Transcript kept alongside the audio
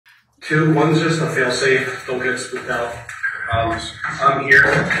Two, one's just a fail-safe, don't get spooked out. I'm here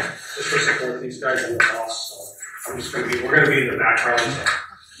just for support these guys and the boss, so I'm just gonna be, we're gonna be in the background, so,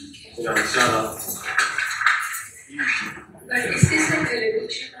 you know, it's not Like, is this a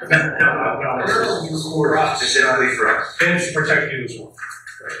television? no, this is for us. Specifically for us. And to protect you as well.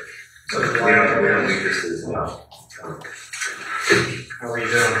 Right. So we don't think this is enough. How are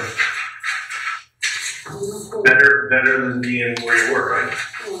you doing? Better than being where you were, right?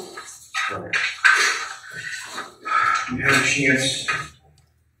 Right. You had a chance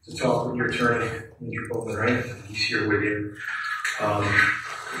to talk with your attorney, Mr. Bowman, right? He's here with you.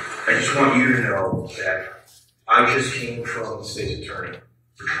 I just want you to know that I just came from the state's attorney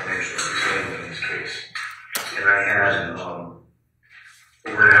for financial examining this case. And I had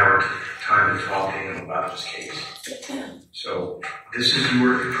over an hour time to talk to him about this case. So this is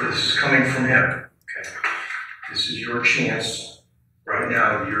coming from him, okay? This is your chance. Right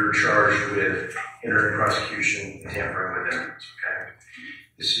now, you're charged with entering prosecution and tampering with evidence, okay?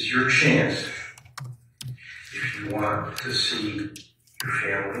 This is your chance. If you want to see your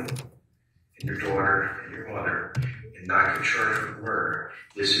family and your daughter and your mother and not get charged with murder,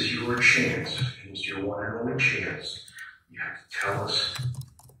 this is your chance. And it's your one and only chance. You have to tell us.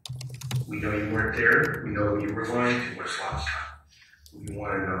 We know you weren't there. We know you were lying to us last time. We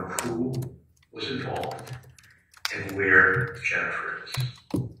want to know who was involved and where Jennifer is.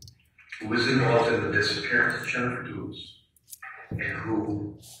 Who was involved in the disappearance of Jennifer Dulos, and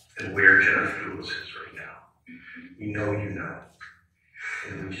who and where Jennifer Dulos is right now. We know you know.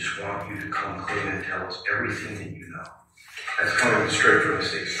 And we just want you to come clean and tell us everything that you know. That's coming straight from the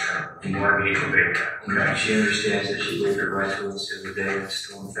state's attorney. We want me to convey that. Okay. She understands that she waived her right to us every day. It's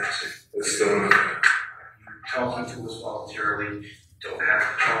still in effect. It's still in effect. You're talking to us voluntarily. You don't have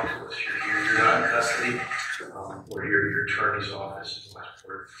to talk to us. You're here. You're not in custody. We're here at your attorney's office in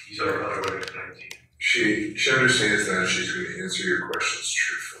Westport. He's our other way to explain to you. She understands that she's going to answer your questions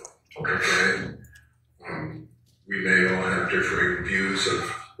truthfully. Okay. We may all have differing views of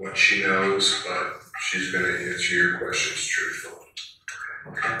what she knows, but she's going to answer your questions truthfully.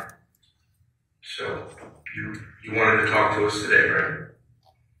 Okay. So you wanted to talk to us today, right?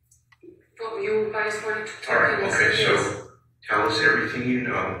 Well, you guys wanted to talk All right. to us. Okay. Yes. So tell us everything you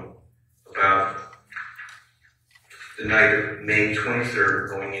know about the night of May 23rd,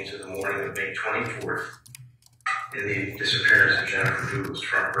 going into the morning of May 24th, and the disappearance of Jennifer Dulos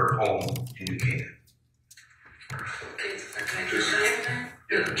from her home in New Canaan.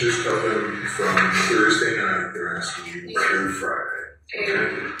 Just tell them from Thursday night they're asking you through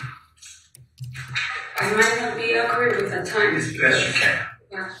Friday. I might not be accurate with the time. As best you can.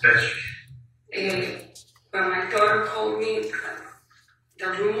 Yeah. As best you can. But my daughter called me. The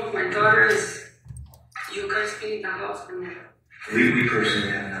room of my daughter is, you guys be in the house or not? We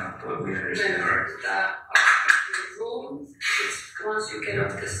personally have not, but we understand. Right. The room, it's once you get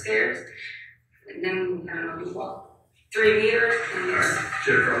up the stairs, and then, I don't know, you walk 3 meters, and All it's... right.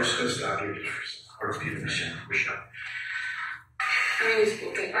 Jennifer, I'm just going to stop you just for a second. Or Michelle. I mean, it's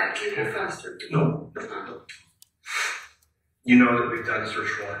okay, I can go faster. No. You know that we've done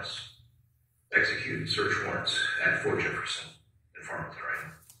search warrants, executed search warrants at Fort Jefferson in Farmington, right?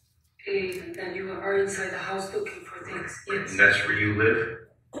 And that you are inside the house looking for things, yes. And that's where you live?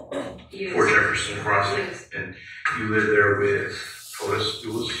 Yes. Fort Jefferson Crossing? Yes. And you live there with Fotis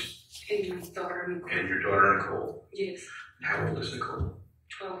Dulos And my daughter, Nicole. and your daughter Nicole? Yes. And how old is Nicole?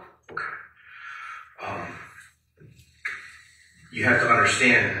 12. Okay. You have to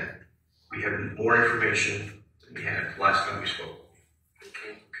understand that we have more information than we had last time we spoke.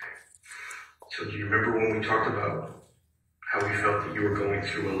 Okay. So do you remember when we talked about how we felt that you were going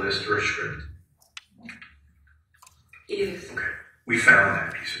through a list or a script? Yes. Okay. We found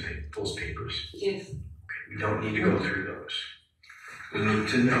that piece of paper, those papers. Yes. Okay. We don't need to go through those. We need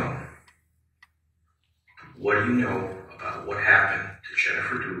to know, what do you know about what happened to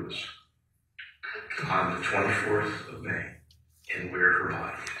Jennifer Dulos on the 24th of May and where her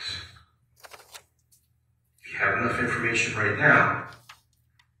body is? If you have enough information right now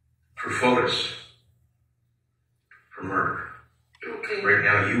for Fotis, for murder. Okay. Right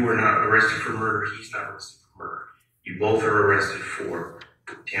now, you were not arrested for murder. He's not arrested for murder. You both are arrested for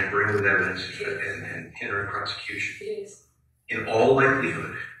tampering with evidence and hindering prosecution. Yes. In all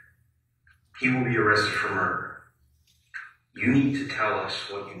likelihood, he will be arrested for murder. You need to tell us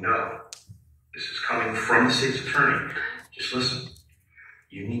what you know. This is coming from the state's attorney. Just listen.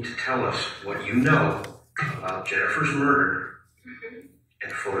 You need to tell us what you know about Jennifer's murder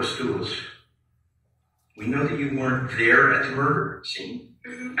and Fotis Dulos. We know that you weren't there at the murder scene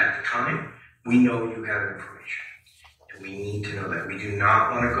at the time. We know you have information. And we need to know that. We do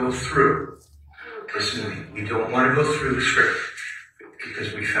not want to go through this movie. We don't want to go through the script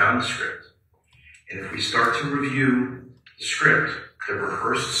because we found the script. And if we start to review the script, the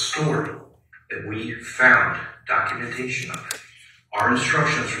rehearsed story that we found documentation of, our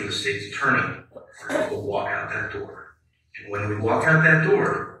instructions from the state's attorney are to walk out that door. And when we walk out that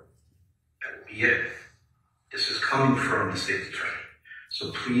door, that will be it. This is coming from the state's attorney.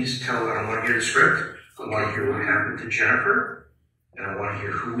 So please tell, I don't want to hear the script. I want to hear what happened to Jennifer, and I want to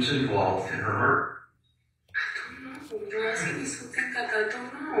hear who's involved in her murder. I don't know. You're asking me something that I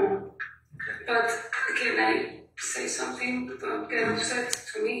don't know. But can I say something? Don't get upset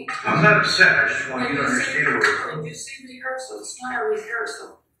to me. I'm not upset. I just want you to understand where we're When from. you say rehearsal, it's not a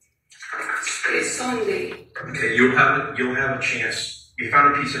rehearsal. It's Sunday. Okay, you'll have a chance. We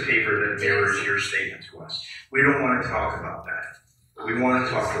found a piece of paper that mirrors your statement to us. We don't want to talk about that. We want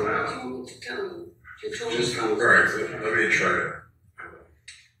to talk about. What do you want me to tell you? You told me Just, all something. right, let me try to.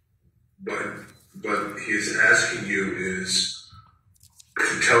 But he's asking you is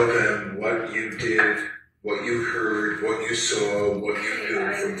to tell them what you did, what you heard, what you saw, what you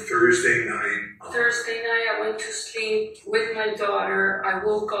knew from Thursday night on. Thursday night, I went to sleep with my daughter. I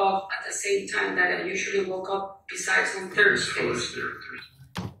woke up at the same time that I usually woke up, besides on Who Thursdays. was there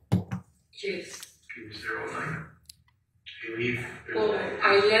Thursday? Yes. He was there all night. You leave. Well,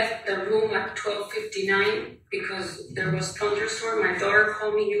 I left the room at 12:59 because there was thunderstorm. My daughter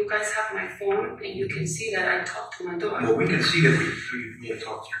called me. You guys have my phone, and you can see that I talked to my daughter. Well, we can see that we may have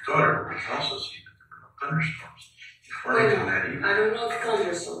talked to your daughter, but we can also see that there were no thunderstorms. If we're Well, in that evening, I don't know if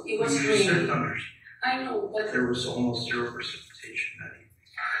thunderstorm. It was you just said raining. thunderstorms. I know, but There was almost zero precipitation that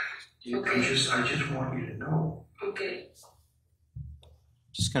evening. Okay. I just want you to know. okay.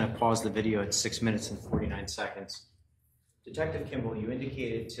 Just going to pause the video at 6 minutes and 49 seconds. Detective Kimball, you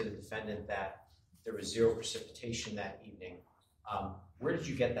indicated to the defendant that there was zero precipitation that evening. Where did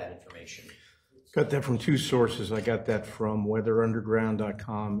you get that information? Got that from two sources. I got that from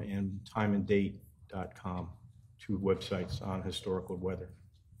weatherunderground.com and timeanddate.com, two websites on historical weather.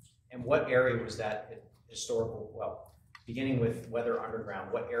 And what area was that historical, well, beginning with Weather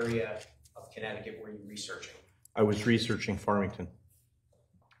Underground, what area of Connecticut were you researching? I was researching Farmington.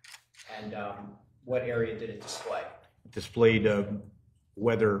 And what area did it display? It displayed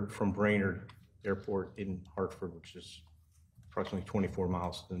weather from Brainerd Airport in Hartford, which is approximately 24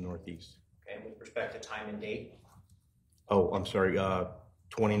 miles to the northeast. Okay, and with respect to time and date? Oh, I'm sorry,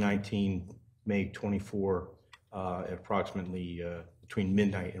 2019, May 24, at approximately between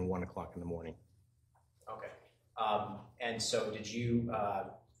midnight and 1 o'clock in the morning. Okay. And so did you,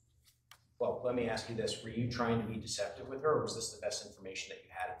 well, let me ask you this. Were you trying to be deceptive with her, or was this the best information that you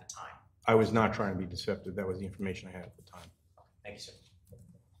had at the time? I was not trying to be deceptive. That was the information I had at the time. Thank you, sir.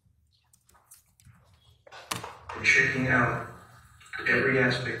 We're checking out every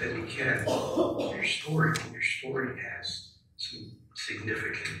aspect that we can of your story, and your story has some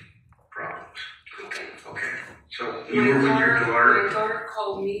significant problems. Okay. Okay, so you were with your daughter. My daughter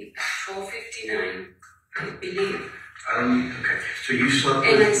called me at 12:59, I believe. Okay, so you slept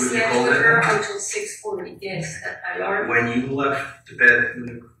And I with slept Nicole with that her night? until 6:40. Yes, that alarm. When you left the bed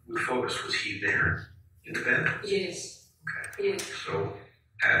with Focus, was he there in the bed? Yes. Okay, Yes. so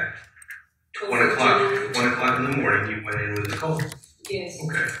at 12:59. 1 o'clock in the morning, you went in with Nicole. Yes.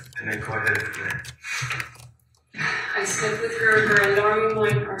 Okay, and then go ahead from there. I slept with her. Her alarm and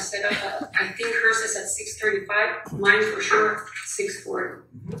mine are set up at, I think hers is at 6:35. Mine for sure 6:40.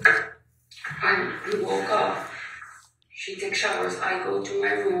 We woke up. She takes showers. I go to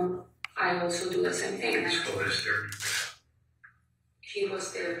my room. I also do the same thing. Let's go this there. He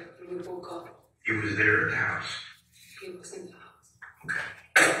was there. We woke up. He was there at the house. He was in the house. Okay.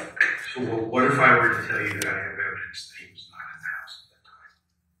 So what if I were to tell you that I have evidence that he was not in the house at that time?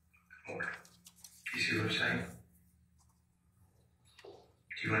 Okay. Do you see what I'm saying?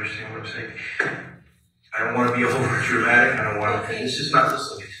 Do you understand what I'm saying? I don't want to be over dramatic. I don't want to. Okay. This is not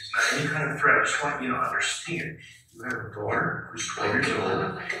any kind of threat. I just want you to understand. You have a daughter who's 12 years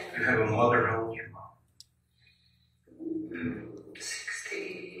old. You have a mother. How old is your mom?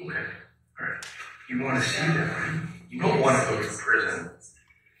 60. Okay. All right. You want to see that, right? You don't want to go to prison.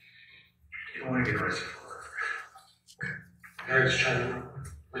 You don't want to get arrested for it. Can I just chime in?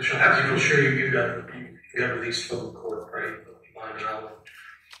 Which I'm sure you got released from the court, right? Lying around.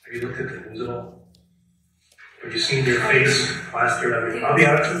 Have you looked at the news at all? Have you seen your face plastered? I mean, I'll be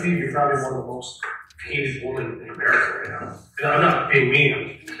honest with you, you're probably one of the most hated women in America right now. And I'm not being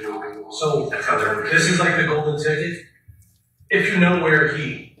mean. So, this is like the golden ticket. If you know where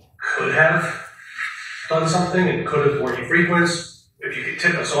he could have done something and could have, where he frequents, if you could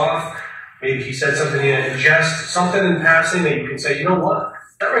tip us off, Maybe he said something in jest, something in passing that you can say, you know what,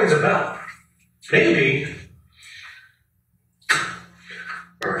 that rings a bell. Maybe.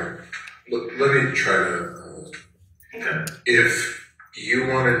 All right. Let me try to. Okay. If you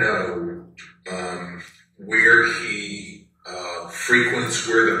want to know where he frequents,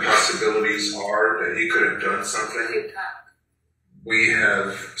 where the possibilities are that he could have done something, we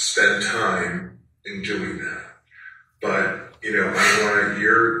have spent time in doing that. But I want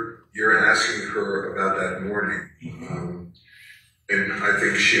you're asking her about that morning, and I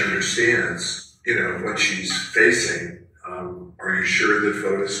think she understands, what she's facing. Are you sure that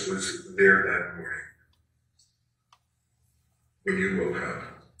Fotis was there that morning when you woke up?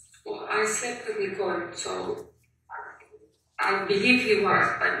 Well, I slept with Nicole, so I believe he was,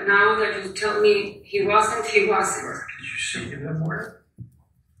 but now that you tell me he wasn't, he wasn't. Did you see him that morning?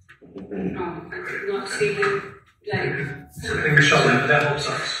 No, I did not see him, like, I think Michelle, that helps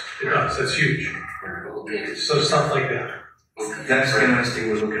us. It does, that's huge. okay. So stuff like that. Okay. That's the last thing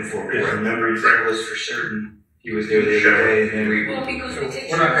we're looking for. Yeah. Remember, that was for certain. He was there the other day, and then we. Well, because we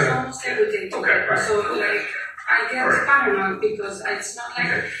take We're not shots gonna- almost every day Okay, together, right. so like, I get Alright. paranoid because it's not like,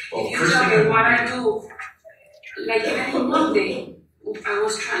 Okay. Well, if you first tell thing me what I do, like even Monday, I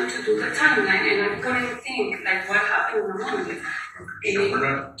was trying to do the timeline and I couldn't think like what happened on Monday. we're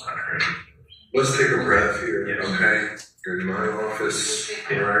not. Let's take a breath here, Yes. okay? You're in my office,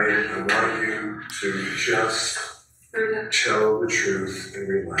 Okay. all right? I want you to just tell the truth and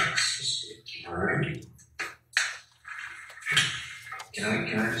relax, all right?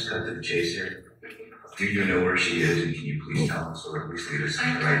 Can I just cut to the chase here? Do you know where she is, and can you please tell us, or at least lead us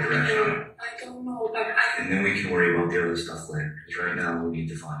in the right direction? I don't know, but And then we can worry about the other stuff later, because right now we need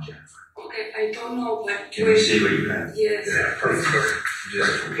to find Jennifer. I don't know, but Can we see what you have? yes. Yeah, perfect.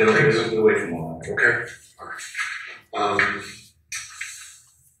 Just get away from all that. Okay.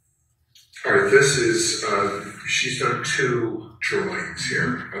 All right, this is, she's done 2 drawings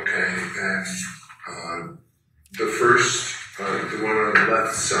here, okay? And the first, the one on the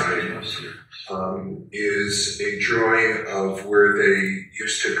left side, is a drawing of where they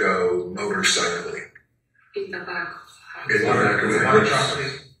used to go motorcycling. In the back of the In the house. back of the On the house.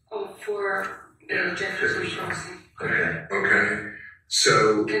 property. Oh, for Jefferson Crossing. Okay. Okay,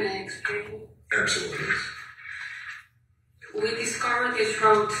 so, Can I explain? absolutely. We discovered this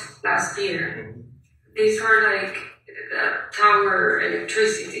road last year. These are like the tower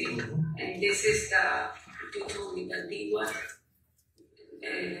electricity, and this is you told me the D1.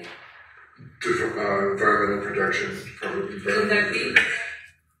 Environmental protection, probably environmental.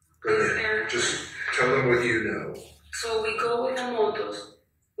 Go ahead, just tell them what you know. So we go with the motos,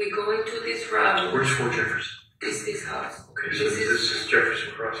 we go into this route, Where's Fort Jefferson? this house. Okay, so this is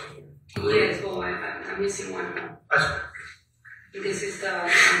Jefferson Crossing. Yes, well, I'm missing one now. This is the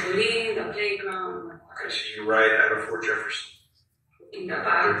trampoline, the playground. Okay, so you're right out of Fort Jefferson. In the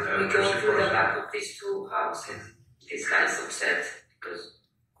back, we go Jefferson through the Crossing. back of these 2 houses. This guy's upset because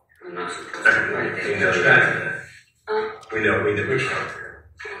we're not supposed to be right We there. know that. Uh, We know which one.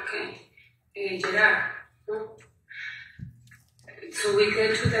 Okay. Gerard. No? So we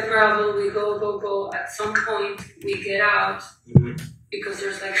get to the gravel, we go. At some point, we get out because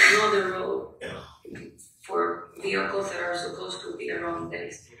there's like another road for vehicles that are supposed to be around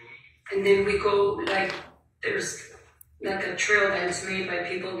this. And then we go like, there's like a trail that's made by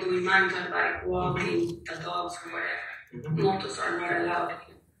people doing mountain bike, walking, the dogs or whatever. Motos are not allowed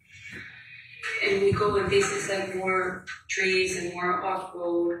here. And we go, and this is like more trees and more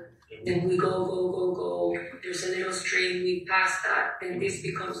off-road. Then we go. There's a little stream, we pass that. Then this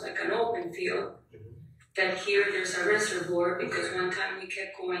becomes like an open field. That here there's a reservoir because one time we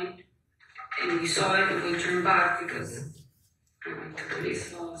kept going and we saw it and we turned back because the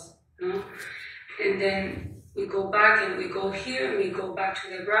police laws, no? And then we go back and we go here and we go back to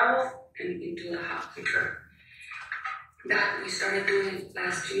the gravel and into the house. Okay. That we started doing it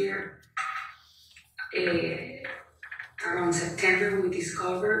last year. Around September we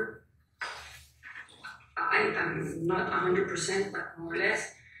discovered, I'm not 100%, but more or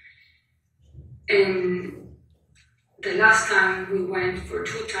less. And the last time we went, for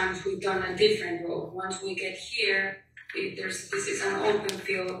 2 times, we've done a different road. Once we get here, this is an open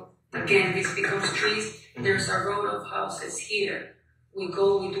field. Again, this becomes trees. There's a road of houses here. We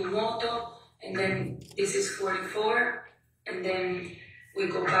go, we do moto, and then this is 44, and then we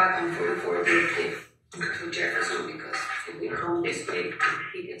go back on 44 to Jefferson because if we come this way,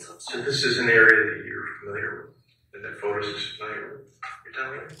 he gets upset. So this is an area that you're familiar with, and that Fotis is familiar with, you're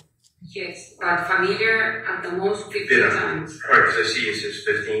telling me? Yes, but familiar at the most 15 times. Right, because I see it says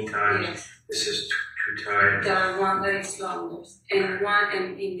 15 times. Yes. This is times. The one that is longer,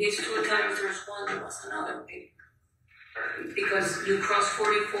 and in these 2 times there's one that was another big. Because you cross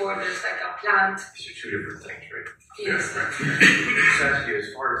 44, there's like a plant. These are 2 different things, right? Yes. Yeah, right. Just ask you,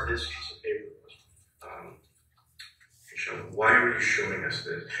 as far as this piece of paper, Michelle, why are you showing us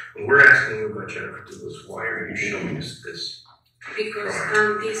this? When we're asking you about Jennifer Dulos, why are you showing us this? Because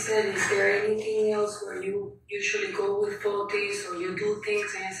they said, is there anything else where you usually go with photos or you do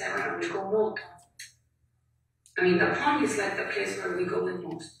things? And I said, well, we go more. I mean, the pond is like the place where we go the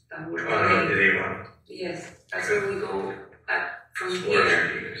most. The Avon. Yes, that's where we go from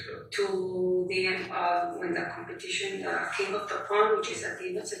here to the end when the competition, the King of the Pond, which is at the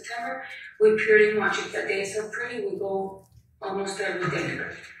end of September. We pretty much, if the days are pretty, we go almost every day.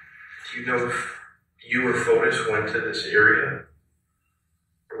 Do you know if you or Fotis went to this area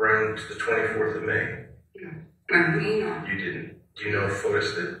around the 24th of May? No. No. You didn't. Do you know if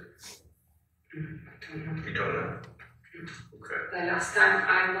Fotis did? I don't know. You don't know? Okay. The last time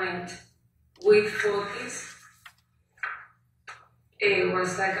I went with Fotis, it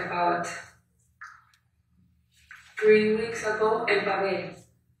was like about 3 weeks ago in Babel.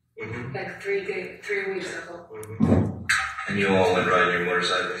 Like 3 weeks ago. And you all went riding your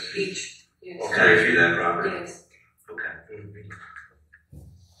motorcycles? Each, yes. Okay, through that property? Yes. Okay.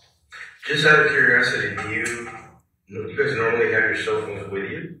 Just out of curiosity, do you guys normally have your cell phones with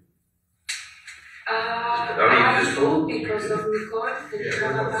you? I do because of Nicole.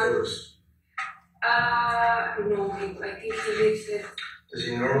 No, I think he lives there. Does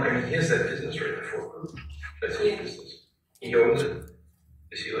he normally, I mean, he has that business right before. That's his business. He owns it.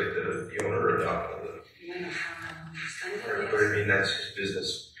 Is he like the owner or the operator? But I mean, that's his business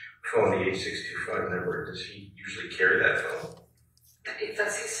phone, the 8625 number. Does he usually carry that phone? If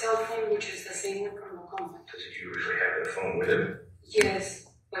that's his cell phone, which is the same one from the company. Does he usually have the phone with him? Yes,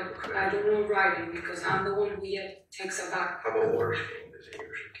 but I don't know riding because I'm the one who takes a back. How about water skiing? Does he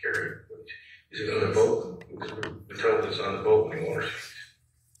usually carry it? Is it on the boat? We're told it's on the boat when he water skis.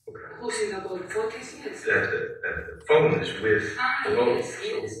 Okay. Who's in the boat? Fotis, yes. The phone is with the boat. Yes,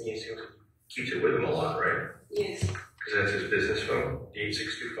 yes. So he keeps it with him a lot, right? Yes. Because that's his business phone, the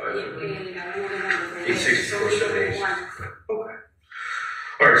 8625. I don't remember. 8647. Okay.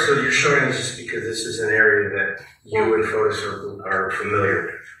 All right, so you're showing us just because this is an area that you and Fotis are familiar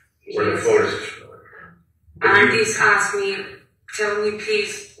with, where the Fotis is familiar. Andy's asked me, tell me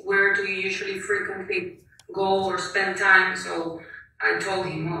please, where do you usually frequently go or spend time? So I told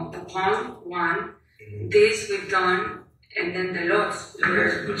him, well, the pond, one, this we've done, and then the lots.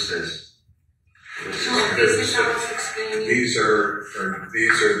 What's this? So this is how I was explaining. These are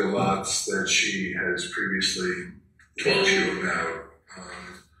the lots that she has previously talked to you about.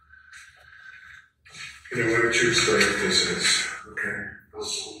 Why don't you explain what this is? Okay.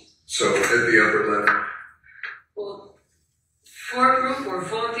 So at the upper level. Well, for group or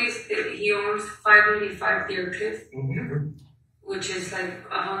Fotis, he owns 585 Deer Cliff, which is like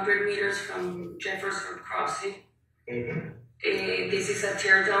 100 meters from Jefferson Crossing. This is a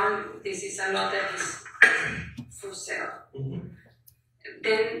teardown. This is a lot that is for sale.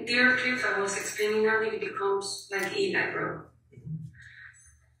 Then Deer Cliff, I was explaining earlier, becomes like Eli Road.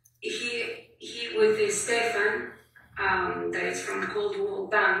 He with Stefan, that is from Coldwell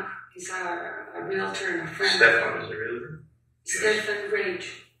Bank, he's a realtor and a friend. Stefan is a realtor? Stefan Rage.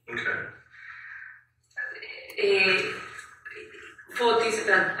 Okay. Fotis,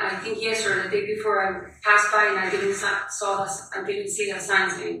 but I think yesterday, the day before, I passed by and I didn't see the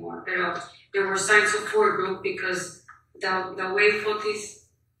signs anymore. But there were signs of tour group because the way Fotis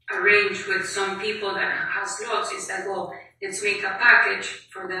arranged with some people that has lots is that, well, let's make a package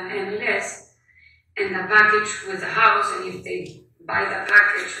for the MLS and the package with the house, and if they buy the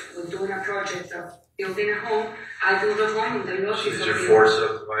package with doing a project of building a home, I do the home and the lot is These are 4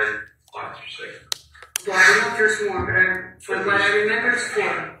 subdivided lots, you're saying? Well, I don't know if there's more, but from what I remember, it's 4.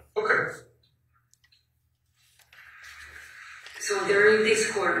 Okay. So they're in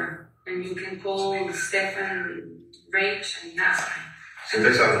this corner, and you can call Stefan Rage and ask him. So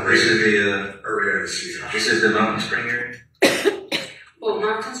that's on the This is the, Area I see. this is the Mountain Spring area? Well,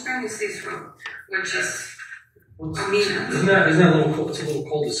 Mountain Spring is this road, which is Isn't that a little, it's a little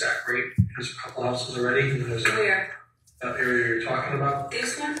cul-de-sac, right? There's a couple houses already, and there's where? that area you're talking about.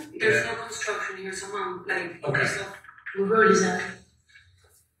 This one, there's no construction here, so Okay. So What road is that?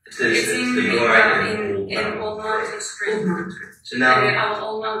 it's in Old Mountain Spring. So now,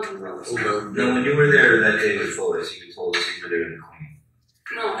 Old Mountain Road. now when you were there that day with Fotis, you told us you were there in the Queen.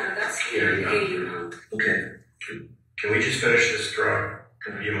 No, that's here in Haven. Okay. Can we just finish this drawing?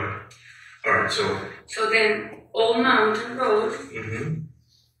 Do you mind? All right, so. So then, Old Mountain Road,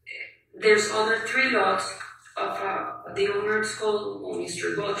 there's other 3 lots of the owner's called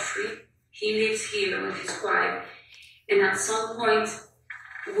Mr. Godfrey. He lives here with his wife, and at some point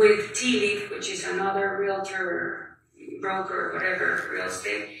with T-Leaf, which is another realtor, broker, whatever, real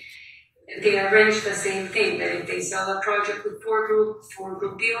estate, they arrange the same thing, that if they sell a project with 4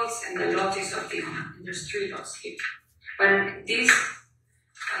 group deals, and the lot is of the owner. There's 3 lots here. But this,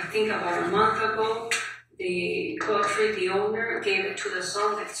 I think about a month ago, the Godfrey, the owner, gave it to the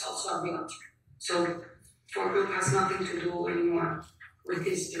son that's also a realtor. So 4 group has nothing to do anymore with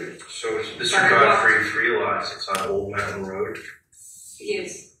these 3. So it's Mr. Godfrey, 3 lots, it's on Old Mountain Road?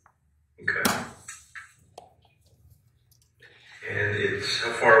 Yes. Okay. And it's,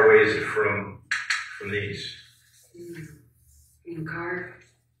 how far away is it from these? In car.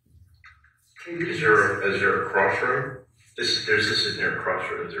 Is there a crossroad? This isn't near a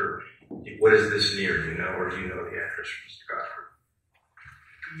crossroad. Is there, what is this near, do you know, or do you know the address, Mr. Godfrey?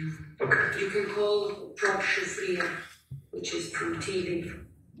 Okay. You can call Prop Shufria, which is from T-Leaf.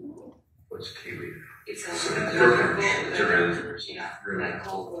 What's T-Leaf? It's a like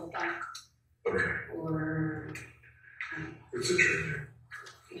Coldwell Bank. Okay. Or It's a trade.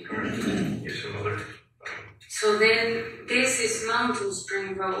 Yes, some other. So then this is Mountain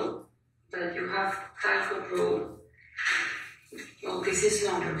Spring Road, but you have Typhoid Road. Well, this is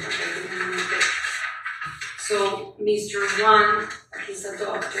longer, but I don't remember that. So Mr. One, he's a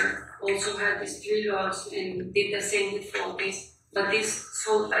doctor, also had these 3 lots and did the same with Fortis, but this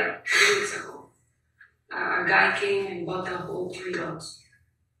sold like 3 weeks ago. A guy came and bought the whole 3 lots,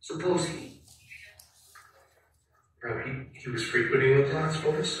 supposedly. Bro, he was frequenting those lots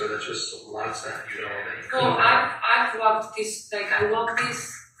for us, so that's just some lots that you know that you Well, I've walked this, like I walked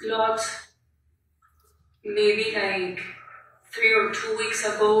this lot maybe like 3 or 2 weeks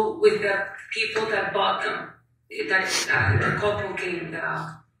ago with the people that bought them. The couple came, the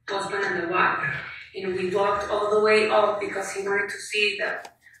husband and the wife. And we walked all the way up because he wanted to see the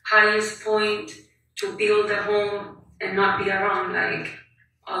highest point to build a home and not be around like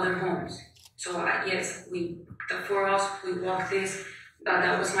other homes. So yes, the 4 of us, we walked this, but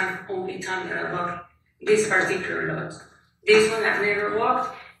that was my only time that I walked this particular lot. This one I've never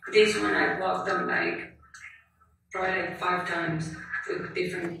walked. This one I've walked them like probably like 5 times with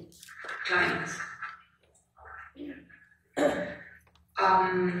different clients.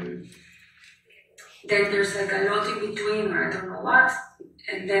 Then there's like a lot in between, or I don't know what,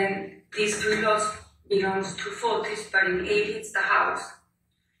 and then these 3 lots belongs to Fortis, but in 80 it's the house.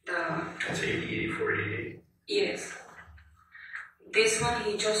 That's 84, 88. Yes. This one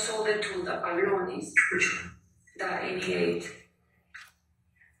he just sold it to the Pavlonis. Which one? The 88.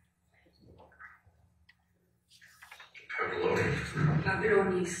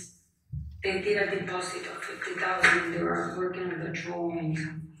 Pavlonis. They did a deposit of 50,000. They were working on the drawings.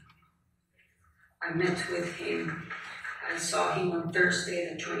 I met with him. I saw him on Thursday,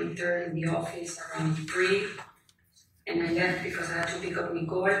 the 23rd, in the office around 3. And I left because I had to pick up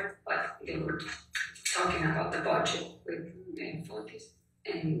Nicole, but they were talking about the budget with Fortis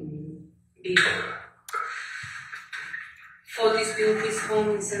and before. Fortis built his home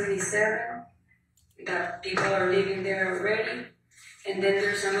in 77, that people are living there already. And then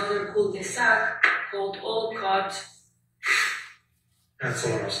there's another cul-de-sac called Old Cot. That's the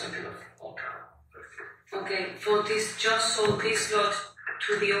one I was thinking of. Okay, Fortis just sold this lot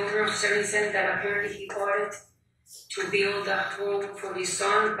to the owner of 77 that apparently he bought it to build a home for his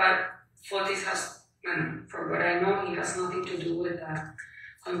son, but Fortis has, for what I know, he has nothing to do with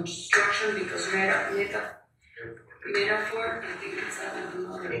construction because Metaphor, I think it's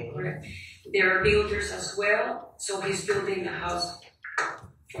another correct. They are builders as well, so he's building a house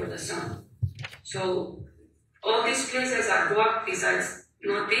for the son. So all these places I've walked, besides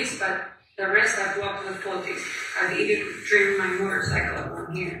not this, but the rest I've walked with Fortis. I've even driven my motorcycle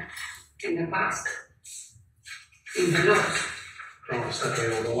around here in the past. In the lot.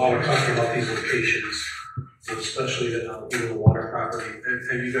 While we're talking about these locations, especially even the water property,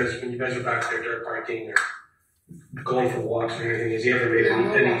 have you guys, when you guys are back there dirt biking or going for walks or anything, has he ever made any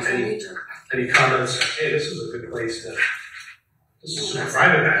comments? Hey, this is a good place to. This is super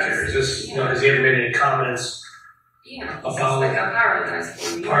private back here. Is this? You know, has he ever made any comments? Yeah, about like a paradise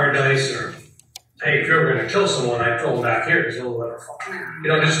for me. Paradise, or hey, if you're ever going to kill someone, I'd throw him back here because he'll let her fall. You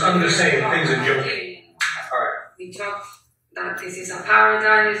know, I'm just saying things in joke. All right. We talked that this is a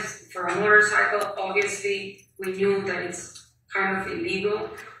paradise for a motorcycle. Obviously, we knew that it's kind of illegal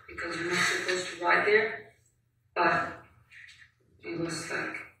because you're not supposed to ride there, but it was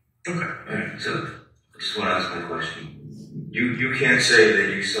like. Okay. So, I just want to ask my question. You can't say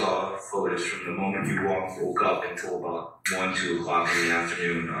that you saw photos from the moment you woke up until about 1, 2 o'clock in the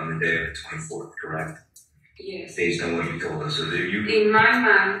afternoon on the day of the 24th, correct? Yes. Based on what you told us. So that you, in my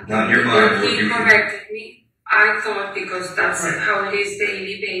mind, not in your mind, when he corrected me, I thought because that's how it is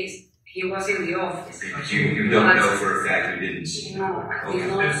daily based, he was in the office. you don't know for a fact you didn't see. No, I did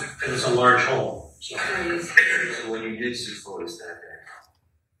not. And it's a large home, so. So when you did see photos that day,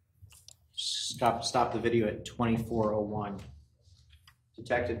 Stop the video at 24:01.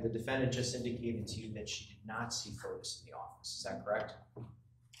 Detective, the defendant just indicated to you that she did not see photos in the office. Is that correct?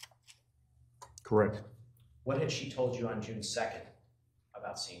 Correct. What had she told you on June 2nd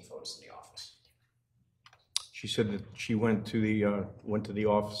about seeing photos in the office? She said that she went to the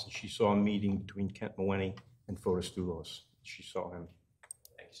office and she saw a meeting between Kent Moeni and Fotis Dulos. She saw him.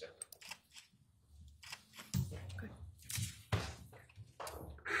 Thank you, sir.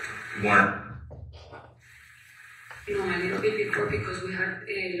 Warren. No, a little bit before because we had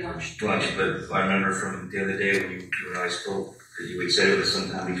lunch. But I remember from the other day when you and I spoke that you would say it was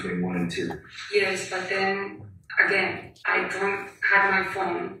sometime between 1 and 2. Yes, but then again, I don't have my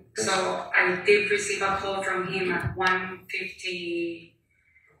phone, so I did receive a call from him at 1:50.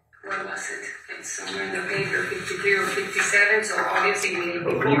 What was it? It's somewhere in the paper, 53 or 57. So obviously we didn't.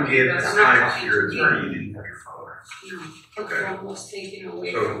 But when you gave this time to your attorney, you didn't have your phone. No, the phone was taken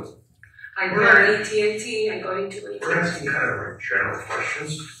away. So I got AT&T, I got into AT&T. we're asking kind of like general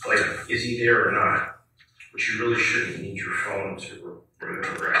questions, like is he there or not? But you really shouldn't need your phone to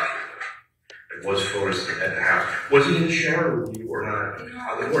remember accurate. It was Fotis at the house. Was he in the shower with you or not? No.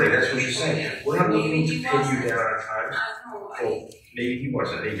 On the morning, that's what you're saying. We're not looking to pin you down on time. Well, maybe he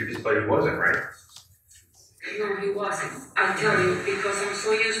wasn't, but he wasn't, right? No, he wasn't. I'll tell you, because I'm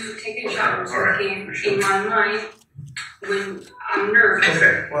so used to taking showers All right, with him, sure. in my mind, when I'm nervous.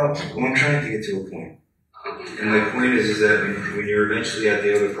 Okay, well, I'm trying to get to a point. Okay. And my point is that when you're eventually at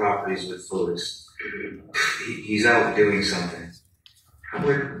the other properties with Fotis, he's out doing something.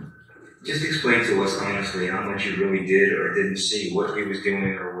 Just explain to us honestly how much you really did or didn't see, what he was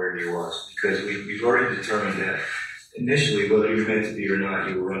doing or where he was. Because we've already determined that initially, whether you meant to be or not,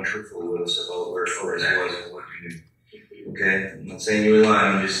 you were untruthful with us about where Fotis was and what you knew. Okay? I'm not saying you were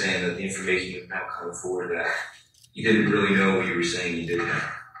lying, I'm just saying that the information has now come forward that you didn't really know what you were saying you did know.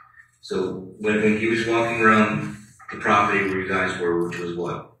 So when he was walking around the property where you guys were, which was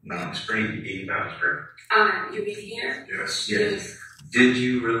what? Mountain Spring? 80 Mountain Spring. You mean here? Yes. Yes. Did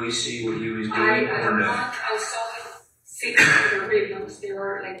you really see what he was doing or no? I saw him fixing the ribbons. They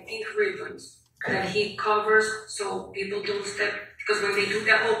were like pink ribbons that he covers so people don't step. Because when they do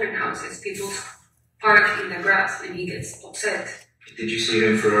the open houses, people park in the grass and he gets upset. Did you see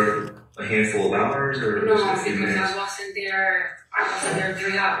him for a handful of hours or No, just a few because minutes? I wasn't there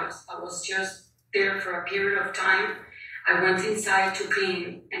 3 hours. I was just there for a period of time. I went inside to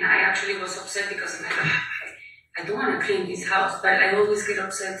clean, and I actually was upset because I'm like, I don't want to clean this house, but I always get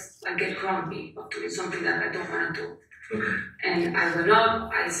upset, I get grumpy of doing something that I don't want to do. Okay. And I went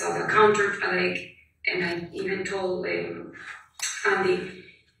up, I saw the counter, and I even told Andy,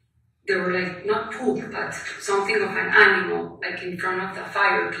 they were like, not poop, but something of an animal, like in front of the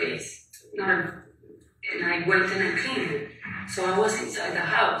fireplace. And I went and I cleaned it. So I was inside the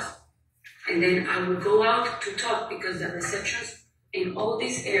house. And then I would go out to talk because the receptions in all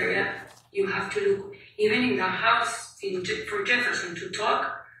this area, you have to look, even in the house for Jefferson to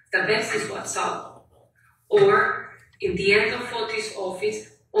talk, the best is what's up. Or in the end of Fotis' office,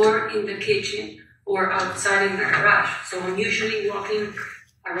 or in the kitchen, or outside in the garage. So I'm usually walking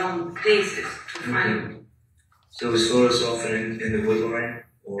around places to find. So was Fotis often in the woodline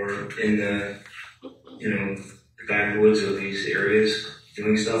or in the backwoods of these areas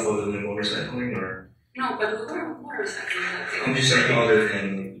doing stuff other than motorcycling or? No, but we were motorcycling that day. I'm just saying other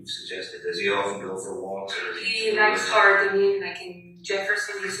than you suggested. Does he often go for walks or? He likes gardening, like in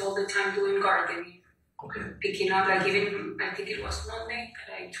Jefferson, he's all the time doing gardening. Okay. Picking up, like even, I think it was Monday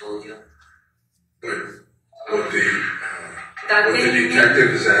that I told you. But what That the day,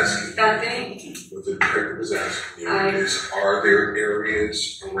 detective is asking, that day, what the detective is asking you is, are there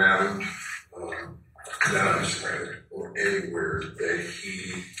areas around Mountain Spring or anywhere that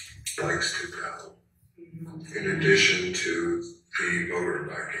he likes to go, in addition to the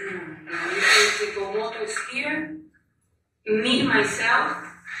motorbiking? we go motors here. Me, myself,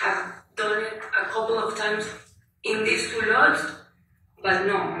 have done it a couple of times in these 2 lots, but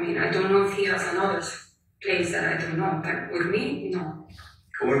no, I mean, I don't know if he has another place that I don't know, but with me, no.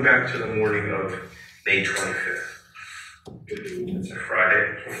 Going back to the morning of May 25th. It's a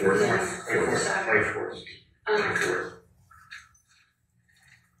Friday, 24th.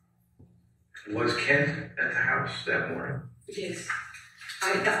 Was Kent at the house that morning? Yes.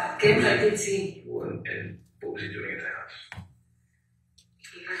 Kent, I did see. And what was he doing at the house?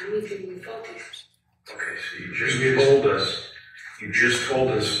 He had a meeting with Fotis. Okay, so you just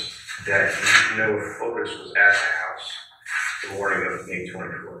told us that you know Fotis was at the house the morning of May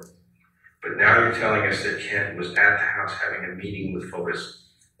 24th. But now you're telling us that Kent was at the house having a meeting with Fotis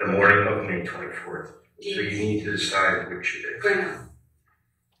the morning of May 24th. Yes. So you need to decide which it is. Bueno,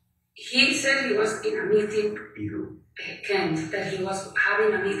 he said he was in a meeting. You. Kent, that he was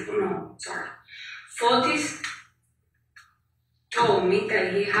having a meeting. No, sorry. Fotis told me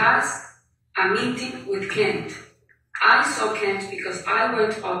that he has a meeting with Kent. I saw Kent because I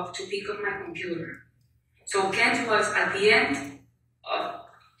went up to pick up my computer. So Kent was at the end of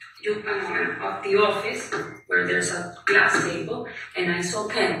the office where there's a glass table, and I saw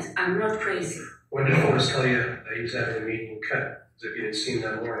Kent. I'm not crazy. When did Fotis tell you that he was having a meeting with Kent? As if you didn't see him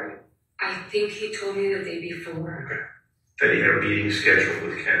that morning. I think he told me the day before. Okay. That he had a meeting scheduled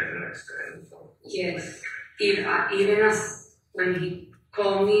with Kent the next day. Yes. Even as when he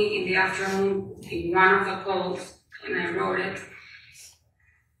called me in the afternoon in one of the calls, and I wrote it.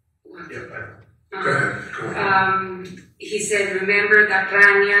 Go ahead. He said, remember that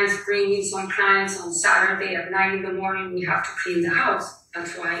Rania is bringing some clients on Saturday at 9 in the morning. We have to clean the house.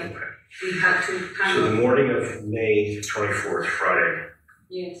 That's why we had to kind So of. the morning of May 24th, Friday,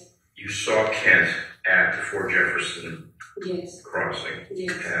 Yes. you saw Kent at the Fort Jefferson Yes. crossing.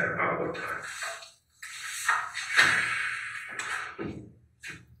 Yes. At about what time?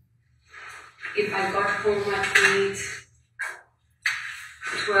 If I got home at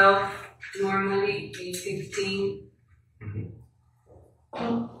 8:12, normally 8:15.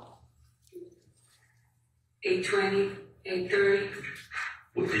 8:20, 8:30.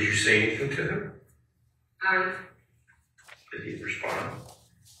 Well, did you say anything to him? Did he respond?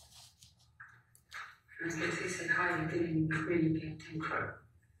 I guess he said hi. I didn't really pay attention. Okay.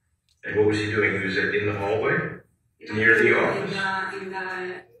 And what was he doing? He was in the hallway? Near the office? In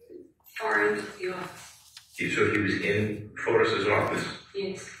the far end of the office. So he was in Fotis' office?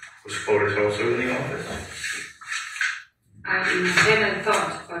 Yes. Was Fotis also in the office? In my head I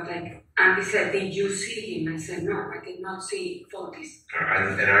thought, but like Andy said, did you see him? I said, no, I did not see Fotis.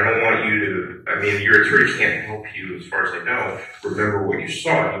 And I don't want you to, I mean, your attorney can't help you as far as I know. Remember what you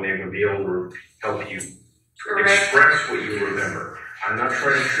saw. You may be able to help you express what you remember. I'm not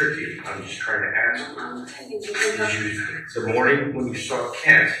trying to trick you. I'm just trying to ask. I'm telling you. The morning when you saw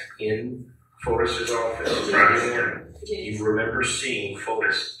Kent in Fotis' office, Friday morning, Yes. you remember seeing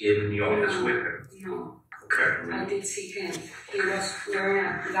Fotis in the office with him? No. Okay. I did see him. He was wearing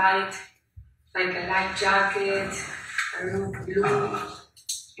a light jacket, I don't know, blue.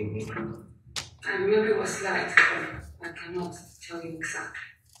 I remember it was light, but I cannot tell you exactly.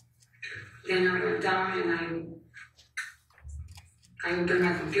 Then I went down and I opened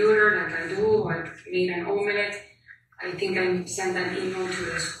my computer like I do. I made an omelette. I think I sent an email to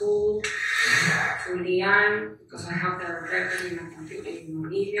the school, to Leanne, because I have the record in my computer, in my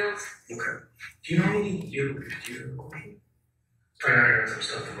emails. Okay. Do you know any, do you have a question? I got some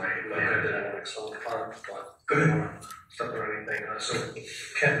stuff in my head that I want to explain, but Go ahead. stuff or anything. So,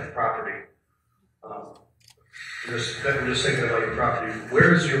 Kent property. We're just thinking about your property.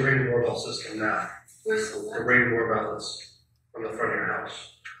 Where is your ring doorbell system now? Where's the The what? ring doorbell is from the front of your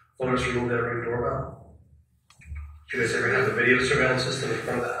house. Fotis removed that ring doorbell? Do you guys ever have the video surveillance system in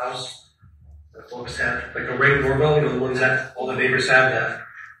front of the house that folks have? Like a ring doorbell, you know, the ones that all the neighbors have that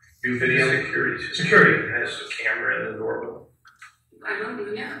do video? Security. It has a camera in the doorbell. I don't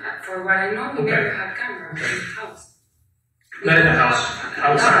know. For what I know, we never had cameras in the house. Not in the house,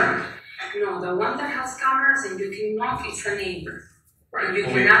 outside. No, the one that has cameras and you can knock, it's a neighbor. Right. And you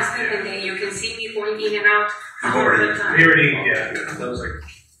can ask them, and then you can see me going in and out You've all already- the time. We already, yeah, that was like,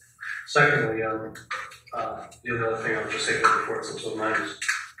 secondly, the other thing I was just thinking before it slips my mind is,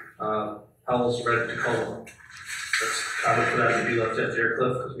 Powell's Red Tacoma. That's common for that to be left at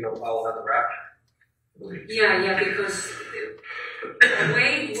Deercliff, because we know Powell had the wrap. Yeah, because the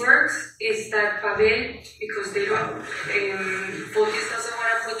way it works is that Pavel, because they don't, Fotis doesn't want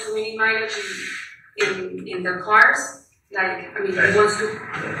to put too many mileage in the cars. Like, I mean, he wants to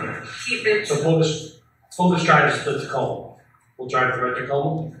keep it. So Fotis drives the Tacoma. We'll drive the Red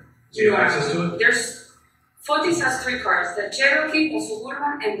Tacoma. So you have access to it? Fotis has 3 cars, the Cherokee, the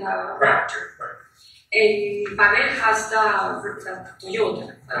Suburban, and the Right. Raptor. And Pavel has the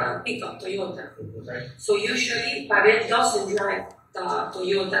Toyota, pickup Toyota. Right. So usually Pavel doesn't drive the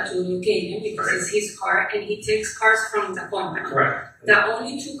Toyota to New Canyon because it's his car, and he takes cars from the company. Correct. The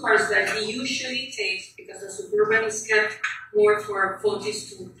only 2 cars that he usually takes, because the Suburban is kept more for Fotis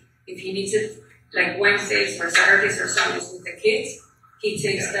to, if he needs it like Wednesdays or Saturdays or Sundays with the kids, he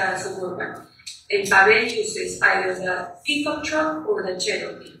takes the Suburban. And Pavel uses either the pickup truck or the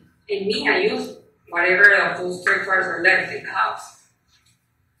Cherokee. And me, I use whatever of those 3 cars are left in the house.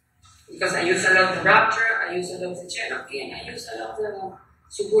 Because I use a lot of the Raptor, I use a lot of the Cherokee, and I use a lot of the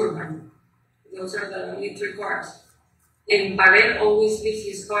Suburban. Those are the only 3 cars. And Pavel always leaves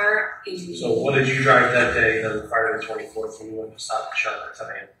his car in. So what did you drive that day, the Friday the 24th, when you went to Stop and Shop at 10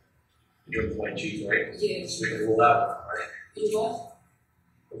 a.m.? You drove the white Jeep, right? Yes. So we can rule that one, right? You what?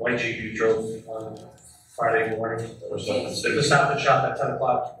 The white Jeep you drove on Friday morning, or something. Yes. So the Stop and Shop at 10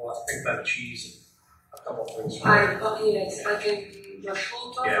 o'clock, well, I think that cheese and a couple of things. Yes, I can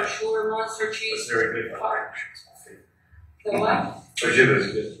prosciutto, Yeah. for sure, monster It's cheese. very good. The what? Prosciutto is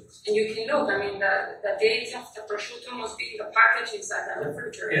good. And you can look, I mean, the date of the prosciutto must be in the package inside the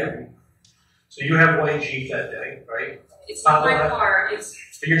refrigerator. Yeah. So you have white Jeep that day, right? It's not my Pablo car, it's.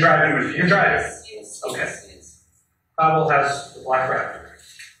 So you're driving. You're driving. Yes, Okay. yes. Pavel has the black Raptor.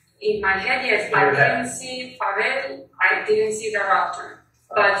 In my head, yes, In I your head. didn't see Pavel, I didn't see the Raptor.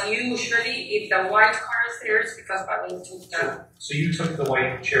 But usually, if the white car is there, it's because Pavel took the. So you took the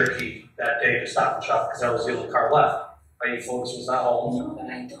white Cherokee that day to Stop and Shop because that was the only car left. Right? You folks was not home. No, but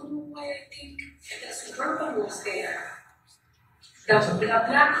I don't know why I think the Suburban was there. The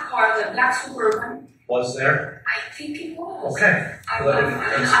black car, the black Suburban, Was there? I think it was. Okay. I'm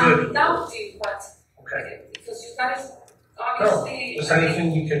That's good. doubting, but Okay. because you guys No, obviously. just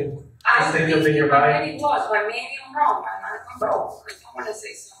anything you can. I just think think of in your mind. maybe it was, but maybe I'm wrong. I don't know. I don't want to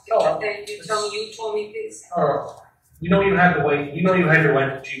say something. No, But then you told me this. Oh, you know you had the white. You know you had your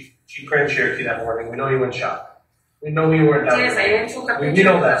white Jeep Grand Cherokee that morning. We know you went shopping. We know you weren't down Yes, I there. even took a We picture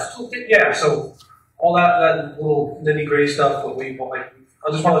know of that. the stupid. Yeah. So all that little nitty gritty stuff. But we like.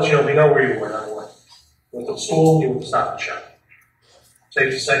 I just want to let you know we know where you were. Not what. You went to school. You went to Stop and Shop.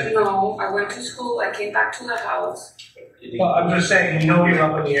 Safe to say. No, I went to school. I came back to the house. Well, I'm just saying, you know you're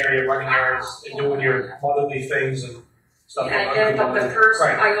up in the area running errands and doing your motherly things and stuff. And I get up the first.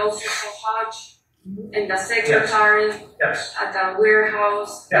 Right, I also saw Hodge and the secretary yes. at the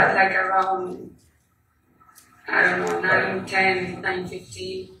warehouse Yeah. at like around, I don't know, 9:10,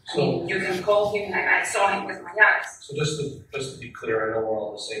 9:15. I mean, you can call him. I saw him with my eyes. So just to be clear, I know we're all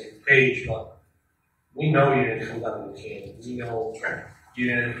on the same page, but we know you didn't come down to the can. We know you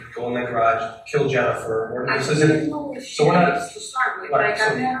didn't go in that garage, kill Jennifer. I This didn't isn't, know if she so we're not- was to start with. Right, Like, so-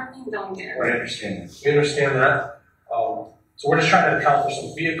 I've never been down there. I understand. we understand that. So we're just trying to account for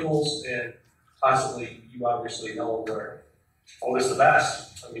some vehicles and possibly you obviously know where all is the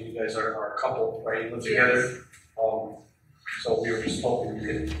best. I mean, you guys are a couple, right? You live together. So we were just hoping you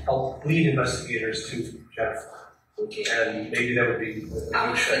could help lead investigators to Jennifer. Okay. And maybe that would be I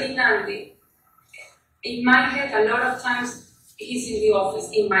was feeling Andy. In my head, a lot of times, he's in the office,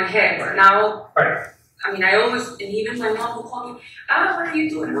 in my head. Right. Now, right. I mean, I always, and even my mom will call me, what are you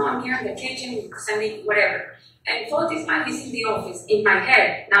doing? No, I'm here in the kitchen, sending whatever. And for this man, he's in the office, in my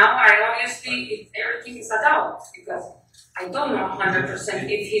head. Now, I obviously, everything is a doubt, because I don't know 100%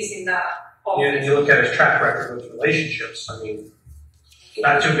 if he's in the office. Yeah, and you look at his track record with relationships, I mean,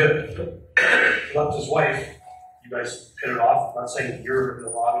 not too good. He left his wife, you guys hit it off, I'm not saying you're in the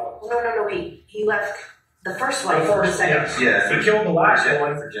wrong one. No, he left the first wife The for the first, second. yes. Yeah. He killed the last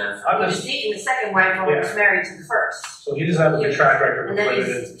one. For Jennifer. I'm He was just, dating the second wife while he was married to the first. so he doesn't have a good track record And with then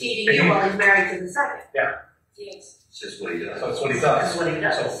women. he's dating you while he's married to the second. Yes. It's just what he does. So that's what he does. That's what he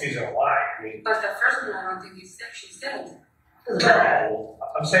does. So if he's gonna lie, I mean, But the first one, I don't think he's dead. She's dead. Doesn't matter. no,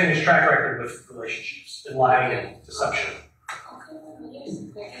 I'm saying his track record with relationships and lying and deception. Okay, well, yes,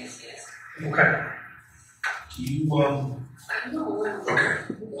 I guess, yes. Okay. Do you, I don't know.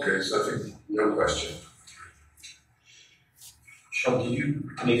 okay, so I think, no question. Michelle, do you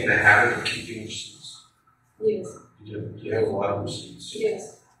make it a habit of keeping receipts? Yes. Do you have a lot of receipts?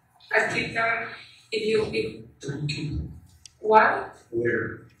 Yes. I keep them, if Where do you keep them? what?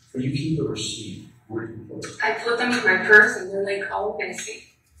 Where? When you keep a receipt, where do you put it? I put them in my purse and they're like all messy.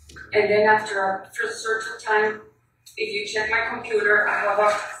 And then after a certain time, if you check my computer, I have a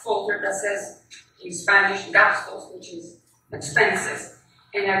folder that says in Spanish gastos, which is expenses.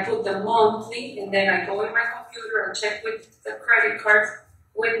 And I put the monthly, and then I go in my computer and check with the credit cards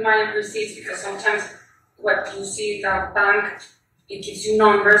with my receipts, because sometimes what you see the bank, it gives you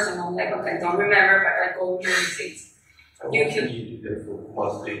numbers, and I'm like, okay, I don't remember, but I go with my receipts. How You often can- do you do that for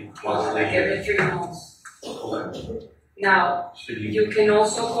monthly? Like every 3 months. Okay. Now, So you can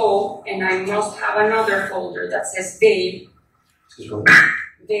also go, and I must have another folder that says Vail,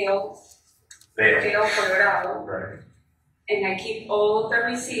 Vail, Colorado, Right. and I keep all the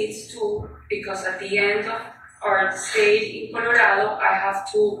receipts too, because at the end of our stay in Colorado, I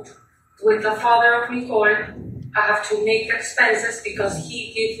have to with the father of Nicole, I have to make the expenses because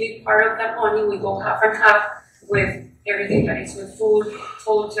he gives me part of that money. We go half and half with everything that is with food,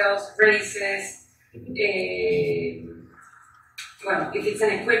 hotels, races. Well, if it's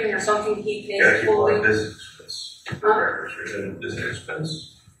an equipment or something, he pays fully. Business expense. Business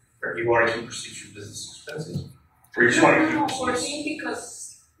expense. Or you want to keep receipts for business expenses? Or you just want to keep receipts? For me,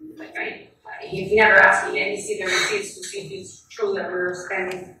 because he's never asked me any see the receipts to see if it's true that we're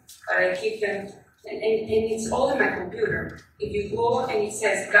spending, but I keep them, and it's all in my computer. If you go and it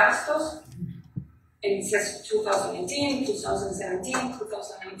says gastos, and it says 2018, 2017,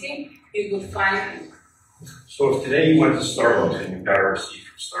 2019, you will find. So if today you went to Starbucks and you got a receipt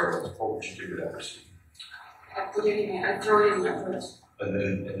from Starbucks, what would you do with that receipt? I put it in, I throw it in my purse.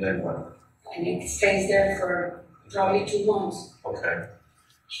 And then what? And it stays there for probably 2 months. Okay.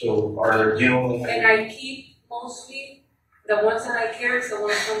 So are there, and I keep mostly the ones that I carry is the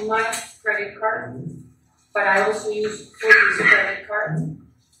ones from my credit card, but I also use Cody's credit card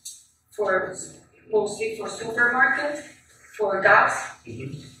for mostly for supermarket, for gas,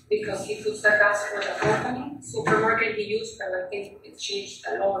 because he puts the gas for the company. Supermarket he used, but I think it changed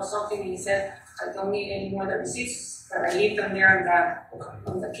a law or something, and he said, I don't need any more of the receipts, but I leave them there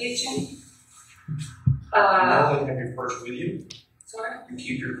on the kitchen. How long have your purse with you? Sorry? You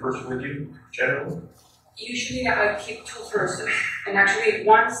keep your purse with you, generally? Usually I keep 2 purses, and actually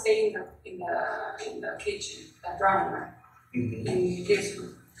one stays in the kitchen, the brown one, and this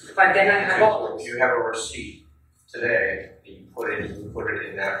one. But then I have all. If you have a receipt today, you put it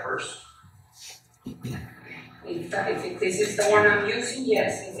in that purse. If this is the one I'm using,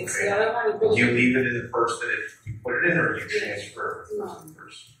 yes. If it's the other one, it goes. Do you leave it in the purse that you put it in, or you transfer it? No. The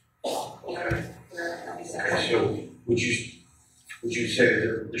purse. Okay. Okay. So would you say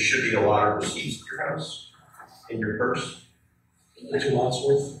that there should be a lot of receipts at your house, in your purse? 2 months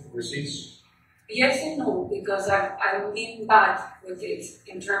worth of receipts? Yes and no, because I'm being bad with it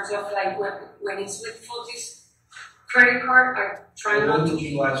in terms of like when it's with Fotis credit card, I try not to. When did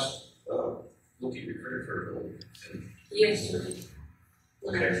you last look at your credit card bill? Yesterday.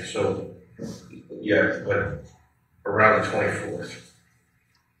 Okay, so yeah, but around the 24th.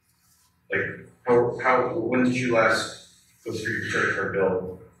 Like when did you last go through your credit card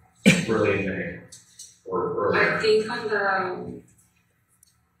bill? Early in May or early? I think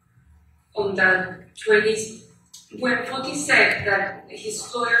on the 20th, when Foti said that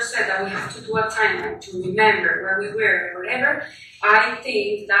his lawyer said that we have to do a timeline to remember where we were or whatever, I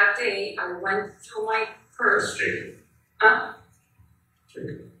think that day I went through my purse. Jacob. Huh?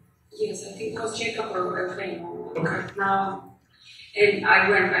 Jacob. Yes, I think it was Jacob or Efrain. Okay. Now, and I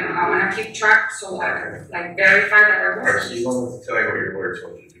went, and I want to keep track so I like verify that I Alright, was. so you don't have to tell me what your lawyer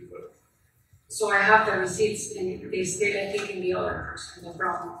told you to do, but. So I have the receipts, and they stayed, I think, in the other purse, in the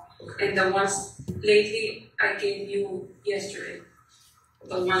brown one. Okay. And the ones lately I gave you yesterday.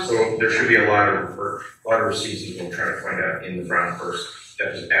 The ones. So there should be a lot of receipts that you're trying to find out in the brown purse that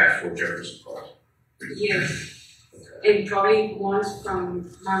is actual Jefferson Cross. Yes. Okay. And probably ones from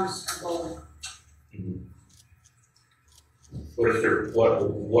months ago. What if there?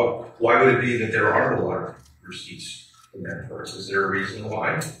 Why would it be that there aren't a lot of receipts in that purse? Is there a reason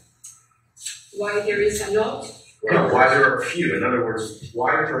why? Why there is a lot? No, why there are a few. In other words,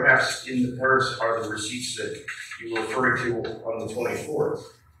 why perhaps in the purse are the receipts that you were referring to on the 24th,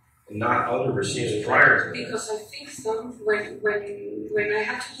 and not other receipts prior to that? Because I think some when I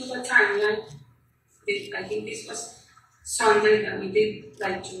had to do the timeline, I think this was Sunday that we did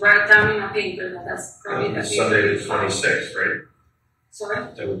like to write down in a paper that that's probably the Sunday the 26th, right? Sorry?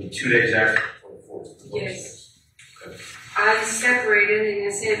 That would be 2 days after the 24th. Yes. Okay. I separated and I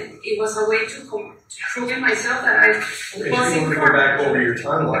said it was a way to prove it myself that I If you was want to go informed. back over your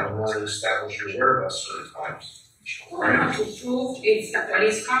timeline, you want to establish your whereabouts certain times. I want to prove if the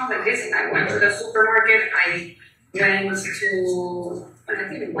police come like this, and I went to the supermarket, I went to, I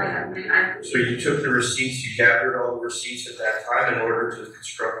didn't buy that, So you took the receipts, you gathered all the receipts at that time in order to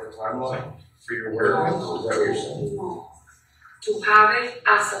construct the timeline for your whereabouts? Is that what you're saying? No. To have it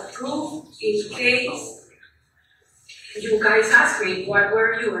as a proof in case you guys ask me, what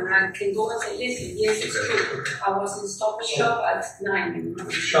were you? And I can go and say, listen, yes, it's true. I was in Stop and Shop at 9.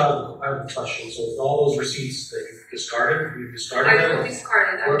 Michelle, I have a question. So all those receipts that you discarded I them? don't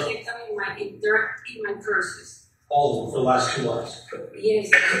discard it. I keep them they're in my purses. All of them for the last 2 months? Yes,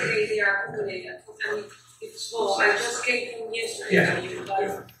 they are accumulated. So I just gave them yesterday to you,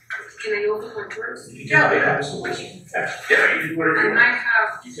 but can I open my purse? Yeah, absolutely. Yeah, you do whatever I you want. might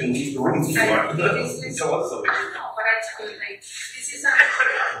have. You can leave the room if you want. This is, Tell us something. I know, but I tell you, like, this is a.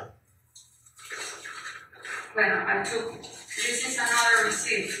 Well, I took this is another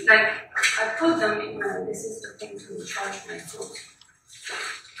receipt. Like, I put them in this is the thing to charge my food.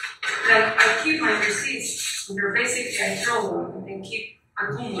 Like, I keep my receipts, and they're basically, I throw them, and then keep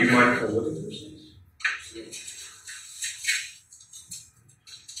accumulating. Do you mind if I look at the receipts?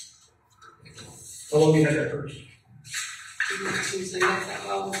 How long have you had that purse? Since I left the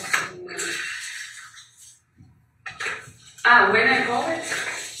house. When I bought it?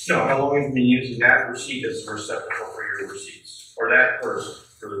 No, how long have you been using that receipt as a receptacle for your receipts? Or that purse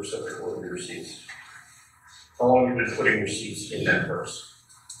for the receptacle of your receipts? How long have you been putting receipts in that purse?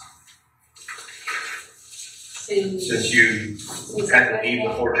 Since you had to leave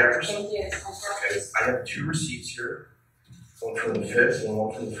before Jefferson? Yes. Okay, I have 2 receipts here. One from the 5th and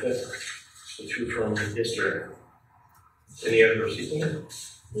one from the 5th. So 2 from the district. Any other receipts in there?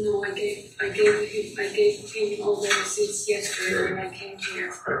 No, I gave him all the receipts yesterday when I came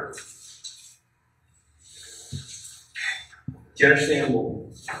here. Do you understand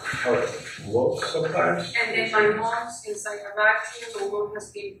how it looks sometimes? And then my mom, since I arrived here, my mom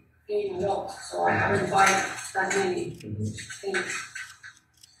has been paying a lot, so I haven't bought that many things.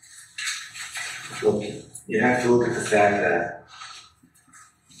 Look, you have to look at the fact that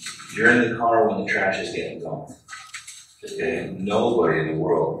you're in the car when the trash is getting dumped. Okay, nobody in the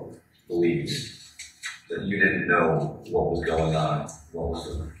world believes that you didn't know what was going on, what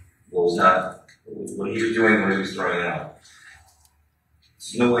he was doing when he was throwing it out.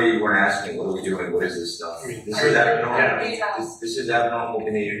 There's no way you weren't asking, what are we doing, what is this stuff? This is abnormal. This is abnormal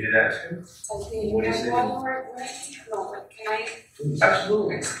behavior. You did ask him? What is it? No, but can I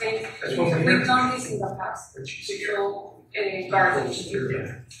Absolutely. explain? That's what we're We've done this in the past. We throw garbage.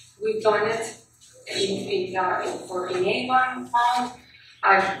 We've done it in Avon Farm.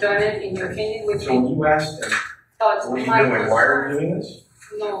 I've done it in your opinion with So when you asked them, what are you doing? Why are we doing this?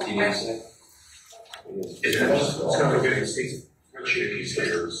 No. It's not good to see. Okay.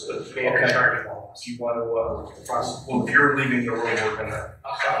 You want to, well, if you're leaving the room, we're gonna.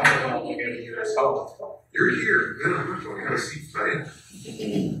 You're here. No, I'm not going to see, right?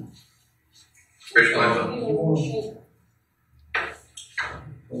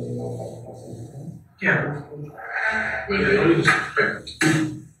 Yeah.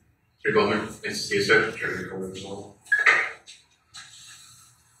 Hey, Bowman, nice to see you, sir. Jeremy Coleman as well.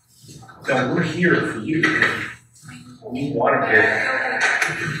 No, we're here for you. We want to get.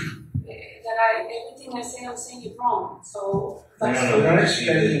 Everything I say, I'm saying it wrong. So. No, we're not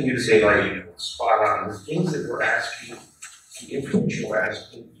expecting you to say like spot on. The things that we're asking, the information we're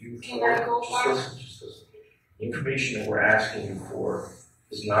asking you for. Can I go back? The information that we're asking you for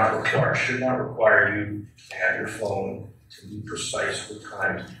is not required, should not require you to have your phone to be precise with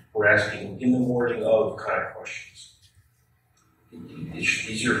times. We're asking in the morning of kind of questions.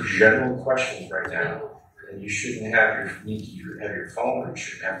 These are general questions right now. And you shouldn't need to have your phone, or you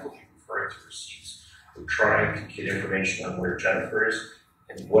shouldn't have to be referring to receipts. We're trying to get information on where Jennifer is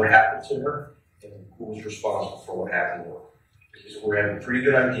and what happened to her and who was responsible for what happened to her. Because we have a pretty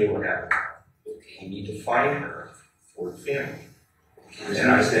good idea what happened. We need to find her for the family.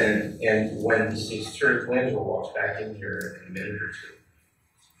 And I said, and when the state's attorney Lansville walks back in here in a minute or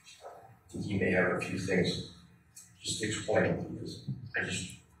two, he may have a few things just to explain, because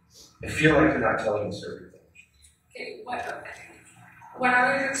I feel like you're not telling us everything. Okay, what I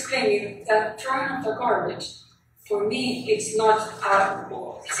was explaining, that throwing out the garbage, for me, it's not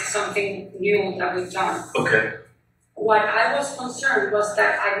well, this is something new that we've done. Okay. What I was concerned was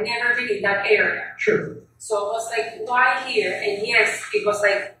that I've never been in that area. Sure. So I was like, why here? And yes, it was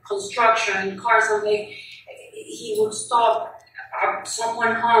like construction, cars. I'm like, he would stop,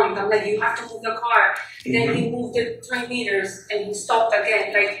 someone honked. I'm like, you have to move the car. Mm-hmm. Then he moved it 3 meters and he stopped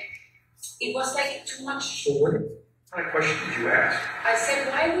again. Like, it was like too much. So what kind of question did you ask? I said,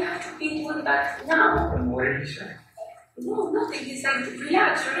 why do we have to be doing that now? And what did he say? No, nothing. He's like,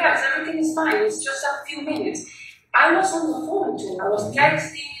 relax, everything is fine. It's just a few minutes. I was on the phone too. I was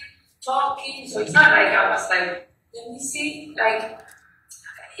texting, talking, so it's not like I was like, let me see, like,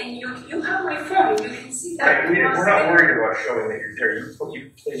 and you have my phone, you can see that. Right, we're not worried about showing that you're there.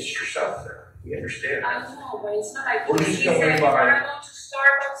 You placed yourself there. We understand. I know, but it's not like, We're he just said, going you by. want to go to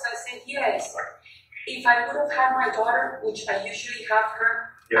Starbucks? I said, yes. Right. If I would have had my daughter, which I usually have her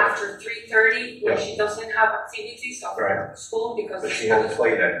after 3:30, when she doesn't have activities of school because but she had to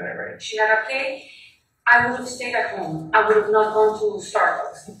play that night, right? She had a play. I would have stayed at home. I would have not gone to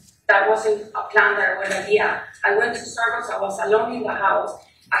Starbucks. That wasn't a plan that I would have. Yeah, I went to Starbucks. I was alone in the house.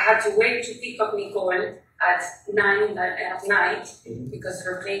 I had to wait to pick up Nicole at 9 at night because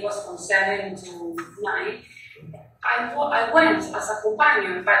her play was from 7 to 9. I went as a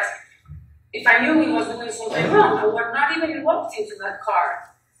companion, but if I knew he was doing something wrong, I would not even walked into that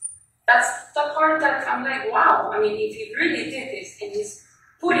car. That's the part that I'm like, wow. I mean, if he really did this and he's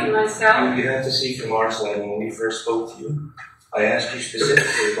putting myself. You have to see from our side, when we first spoke to you, I asked you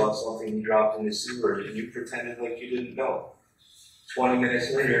specifically about something you dropped in the sewer, and you pretended like you didn't know. 20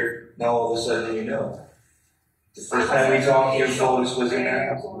 minutes later, now all of a sudden you know. The first time we talked, your focus was in that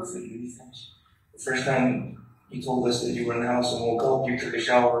house. The first time you told us that you were in the house and woke up, you took a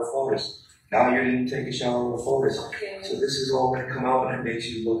shower of photos. Now you didn't take a shower of photos. Okay. So this is all going to come out, and it makes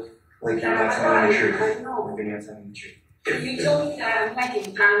you look like you're not telling the truth. I know. Like you're not telling the truth. You told me that I'm like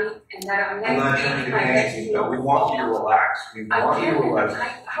in panic and that I'm like I'm not trying to panic you, but we want you to relax. We want you to relax.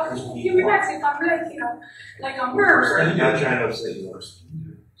 How can you relax if I'm like, like I'm nervous? I'm not trying to upset you.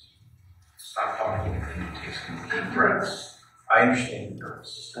 Stop talking. Take some deep breaths. I understand you're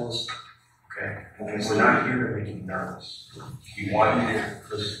nervous. Okay? And we're not here to make you nervous. If you want you to,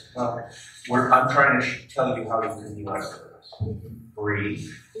 because, I'm trying to tell you how you can be less nervous. Breathe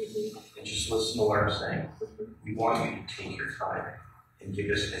and just listen to what I'm saying. We want you to take your time and give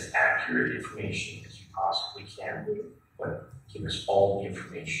us as accurate information as you possibly can, but give us all the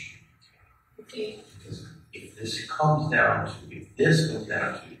information. Okay. Because if this comes down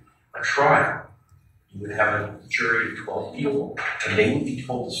to a trial, you would have a jury of 12 people, and they would be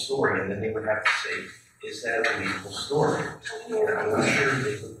told the story, and then they would have to say, is that a believable story? And I'm not sure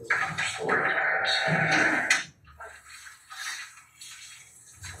they would believe the story.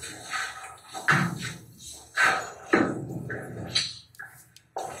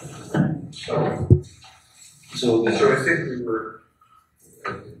 So I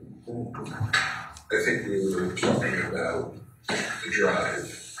think we were talking about the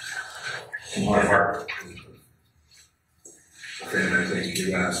drive. And my heart. And I think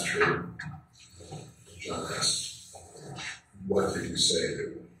you asked her, John asked, what did you say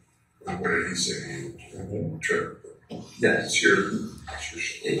to, what did he say to you? Trip. Yeah. It's your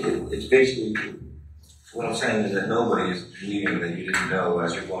It's basically, what I'm saying is that nobody is believing that you didn't know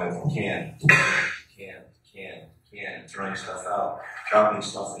as you're going from can, throwing stuff out, dropping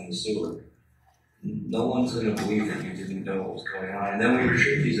stuff in the sewer. No one's going to believe that you didn't know what was going on. And then we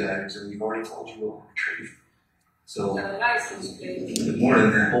retrieve these items, and we've already told you what we retrieved. So, The license plate. more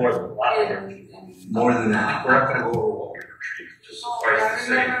than that. More than a lot. More than that. We're not going to go over what we retrieved. Just suffice to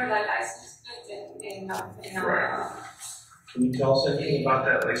say. I remember the license plate and Right. Can you tell us anything about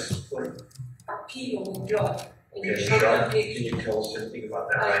that license plate? a kilo of blood. And Okay, you showed Michelle, the picture. can you tell us anything about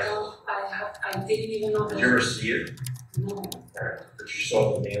that I license? don't, I didn't even know Did you ever see it? No, Alright, but you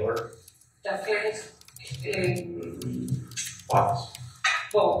saw the mailer? the FedEx, Box.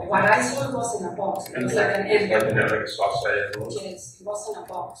 well, what I saw was in a box. It was like an envelope. Like a soft sided envelope? Yes, it wasn't a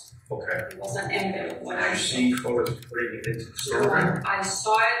box. Okay. It was an envelope. What Did I you saw. see photos of putting it into the store? I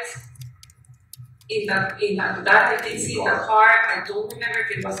saw it that I did see in the car. I don't remember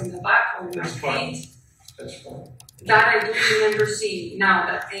if it was in the back or in my That's fine. feet. That's fine. That I do remember seeing. Now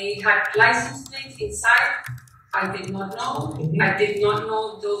that they had license plates inside, I did not know. I did not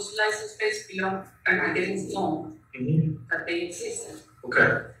know those license plates belong, and I didn't know that they existed.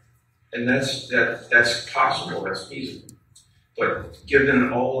 Okay. And that's possible, that's feasible. But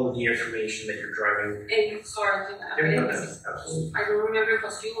given all of the information that you're driving, And sorry, absolutely. I don't remember if it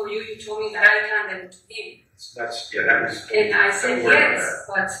was you or you told me that I handed it to him. That was. And I said Don't worry about yes,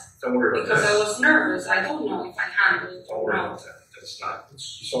 but Don't worry about because that. I was nervous, I don't know if I handled it Don't or worry not. about that. That's not, you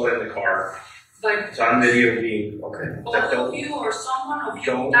saw it in the car. But It's on video being, okay. both of you or someone of you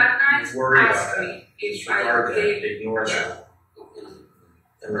Don't that night worry about asked that. me if Disregard I that, did. ignore that.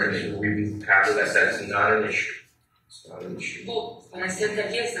 And right, we've passed that, that's not an issue. It's not an issue. Well, but I said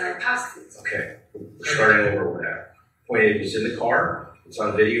that yes, that I passed it. Okay, we're starting over with that. Point is, it's in the car, it's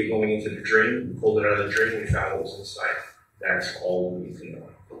on video going into the drain, we pulled it out of the drain, we found what was inside. That's all we need to know.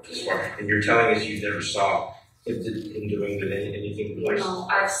 As far, and you're telling us you never saw him doing anything like. No,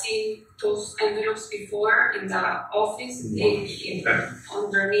 I've seen those envelopes before in the office,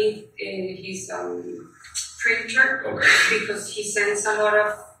 underneath his printer, Okay. because he sends a lot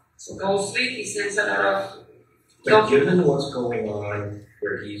of, supposedly, he sends a lot of But given what's going on,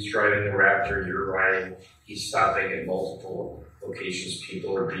 where he's driving the Raptor, you're riding, he's stopping at multiple locations,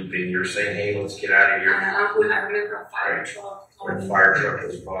 people are beeping, you're saying, hey, let's get out of here. And I remember a fire truck. When a fire truck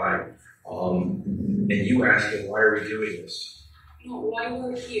goes by, and you ask him, why are we doing this? No, why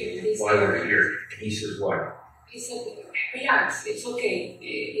we're here? This Why we're area. here? And he says what? He said, relax, it's okay.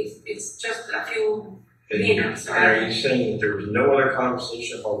 It's just a few And minutes. are you saying that there was no other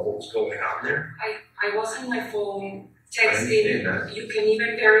conversation about what was going on there? I was on my phone texting, that. you can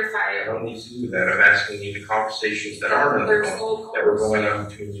even verify I it. don't need to do that. I'm asking you the conversations that are on the There's phone, no that were going on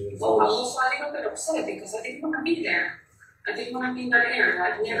between you and Well, I Phyllis. was a little bit upset because I didn't want to be there. I didn't want to be in that area.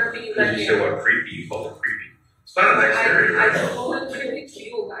 I've never been in that Because you said area. what, creepy, you called it creepy. It's not a nice area, I right? told it creepy to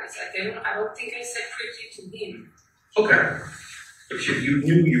you guys. I don't think I said creepy to him. Okay. But you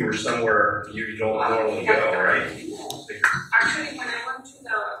knew you were somewhere you don't normally go, right? Actually, when I went to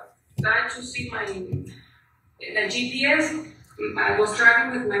the guy to see the GPS, I was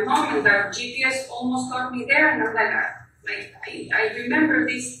driving with my mom, and the GPS almost got me there, and I'm like, I remember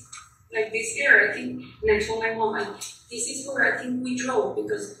this, like this area, I think, and I told my mom, this is where I think we drove,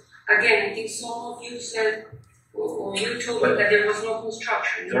 because again, I think some of you said, or you told me that there was no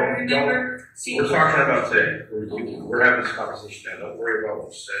construction. And I remember seeing. We're talking about today. We're having this conversation now. Don't worry about what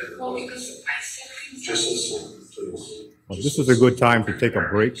you said. Well, because I said things. Just listen, please. Well, this is a good time to take a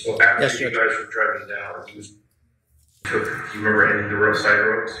break. So after you guys were driving down, do you remember any of the roadside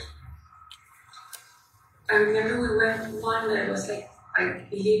roads? I remember we went one that was like, I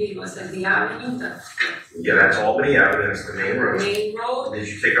believe it was like the avenue, Yeah, that's Albany Avenue, that's the main road. main road. Did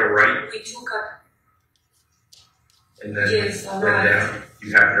you take a right We took a, and then yes, went right. down?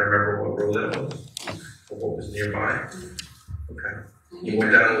 You happen to remember what road that was? Or what was nearby? Okay. You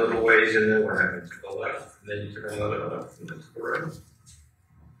went down a little ways and then what happened? To the left, and then you took another left, and then to the right.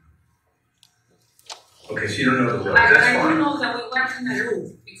 Okay, so you don't know the road. That's I do fine. know that we went in a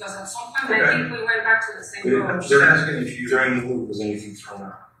loop, because at some point Okay. I think we went back to the same road. They're asking if you. During the loop, was anything thrown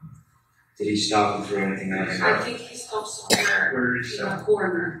out? Did he stop and throw anything out? I think he stopped somewhere Where did he in stop? a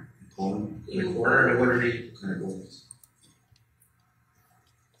corner. In the corner, and what did he? What kind of buildings?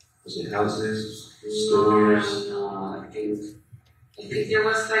 Was it houses, No, stores? no, I think there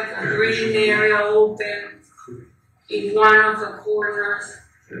was like a green area open in one of the corners.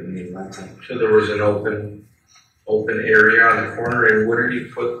 So there was an open area on the corner, and what did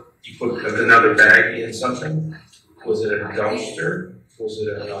you put? You put another bag in something? Was it a dumpster? Was it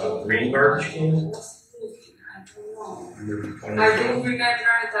a green garbage can? I don't know. I do remember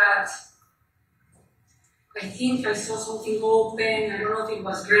that I think I saw something open. I don't know if it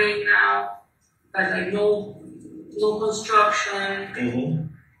was green now, but like no construction. Mm-hmm.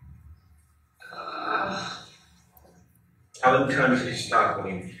 How many times did you stop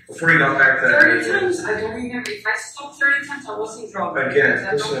before you got back to that? 30 times? I don't remember. If I stopped 30 times, I wasn't drunk. Again,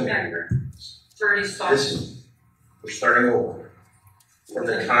 I don't listen. remember. 30 stops. Listen, we're starting over. From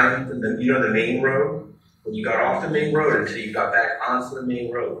the time, the main road, when you got off the main road until you got back onto the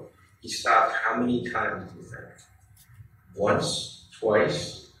main road, you stopped how many times do you think? Once?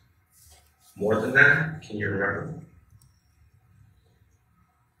 Twice? More than that? Can you remember?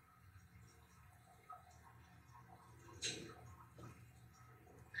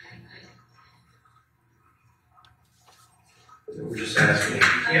 We're just asking if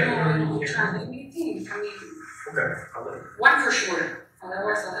you I can't don't remember. know. You I'm can't. trying to think. I mean, Okay, I'll let you. one for sure.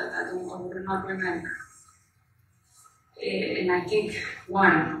 Otherwise, I would not remember. And I think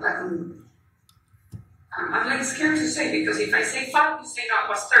one. I'm like scared to say, because if I say 5, you say no, it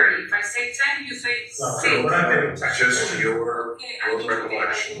was 30. If I say 10, you say 6. No, we're not getting to just your Okay, I think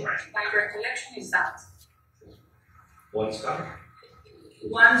recollection, right? my recollection is that. One stop.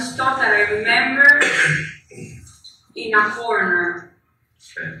 One stop that I remember in a corner.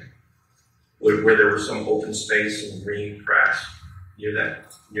 Okay. Where there was some open space and green grass near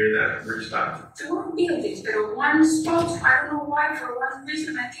that rooftop. There were buildings, but one spot, I don't know why, for one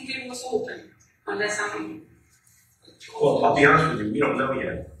reason, I think it was open. Unless I'm. Well, I'll be honest with you, we don't know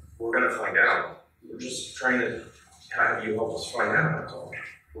yet. We're gonna find out. We're just trying to have you help us find out, that's all.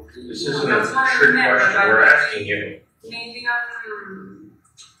 This isn't a That's what I trick remember, question, but we're asking you. Maybe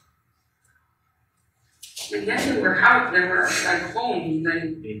and then there were like homes,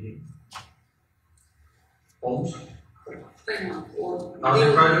 then, Homes? or.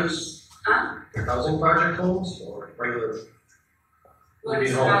 Housing projects? Huh? Housing project homes or regular?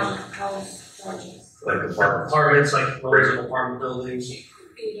 Maybe homes. House projects. Like apartments. Apartments, like rows of apartment buildings. It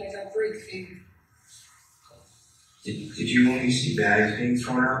could be like a brick thing. Did you only see bags being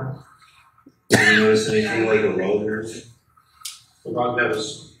thrown out? Did you notice anything like a road or anything? The rug that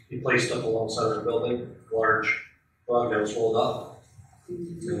was placed up alongside the building, large rug that was rolled up.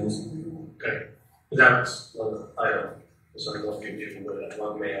 Okay. That's, I don't know if you knew where that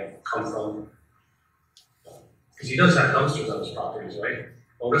rug may have come from. Because he does have dumpsters on his properties, right?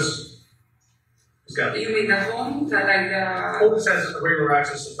 Otis? He's got. You mean the home, that Otis has regular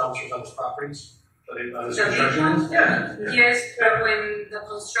access to dumpsters on his properties, but on his the big construction. ones? Yeah. Yes, but when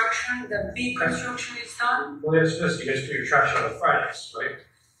the big construction is done, Well, yes, you guys do your trash out on Fridays, right?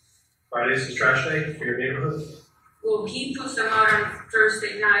 Fridays is trash day for your neighborhood? Well, he puts them out on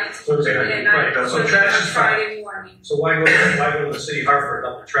Thursday night. Thursday night, and right, I so put them trash on is fine. Friday morning. So why go to the city of Hartford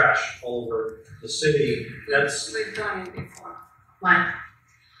dump the trash all over the city? That's We've done it before. Why?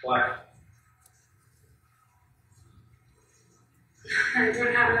 why. I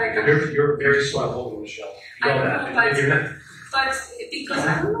don't have like a. You're very slow moving, Michelle. You I know know, that. but- You're not- But because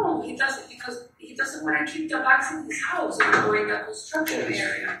I don't know, he doesn't want to keep the bags in his house or in the construction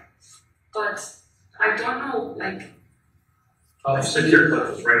area. But I don't know, like, The city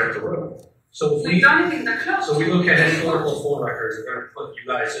airport was right up the road. So if we've we, done it in the club. so we look at historical phone records, we're gonna put you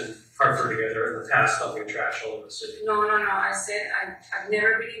guys in Hartford together in the past dumping trash all over the city. No, I said I've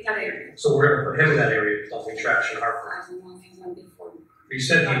never been in that area. So we're gonna put him in that area dumping trash in Hartford. I don't know if he's done before. You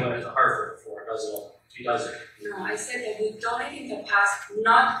said he went to Hartford before, doesn't he? He doesn't. No, I said that we've done it in the past,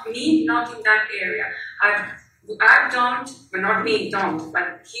 not in that area. I've done, well not me, don't,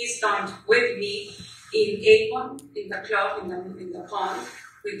 but he's done with me in Avon, in the club, in the pond.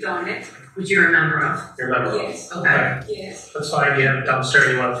 We've done it. Which you're a member of. You remember? Yes. Okay. Yes. That's fine, you have a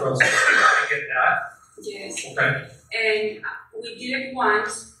dumpster, you wanna throw something, I get that, Yes. okay? And we did it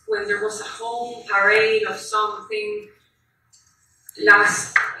once when there was a home parade of something I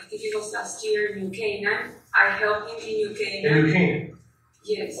think it was last year in New Canaan. I helped him in New And Canaan. you came,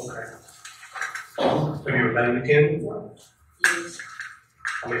 Yes. okay. Have you ever been in New Canaan before? Yes.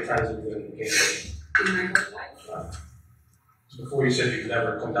 How many times have you been in New Canaan? In my whole life. Before you said you've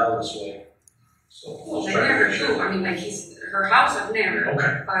never come down this way, so. Well, just I trying to never make do. sure. I mean, like her house, I've never.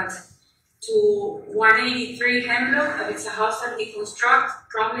 Okay, But to 183 Hemlock, that it's a house that he constructed.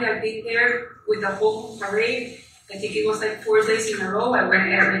 Probably I've been there with the whole parade. I think it was like 4 days in a row. I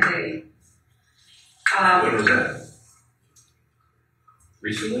went every day. When was that?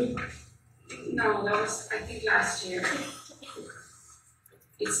 Recently? No, that was I think last year.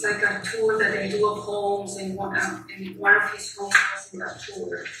 It's like a tour that they do of homes, and one of his homes was in that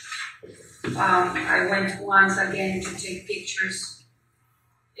tour. I went once again to take pictures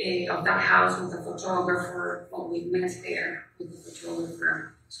of that house with the photographer. Well, we met there with the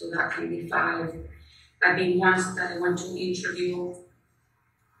photographer, so that can be 5. I've been once that I went to interview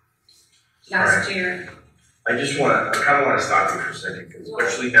last year. I kind of want to stop you for a second, because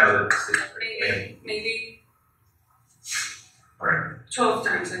especially now that it's Maybe all right. 12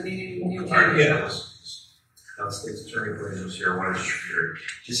 times I've been in New All right, York. yeah. Now, the state's attorney brings us here. I want to just hear it.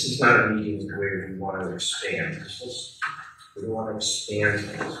 This is not a meeting where we want to expand. We don't want to expand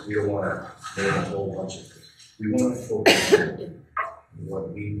things. We don't want to name a whole bunch of things. We want to focus on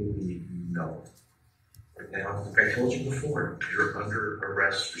what we believe you know. Right now, like I told you before, you're under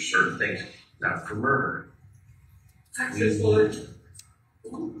arrest for certain things, not for murder. Access Lord.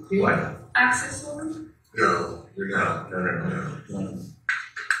 What? Access Lord? No, you're not. No.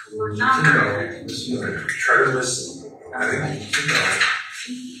 We're You not. know, listen to me. Try to listen. I need to know.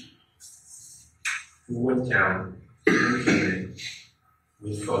 We went down, communicated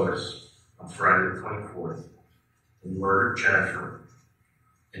with Fotis on Friday the 24th, and murdered Jennifer,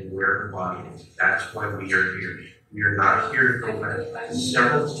 and where her body is. That's why we are here. We are not here to go back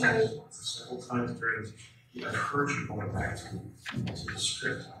several times during this. I've heard you going back to the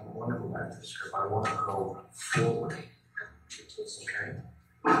script. I don't want to go back to the script. I want to go forward. Okay?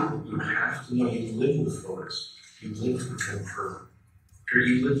 You have to know you live with Fotis. You lived with him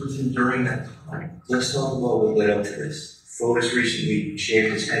you lived with him during that time. Let's talk about what led up to this. Fotis recently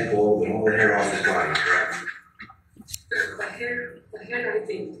shaved his head bald and all the hair off his body, correct? The hair, I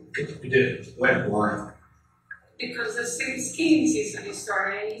think. you did. When? Why? Because the skiing season is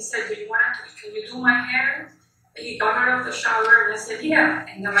starting, and he said, can you do my hair? And he got out of the shower, and I said, yeah.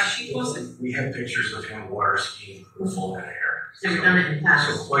 And the machine wasn't. We have pictures of him water skiing with full head of hair. So you've done it in the past.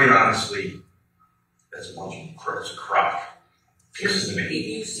 So quite honestly, that's a bunch of it's a crop. Listen to If me.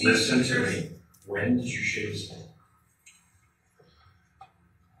 you see Listen to pictures- me. When did you shave his head?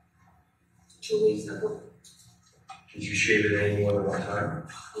 2 weeks ago. Did you shave it any more than one time?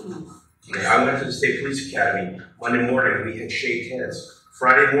 Mhm. Okay, I went to the State Police Academy. Monday morning, we had shaved heads.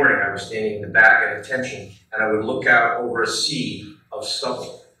 Friday morning, I was standing in the back at attention, and I would look out over a sea of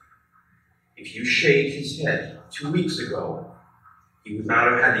stubble. If you shaved his head 2 weeks ago, he would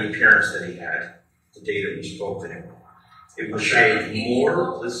not have had the appearance that he had the day that you spoke to him. It was shaved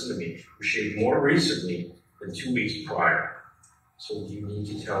more, listen to me, it was shaved more recently than 2 weeks prior. So you need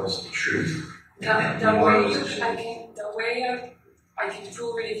to tell us the truth. The way I can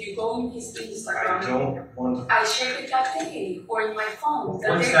prove it, if you go in his I Instagram, don't want, I shared it that day, or in my phone.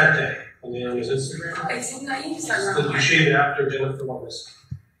 That What's day. that day? On his Instagram? It's in the Did you Instagram. shave it after Jennifer was?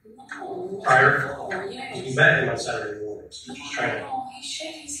 No. Prior? Oh, yes. You met him on Saturday morning, so you're just trying to. No, he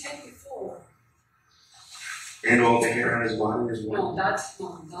shaved his head before. And all the hair on his body as well? No, that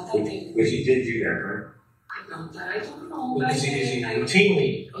I didn't. But you did do that, right? I don't know. Is he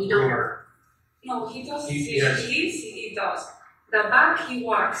routinely a groomer? No, he does. Yes. He does. The back he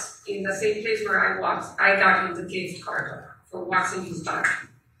walks in the same place where I walk. I got him the gift card for waxing his back.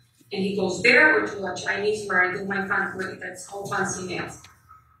 And he goes there or to a Chinese where I do my fancy, that's called fancy nails.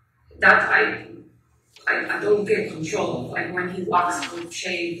 That I don't get control of, like when he walks with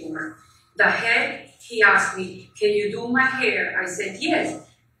shave or the head, he asked me, can you do my hair? I said, yes.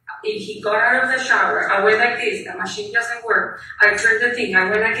 If he got out of the shower, I went like this, the machine doesn't work. I turned the thing, I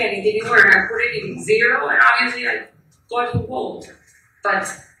went again, it didn't work. I put it in 0, and obviously I got involved. But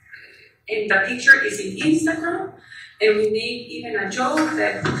and the picture is in Instagram, and we made even a joke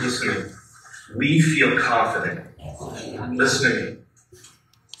that. Listen to me. We feel confident. Listen to me.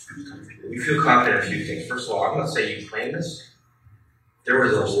 We feel confident in a few things. First of all, I'm going to say you planned this. There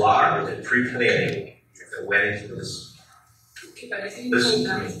was a lot of pre-planning that went into this. Listen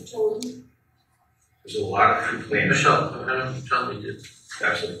to me. There's a lot of pre-planning. Michelle, I don't tell me this.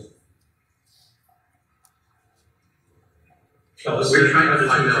 Absolutely. No, we're trying to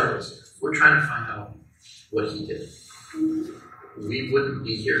find out. We're trying to find out what he did. We wouldn't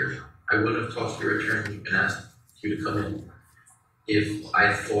be here. I wouldn't have talked to your attorney and asked you to come in if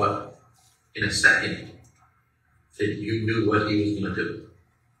I thought in a second that you knew what he was going to do.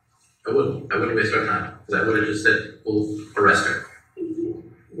 I wouldn't waste our time because I would have just said, "We'll arrest her."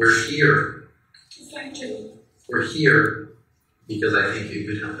 We're here. We're here because I think you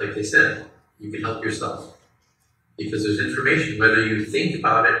can help. Like they said, you can help yourself. Because there's information, whether you think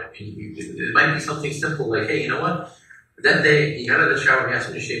about it, it might be something simple like, hey, you know what? That day, he got out of the shower, he asked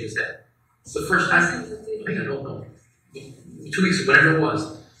me to shave his head. It's the first time, I think I don't know, 2 weeks, whatever it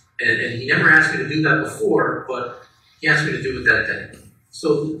was. And he never asked me to do that before, but he asked me to do it that day.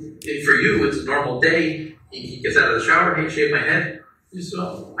 So for you, it's a normal day. He gets out of the shower, hey, shave my head.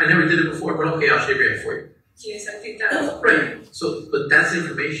 So I never did it before, but okay, I'll shave your head for you. Yes, I think that. Right. So, but that's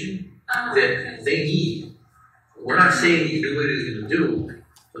information that they need. We're not saying you do what he's going to do,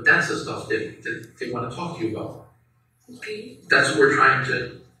 but that's the stuff that they want to talk to you about. Okay. That's what we're trying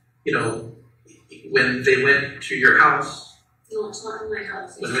to, when they went to your house. No, it's not in my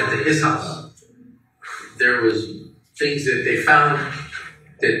house. When they went to his house, there was things that they found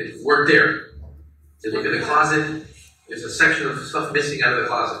that weren't there. They look at the closet. There's a section of stuff missing out of the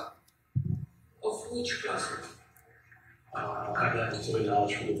closet. Of which closet? I don't have that until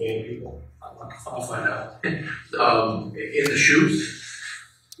knowledge from the van people. I'll find out. In the shoes,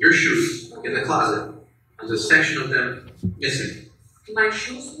 your shoes in the closet, there's a section of them missing. My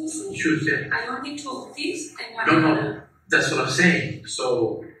shoes missing? Shoes, yeah. I only took this and No, that's what I'm saying.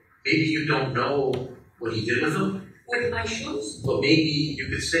 So maybe you don't know what he did with them. With my shoes? But maybe you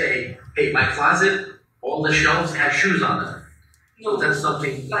could say, hey, my closet, all the shelves have shoes on them. No. So that's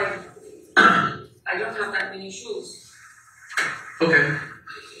something. Like, I don't have that many shoes. Okay.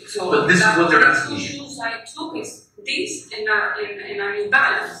 So but this is what they're asking. The shoes I took is this and a New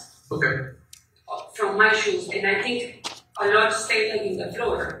Balance. Okay. From my shoes, and I think a lot stayed like in the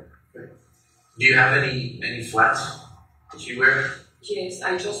floor. Do you have any flats that you wear? Yes,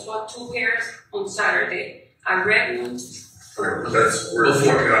 I just bought 2 pairs on Saturday. A red one. That's we're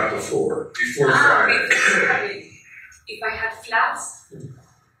talking about before Friday. If I had flats,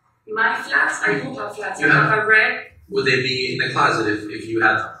 my flats, I do have flats. I Yeah. have a red. Would they be in the closet if you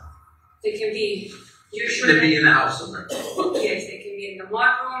had them? They can be Should usually. they be in the house somewhere? Yes, they can be in the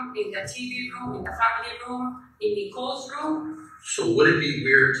mud room, in the TV room, in the family room, in Nicole's room. So would it be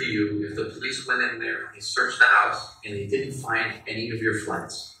weird to you if the police went in there and they searched the house and they didn't find any of your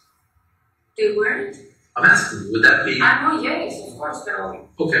flats? They weren't? I'm asking, would that be I know, yes, of course, pero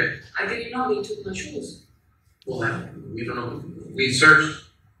okay? I didn't know they took my shoes. Well, we don't know. We searched.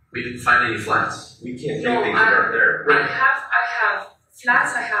 We didn't find any flats. We can't No, do things that aren't there. I have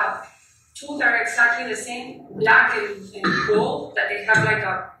flats. I have 2 that are exactly the same, black and gold. That they have like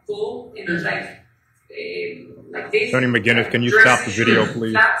a gold and it's like this. Attorney McGinnis, can you Dress stop the video, shoes,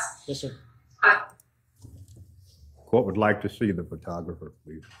 please? Flats. Yes, sir. Court would like to see the photographer,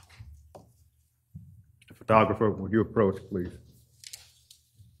 please. The photographer, would you approach, please?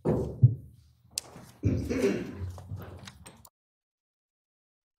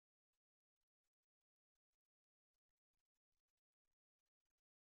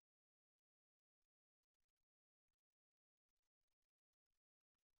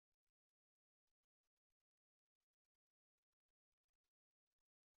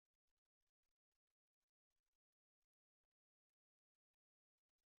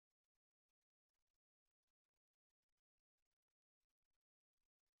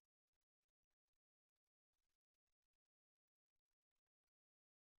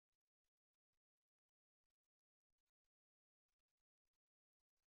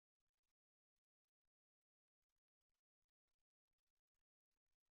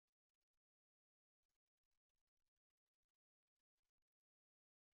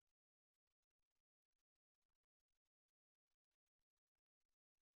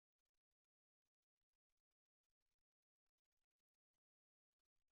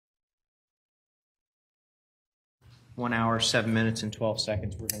 1 hour, 7 minutes, and 12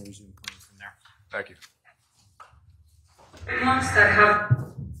 seconds. We're going to resume playing from there. Thank you. Ones that have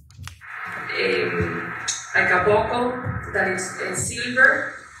like a buckle that is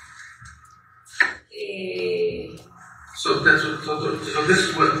silver. So that's what, so this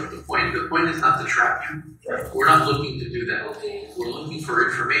is what the point. The point is not to trap you. Right. We're not looking to do that. Okay. We're looking for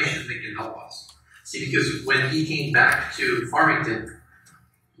information that can help us. See, because when he came back to Farmington,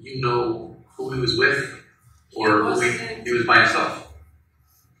 you know who he was with, or he was by himself.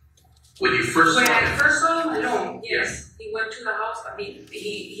 When you first When saw I him, first saw him alone, yes. He went to the house. I mean,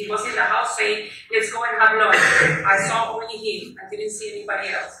 he was in the house saying, "Let's go and have lunch." I saw only him. I didn't see anybody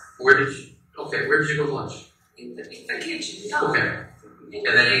else. where did you go to lunch? In the kitchen, no. Okay. And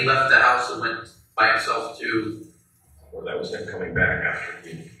then he left the house and went by himself to, Well, that was him coming back after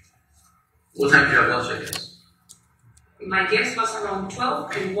he. what time did you have lunch, I guess? My guess was around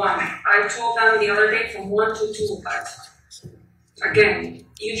 12 and 1. I told them the other day from 1 to 2, but again,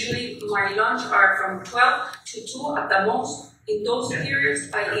 usually my lunch are from 12 to 2 at the most. In those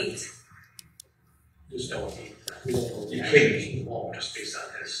periods, I eat. Just don't eat. You can't. Won't just based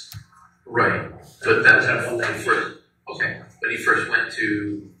on his. Right. But that was at one first. Okay. But he first went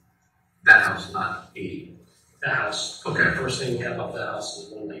to that house, not 80. The house. Okay. First thing we have up the house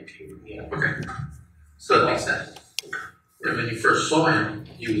is 119. Yeah. Okay. So that makes sense. And when you first saw him,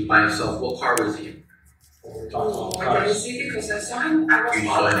 he was by himself. What car was he in? When we're talking Oh, about I didn't cars. see because I saw him. I was You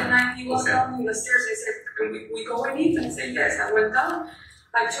saw up him? and I, he was Okay. down in the stairs. I said, "Can we go and eat?" And I said, "Yes." I went down.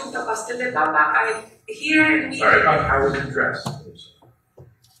 I took the pastel de papa. I here and Sorry, how was he dressed?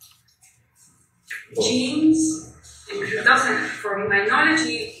 jeans, and he doesn't, from my knowledge,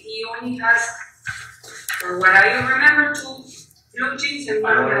 he only has, for what I remember, 2 blue jeans and I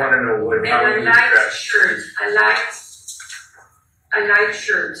one only black. want to know what, And how a he was light dressed. shirt, a light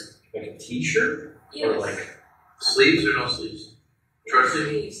shirt. Like a t-shirt? Or Yes. like, Sleeves or no sleeves? Short sleeve?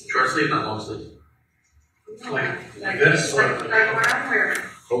 Sleeves. Short sleeve, not long sleeve. No, Like this, or- like what I'm wearing.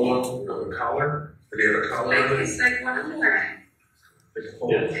 polo, with a collar? Did he have a collar? Like it's like what I'm wearing. Like a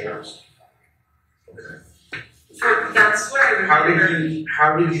polo Yeah. shorts? Okay. That's what I remember.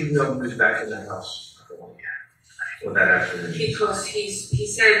 How did you know he was back in the house? Well, that afternoon. Because he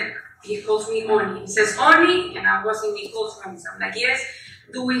said, he calls me Oni. He says Oni, and I wasn't in close friends. I'm like, yes.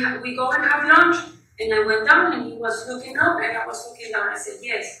 Do we go and have lunch? And I went down, and he was looking up, and I was looking down. I said,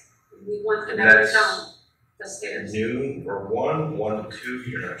 yes. We went and I went That's- down the stairs. Noon or 1 to 2,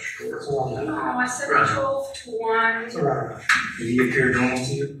 you're not sure. It's around that. No, I said Right. 12 to 1. It's around that. Did he appear normal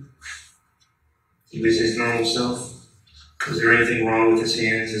to you? He was his normal self? Was there anything wrong with his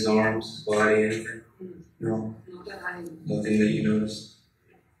hands, his arms, his body, anything? No? Not that I Nothing that you noticed?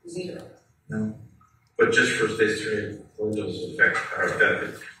 zero. No? But just for history, Windows effect,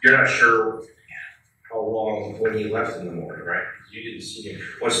 that, you're not sure how long, when he left in the morning, right? You didn't see him.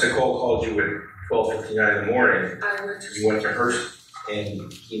 Once Nicole called you at 12:59 in the morning, I went to you went to her,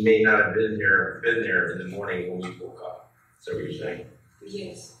 and he may not have been there in the morning when you woke up. Is that what you're saying?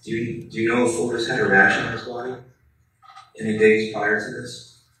 yes. Do you know if Fuller's had a rash on his body? Any days prior to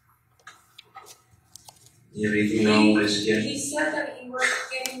this? Do you have anything wrong with his skin? He said that he was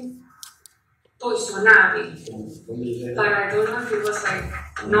getting poisonati, When did you say but that? I don't know if it was like,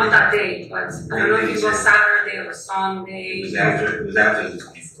 not that day, but I don't know if it was Saturday or Sunday. It was after the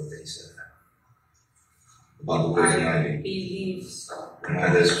 24th that he said that. About the poison I ivy. believe so. And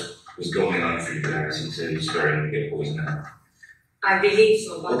all this was going on for you guys. He said he was starting to get poison ivy. I believe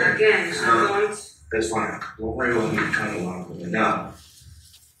so, but Okay. again, So- I don't. That's fine. Don't worry about me trying to walk with it. Now,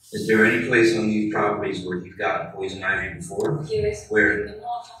 is there any place on these properties where you've gotten poison ivy before? Yes. Where? In the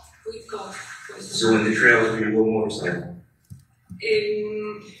north, we've got So in the trails where you go motorcycle,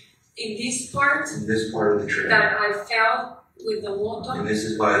 in this part in this part of the trail, that I fell with the and water, this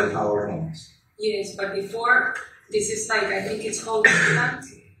is by the power homes. yes, but before, this is like, I think it's called defendant,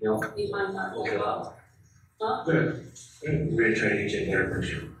 Yeah. if I'm not wrong. Huh? Good. We're gonna try to get you a better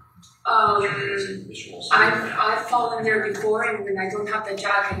picture. I've fallen there before, and when I don't have the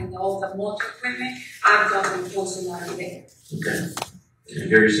jacket and all the motor equipment, I've gotten poison ivy there. Okay. It's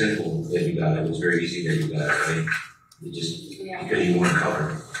very simple that you got it. It was very easy that you got it, right? You just, Yeah. because you weren't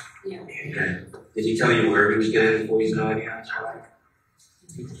covered. Yeah. Okay. Did he tell you where he was getting the poison ivy on his body?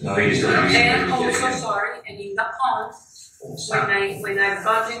 No, he just told you. And also, sorry, and in the pond, when I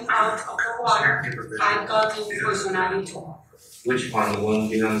gotten out of the water, I got in poison ivy too. Which pond? The one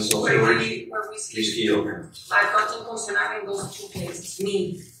behind the salt Where storage? we You ski. ski over. I got in poison ivy in those 2 places,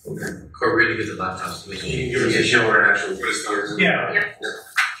 me. Okay. Court really gets the laptops to make You can show her actually. Yeah. Yep.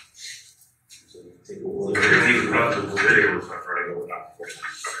 Take a look. If he was run to the video, it's not trying to go, not.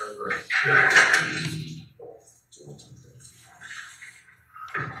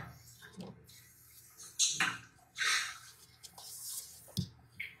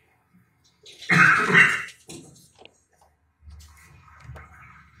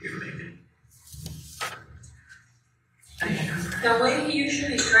 The way he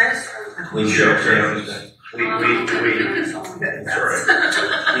usually dressed. Clean shirt, yeah. We, Sorry. It's all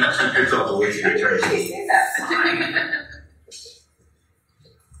right. He gets all the way to the attorney. say that.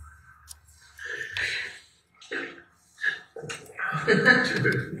 Too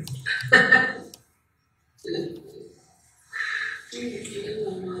good.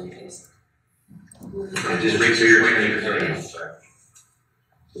 And just make sure you're clean your attorney. Sorry.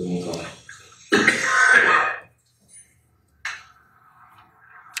 We'll move on.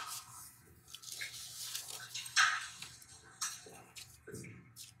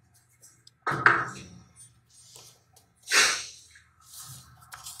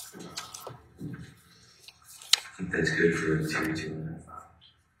 I think that's good for 2.5 hours.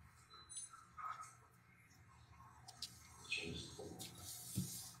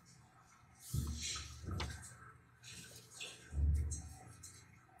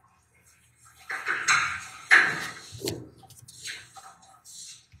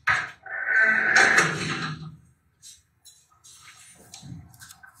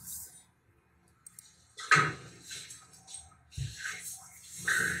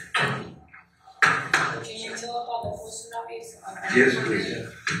 Yes, please.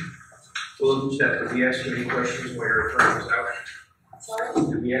 Well, did we ask you any questions while your attorney was out? Sorry?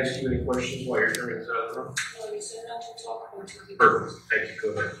 Did we ask you any questions while your attorney was out of the room? No, you said not to talk until he. Perfect, thank you, go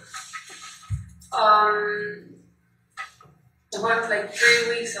ahead. About like 3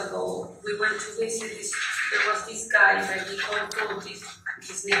 weeks ago, we went to visit this. There was this guy that he called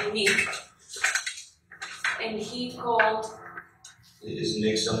his name Nick, and he called. Is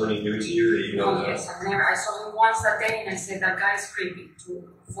Nick somebody new to you that you know? Oh yes, I saw him once a day, and I said that guy's creepy to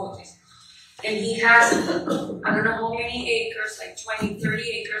Fortis. And he has, I don't know how many acres, like 20, 30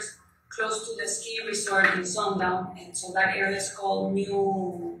 acres, close to the ski resort in Sundown, and so that area is called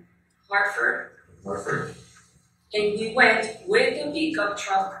New Hartford. Hartford. And we went with the pickup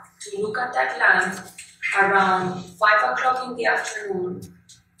truck to look at that land around 5 o'clock in the afternoon.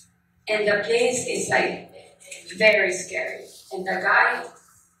 And the place is like very scary. And the guy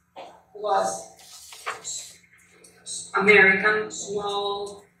was American,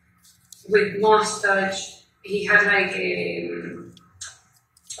 small, with mustache. He had like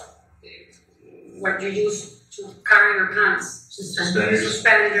what you use to carry your pants. Suspenders.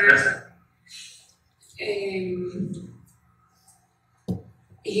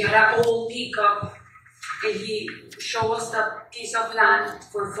 He had an old pickup, and he showed us that piece of land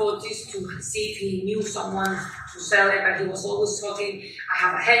for Fortis to see if he knew someone to sell it, but he was always talking, I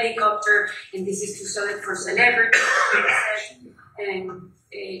have a helicopter, and this is to sell it for celebrities. And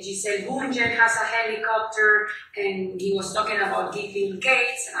Giselle Bundchen has a helicopter, and he was talking about Bill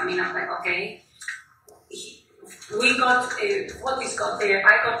Gates, and I mean, I'm like, okay. We got, Fortis got there,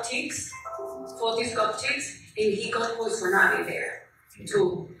 I got ticks, Fortis got ticks, and he got poison ivy there,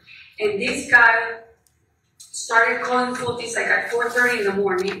 too. And this guy started calling Fortis like at 4:30 in the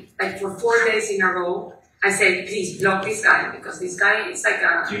morning, like for 4 days in a row. I said, please block this guy, because this guy is like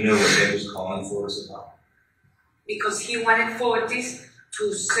a... Do you know what they was calling Fortis about? Because he wanted Fortis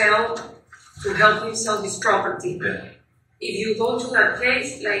to help him sell his property. Yeah. If you go to that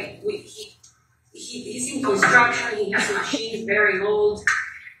place, like he's in construction, he has machines very old,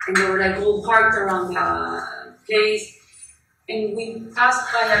 and they were like all parked around the place. And we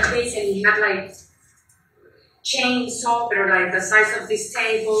passed by a place, and he had like chainsaw, but like the size of this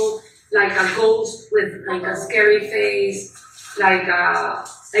table, like a ghost with like a scary face, like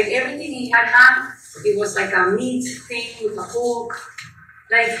everything he had. It was like a meat thing with a hook,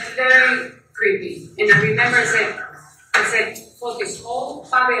 like very creepy. And I remember I said, Fortis, call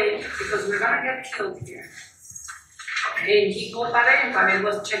Pavel, because we're gonna get killed here. And he called Pavel, and Pavel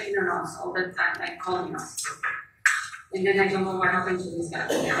was checking on us all the time, like calling us. And then I don't know what happened to this guy.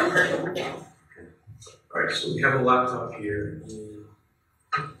 I never heard of him again. Alright, so we have a laptop here.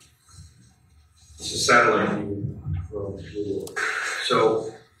 It's a satellite view from Google.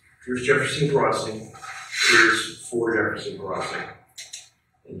 So here's Jefferson Crossing, here's 4 Jefferson Crossing,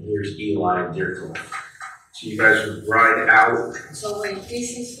 and here's Eli and Deerfield. So you guys would ride out. So wait,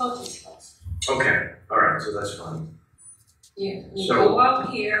 this is Fortis house. Okay, alright, so that's fine. Yeah, we So- go up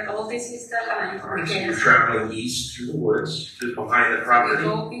here, all this is the line, Alright, so okay. you're traveling east through the woods, to behind the We property.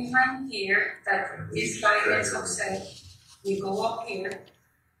 go behind here, that this guy gets upset. We go up here,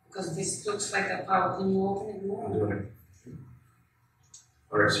 because this looks like a power. Can you open it I'm more? doing it.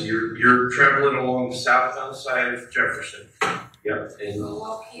 Alright, so you're traveling along the southbound side of Jefferson. Yep, We and go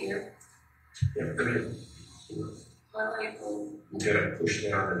up here. yep, come here. How do I go? You gotta push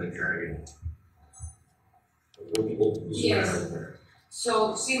down and then drag it. We'll zoom Yes. out there.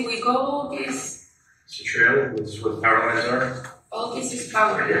 So, see, we go this. It's a trail, this is where the power lines are? All this is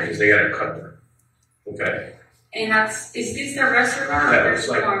power Yeah, line. because they gotta cut them. Okay. And is this the reservoir? That or looks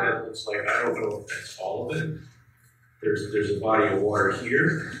like, more? that looks like, I don't know if that's all of it. There's a body of water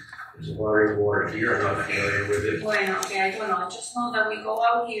here. There's a body of water here. I'm not familiar with it. Bueno, okay, I don't know. I just know that we go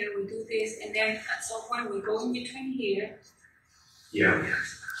out here, we do this, and then at some point we go in between here. Yeah.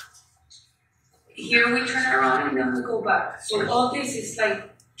 Here we turn around and then we go back. So all this is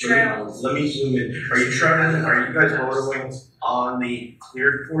like trails. Let me zoom in. Are you guys motorway on the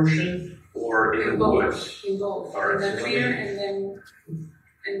cleared portion or in the woods? In both. All right, In the so clear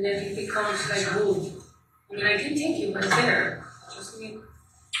and then it becomes like wood. I mean, I can take you right there. Just need.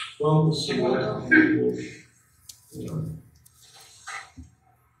 Well, we'll see what I'm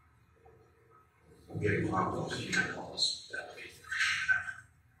getting hot off the calls that way.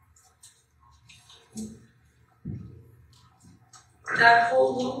 That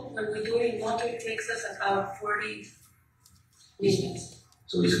whole loop, when we do it in motor, it takes us about 40 minutes.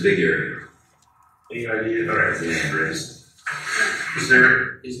 So it's a big area. Any idea? All right, is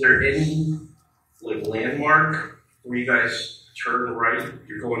there any like landmark where you guys turn right?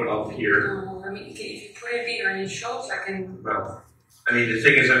 You're going up here. No, I mean, if you put it bigger and it shows, I can. Well, I mean, the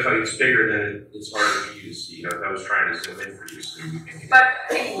thing is, if it's bigger, then it's harder for you to see. I was trying to zoom in for you so you can. But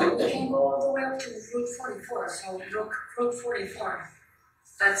anyway, we can go all the way up to Route 44. So Route 44,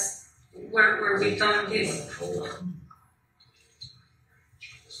 that's where we've done this.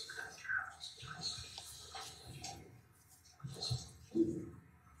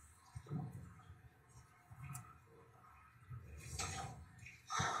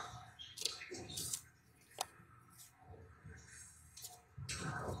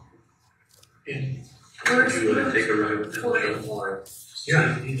 Where's You want to take a ride with them? 44?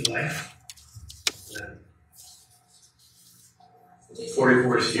 Yeah, you need the light.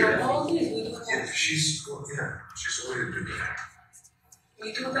 44 is here. So all this, we do Yeah, that. she's only to do that.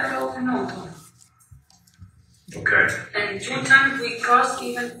 We do that all in all. Okay. And 2 times we crossed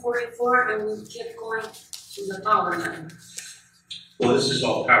even 44 and we kept going to the power line. Well, this is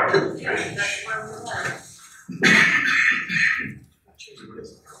all power. Yeah, that's where we were.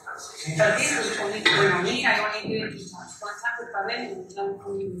 But this was only for me, I only did it once. One time with Pavel and one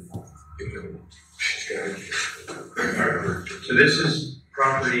for you. So this is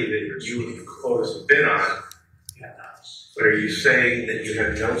property that you, of course, have been on. But are you saying that you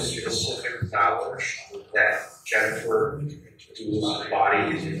have no specific knowledge that Jennifer Dulos'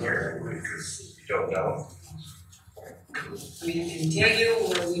 body is in here? You don't know? I mean, I can tell you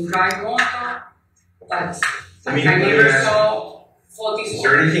where we ride motor, but I mean, I let me never ask- saw 44. Is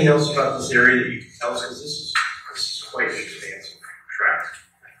there anything else about this area that you can tell us? Because this is quite an expansive tract.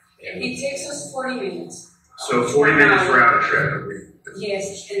 It takes us 40 minutes. So 40 minutes round trip.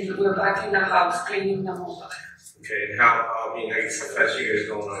 Yes, and we're back in the house cleaning the motor. Okay, and how, I mean, I confess you guys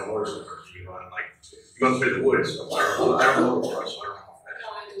going on a motorcycle, you on like, you go through the woods, so I don't know what else, I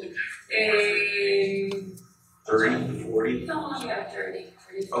don't know. 30, 40? No, yeah, 30,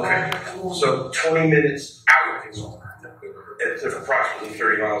 35 Okay. at the moment. So 20 minutes out is at approximately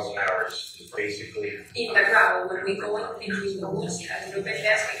 30 miles an hour is basically. In the gravel, when we go in between the woods, a little bit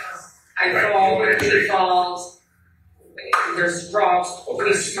less because I Right, fall, you wanna he falls, there's rocks,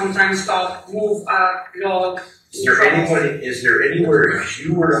 we sometimes stop, move a log. Is there anywhere if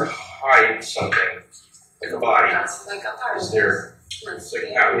you were to hide something, like a body, That's like a paradise. is there, it's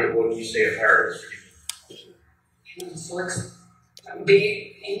like, how, what do you say a paradise? So it's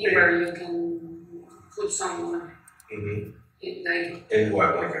big, anywhere you can put someone, Mm-hmm. like, In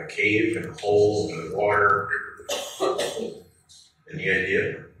what, like a cave and a hole in the water? Any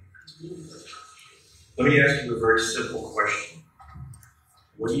idea? Let me ask you a very simple question.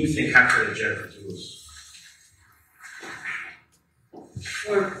 What do you think happened to Jennifer Dulos?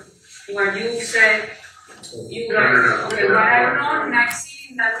 where you said, you No, guys, no, no. okay, what I don't know, and I've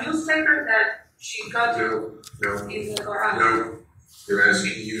seen in the newspaper that she got No, in the garage. no. They're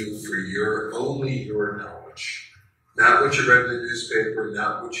asking you for only your knowledge. Not what you read in the newspaper,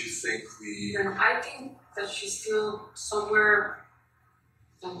 not what you think And I think that she's still somewhere,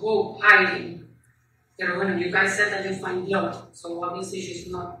 hiding. Pero bueno, you guys said that you find blood, so obviously she's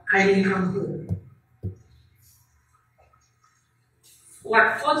not hiding from who.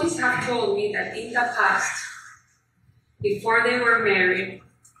 What Fotis have told me that in the past, before they were married,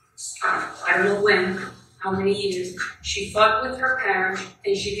 I don't know when, how many years, she fought with her parents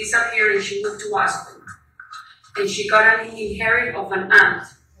and she disappeared and she moved to Aspen. And she got an inheritance of an aunt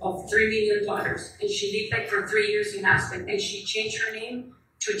of $3 million. And she lived like for 3 years in Aspen. And she changed her name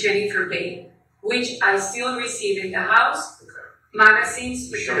to Jennifer Bay, which I still receive in the house,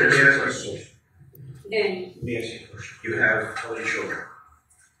 magazines, Michelle, let me ask you a question. Then, Let me ask you a question. You have 20 children.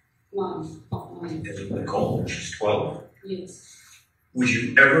 mom, mine, And Nicole, she's 12. yes. Would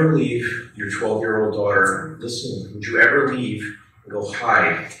you ever leave your 12-year-old daughter, listen, would you ever leave and go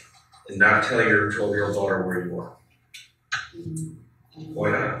hide and not tell your 12-year-old daughter where you are?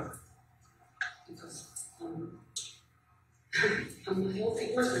 Why not? Because I'm a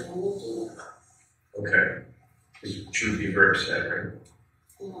healthy person, I won't do that. Okay. Because she would be very upset, right?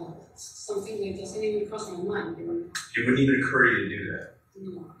 Something that doesn't even cross my mind, you know. It wouldn't even occur to you to do that.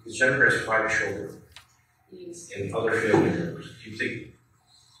 No, Because Jennifer has 5 children yes. and other family members. Do you think,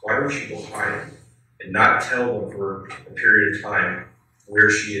 why would she go hide and not tell them for a period of time where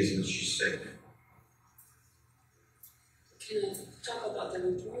she is and she's sick? Can I talk about the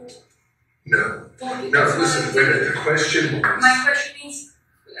report? No. No, No, listen, wait a minute, the question was. my question is,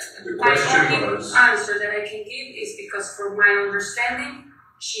 The my question only was- answer that I can give is because from my understanding,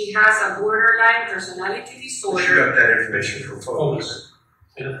 she has a borderline personality She disorder. got that information from photos.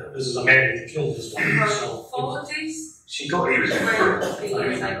 Photos. This is a man who killed his wife, Her so. photos, She thought he was yes,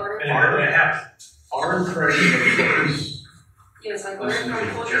 I got it. And it happened. Our impression of photos. Yes, I got it from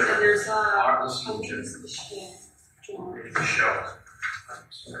photos, and there's Our a, listening to Jennifer. Michelle.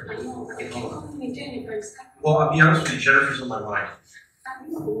 I know, but you keep calling me Jennifer, it's not. Well, I'll be honest with you, Jennifer's on my mind. I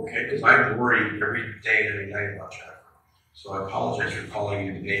know. Okay, because I worry every day and every night about Jennifer. So I apologize for calling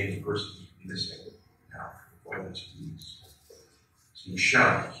you the name of the person who's missing now for more than 2 weeks. So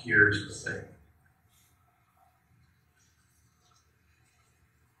Michelle, here's the thing.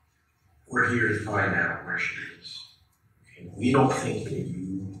 We're here to find out where she is. Okay, we don't think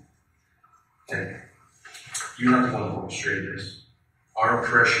that you're not the one who orchestrated this. Our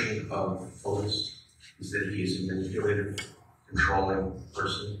impression of Otis is that he is a manipulative, controlling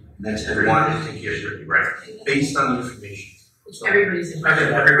person. And that's We wanted to think he is really right, based on the information. So, Everybody's in. I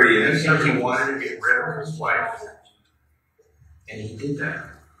think everybody is. He wanted to get rid of his wife, and he did that.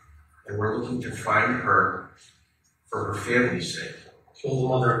 And we're looking to find her for her family's sake. Killed the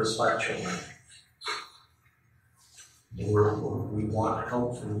mother of his 5 children. And we want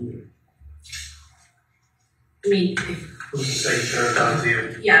help from you. I mean, if, Who's to say he should have done to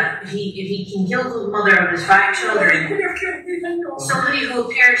you? yeah, if he can kill the mother of his 5 children, somebody who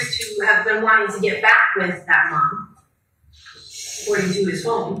appears to have been wanting to get back with that mom, according to his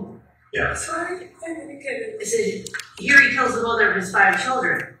phone, Yeah. Sorry, I didn't get it. it said, here he kills the mother of his 5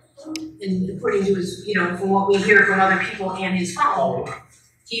 children. And according to his, from what we hear from other people and his phone, Oh,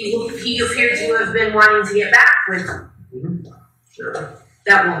 he appeared to have been wanting to get back with Sure.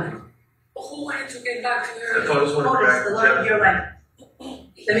 that woman. Who wanted to get back to The her? photos went Otis, back the to love of your Jennifer. life.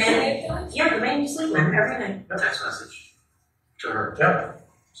 The man, yeah, the man you sleep with every night. Text message to her. yeah.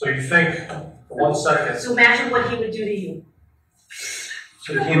 So you think, for 1 second, So imagine what he would do to you.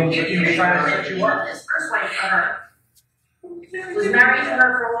 so he was trying to set you up. His first wife, was married to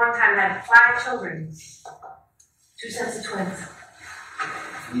her for a long time, had 5 children, 2 sets of twins.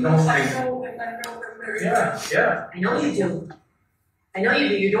 You don't I think know, and I know they're married. Yeah. I know you do. I know you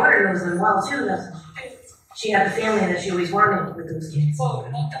do. Your daughter knows them well too, doesn't she? She had the family that she always wanted with those kids. Well,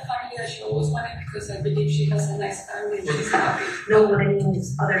 not the family that she always wanted, because I believe she has a nice family and she's happy. No, what I mean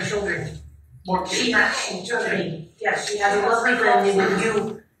is other children. She trust me. Yes, she has a lovely family with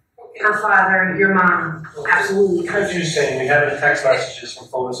you, her father, your mom. Absolutely, Because cousin. you're saying we have the text messages from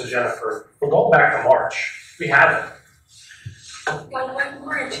photos of Jennifer. We're going back to March. We have it. Well, when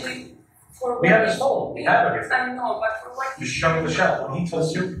we're actually, for We have his phone. We have everything. I know, but for what? Michelle, when he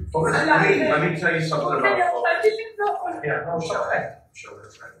tells you, photos. let me tell you something about photos. I didn't know. Yeah, no, shut up.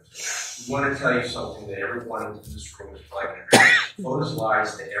 We want to tell you something that everyone in this room is like. Otis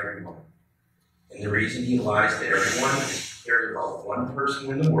lies to everyone. And the reason he lies to everyone is he cares about one person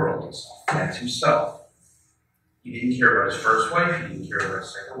in the world, and that's himself. He didn't care about his first wife, he didn't care about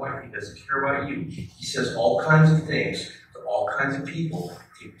his second wife, he doesn't care about you. He says all kinds of things to all kinds of people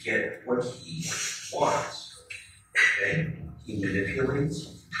to get what he wants. Okay? He manipulates,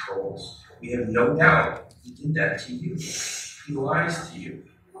 he controls. We have no doubt he did that to you. He lies to you.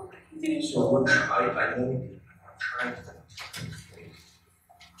 So I know you did. I'm trying to.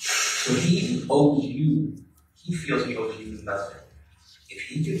 So he owes you, he feels he owes you nothing. If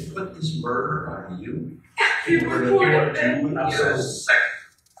he could put this murder on you, he would do it in a second.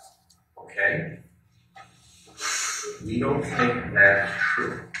 Okay? We don't think that's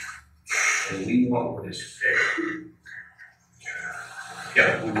true. And we want what is fair.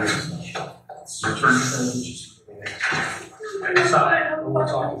 Yeah, we will. Return to just Stop. We're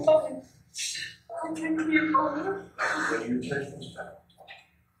talking. when you catch this back.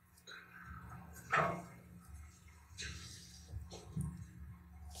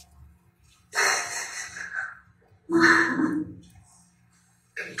 Okay.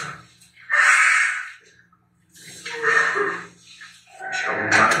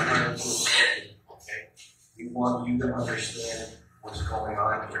 We want you to understand what's going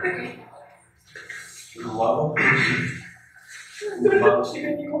on here. You love a person.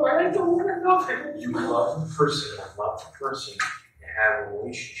 You love a person, and have a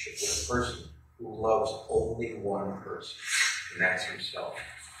relationship with a person who loves only one person, and that's himself.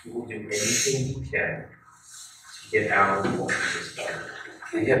 He will do anything he can to get out of what he has done.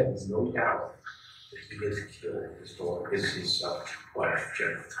 I have no doubt that he has killed his daughter, his wife,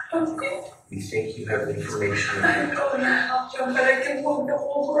 Jennifer. We think you have information. I don't know, John, but I can walk the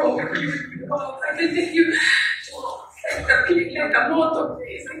whole world with you. I can take you like a motor,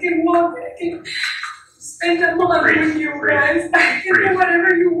 please. I can walk, I can spend a month with you guys. I can do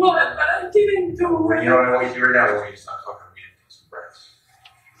whatever you want, but I didn't do it. You know what I want you to do right now? I want you to stop talking to me and take some breaths.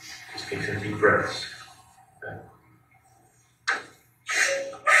 Just take some deep breaths. Okay.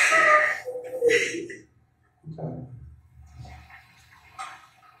 Okay.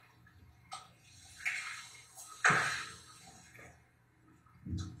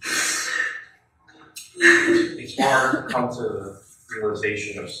 It's hard to come to the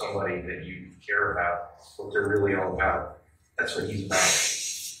realization of somebody that you care about, what they're really all about. That's what he's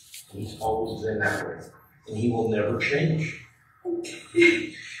about. And he's always been that way. And he will never change.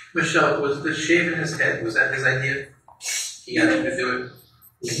 Michelle, was the shaving his head, was that his idea? He asked you to do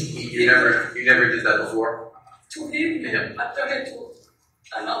it? You never did that before? To him, Yeah. I took it to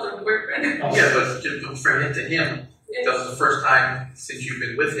another boyfriend. Yeah, but from him to him, that was the first time since you've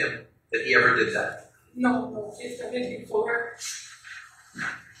been with him that he ever did that. No, he's done it before.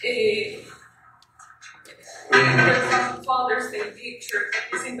 Father's Day picture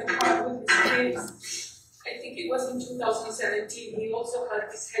is in the car with his kids. I think it was in 2017. He also had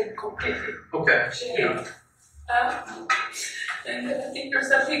his head completely shaved. And I think there's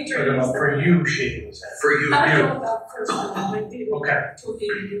a picture. For you, shaving his head. For you, I know that first time I did it Okay. to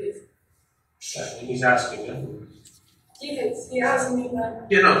him. He's asking you. Yes, he asked me that.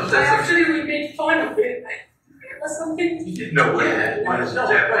 You know, We made fun of it. It was something. you didn't know what it was. No,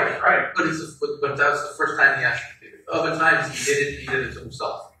 right. But that was the first time he asked you to do it. Other times he did it to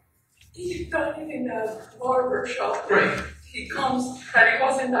himself. He done it in a barber shop. Right. He comes, but it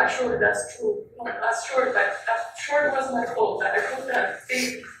wasn't that short, that's true. Not that short, that short was my fault, that I put that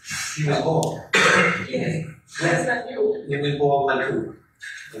thing. He was bald. Yes, less than you. He was bald like who?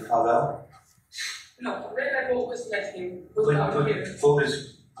 Like Pavel? No, red I was like him, without him. Full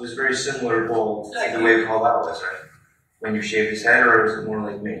was very similar to bald Like the way Paul out was, right? When you shaved his head, or was it more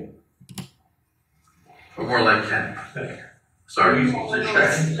like me? Or more like Ken. Sorry. No,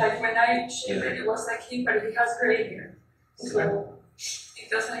 like when I shaved it, it was like him, but he has gray hair. So it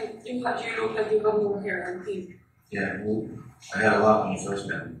doesn't, you look like you got more hair than him. Yeah, well, I had a lot when you first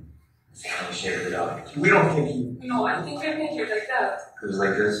met me. I shaved it up. We don't think you. No, I think I made you like that. It was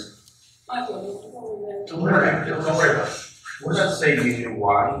like this. I don't know. Don't worry about it. What does that say you knew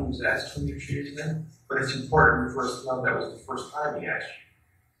why he was asking you to shave his head? But it's important for us to know that was the first time he asked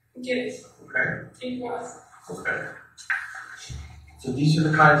you. Yes, Okay? it was. Okay. So these are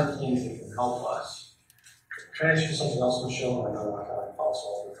the kinds of things that can help us. Can I ask you something else, Michelle? I know I kind of false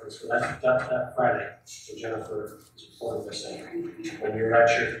all the first, but that Friday, when Jennifer was reported missing, when you were at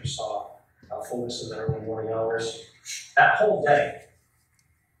church, you saw fullness in the early morning hours. That whole day,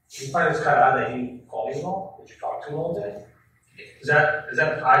 you find it's kind of odd that he called you at all? Did you talk to him all day? Is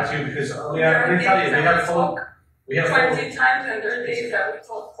that odd too? Because let me tell you, we have phone. 20 times, and there are days that we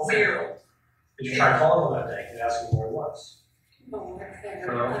talk zero. Did you try calling him that day and ask him where he was? No,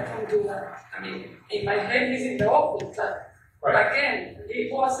 I can't do that. I mean, in my head, he's in the office, but again,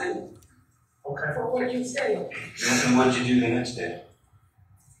 it wasn't Okay. for what you say. And what did you do the next day?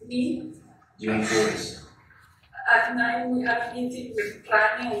 Me, You and Phyllis. at 9, we had a meeting with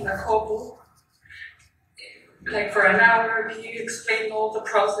Rani and the couple. Like for an hour, he explained all the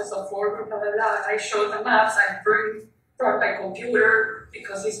process of work, blah, blah, blah. I showed the maps, I brought my computer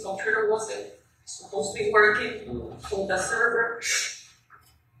because his computer wasn't supposed to be working for the server.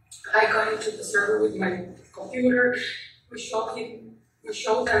 I got into the server with my computer. We showed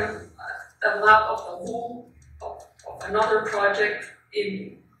them the map of the whole of another project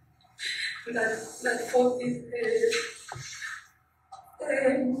in that for this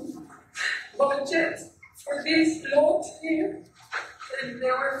budget for this lot here. And they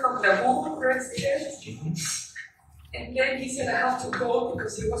were from the home residence. And then he said I have to go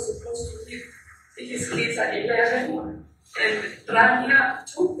because he was supposed to leave his kids at 11. And Rania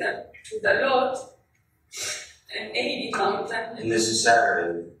took them to the lot and 80 mountain. And this is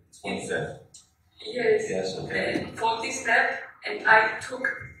Saturday, 25th. Yes. Yes, okay. And faulty step, and I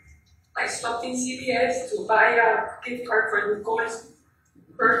stopped in CVS to buy a gift card for Nicole's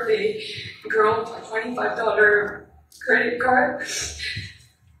birthday girl, a $25 credit card.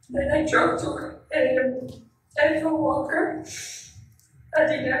 Then I drove to Edna Walker. At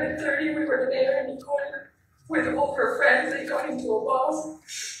 11:30, we were there, and Nicole, with all her friends, they got into a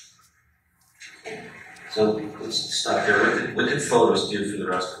bus. So let's stop there. What did photos do for the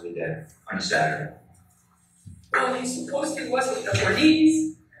rest of the day on Saturday? Well, he supposedly was with the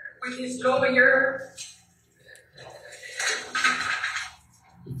police, with his lawyer.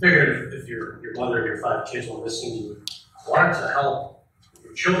 You figured if your mother and your 5 kids were missing, you would want to help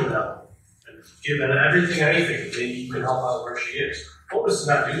your children out and give them everything, anything. Maybe you can help out where she is. Fotis did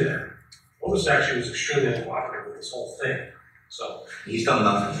not do that. Fotis actually was extremely uncooperative with this whole thing. So He's done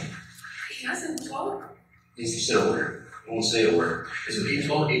nothing. He hasn't talked. He's said a word. He won't say a word. So he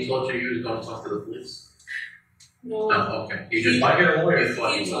told you he was going to talk to the police? No. No, okay. he just might get a lawyer. He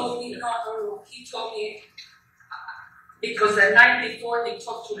thought He he told was. me, no. He told me, because the night before he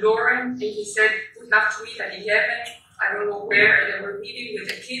talked to Lauren, and he said, we have to meet at 11. I don't know where, and they were meeting with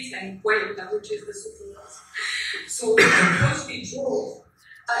the kids and Puebla, which is the supervisor. So because we drove,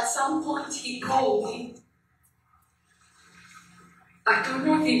 at some point he called me. I don't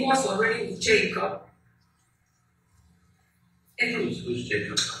know if he was already with Jacob. And Who's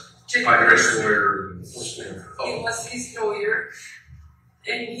Jacob? Chris Jacob, lawyer, it was his lawyer,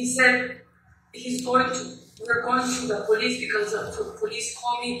 and he said we're going to the police because the police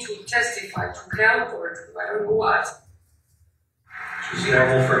called me to testify, to help, or to I don't know what. It's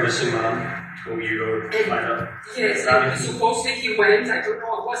normal for a missing mom when you go to find out. Yes, and supposedly he went, I don't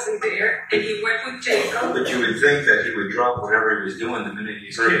know, I wasn't there, and he went with Jacob. But you would think that he would drop whatever he was doing the minute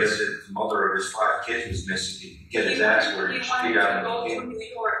he heard that the mother of his 5 kids was missing. He'd get his ass where He he wanted should be to out go in to the New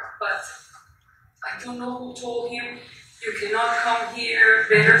York, but I don't know who told him, you cannot come here,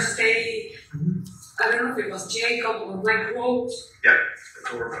 better stay. I don't know if it was Jacob or Mike Rose.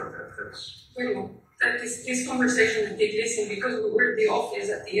 That's over that. That's. Well, that this conversation I did listen because we were in the office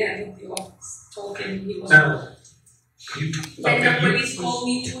at the end of the office talking. He was. Now, Then the police called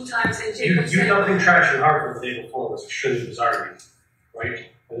me 2 times and Jacob you said. dumping trash in Harvard the day before was extremely bizarre, right?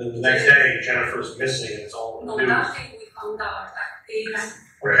 And then the next day, Jennifer's missing and it's all No, news. nothing we found out at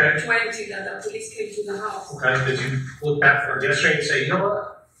Okay. 8:20 that the police came to the house. Okay, did you look back for yesterday and say, you know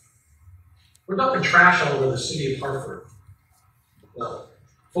what? We're dumping trash all over the city of Hartford. No.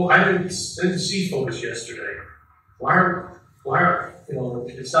 Well, I didn't see Focus yesterday. Why are,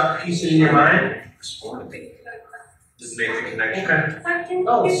 it's not piecing in your mind? Does it make the connection? Okay. I don't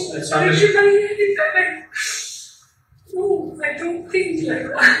No, think it's not just. No, I don't think like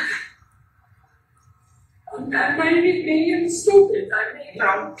that. I might be being stupid. I may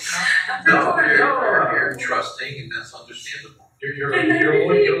No. You're trusting, and that's understandable.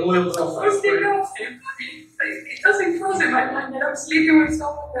 You're loyal girlfriend. It doesn't cross in my mind that I'm sleeping with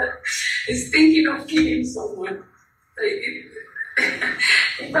someone that is thinking of killing someone.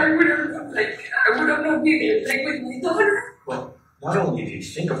 If I would have, I would have not been there, with my daughter. Well, not only did you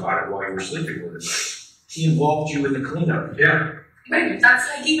think about it while you were sleeping with him, he involved you in the cleanup. Yeah. But that's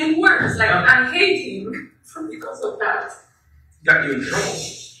even worse. I hate him because of that. Got you in trouble.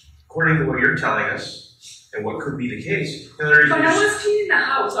 According to what you're telling us, and what could be the case. But I was cleaning the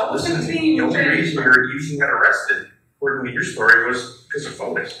house. I wasn't Listen, cleaning the only the reason you got arrested, according to your story, was because of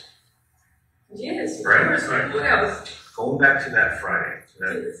photos. Yes, of Right, course. right. What else? Going back to that Friday, to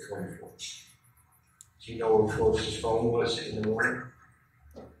that 24th. Do you know where Fotis' phone was in the morning?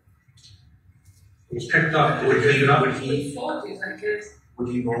 It was picked up. Would He fought it, I guess. would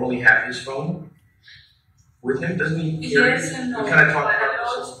he normally have his phone with him? Doesn't he? Yes and no. We kind of talked A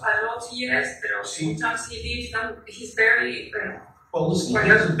about this. lot, yes. But sometimes he leaves them. He's very. Well, listen, he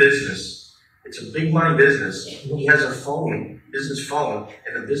has a business. It's a big money business. He has a phone, business phone,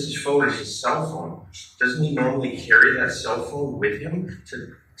 and the business phone is his cell phone. Doesn't he normally carry that cell phone with him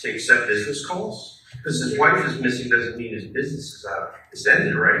to accept business calls? Because his wife is missing doesn't mean his business is out. It's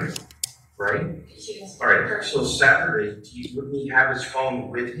ended, right? Right? Yes. All right. So Saturday, wouldn't he have his phone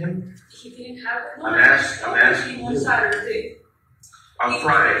with him? He didn't have it. I'm asking on you. Saturday. On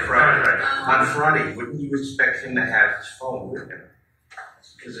Friday, right. On Friday, wouldn't you expect him to have his phone with him?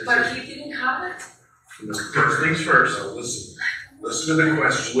 But he didn't have it. First things first. So listen to the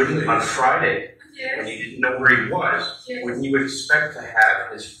question. Wouldn't on Friday, when Yes. you didn't know where he was, Yes. wouldn't you expect to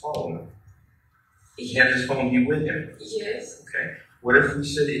have his phone? He had his phone be with him. Yes. Okay. What if we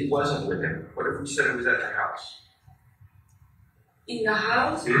said it wasn't with him? What if we said it was at the house? In the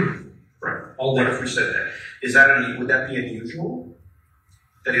house. Right. All what if we said that? Would that be unusual?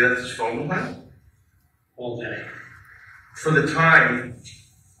 That he left his phone behind? all day. For the time,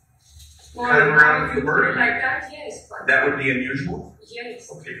 Well, kind of around if the you put it murder, like that, yes, but that would be unusual? yes.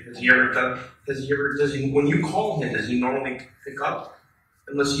 Okay, does he, when you call him, does he normally pick up?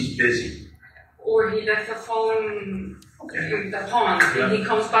 Unless he's busy? Or he left the phone Okay. in the pond, and he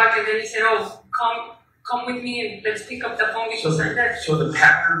comes back and then he said, "Oh, come with me and let's pick up the phone because I'm there." So the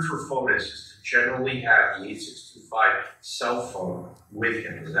pattern for Fotis is to generally have the 8625 cell phone with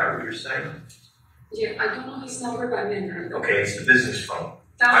him, is that what you're saying? Yeah, I don't know his number by memory. Okay, it's the business phone.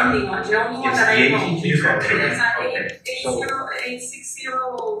 That's the only one It's that I the know. AT&T phone. It's an Okay, so 860.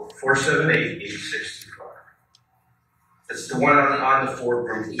 478-8625. It's the one on the Ford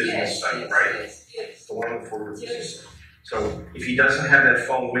Group business Yes, site, yes, right? yes. The one on the Ford Group Yes. business site. So if he doesn't have that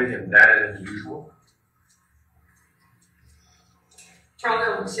phone with him, that is unusual?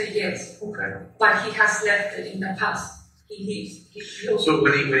 Probably would say yes, Okay. but he has left it in the past. He leaves. So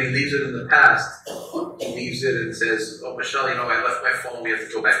when he leaves it in the past, he leaves it and says, "Oh, Michelle, I left my phone. We have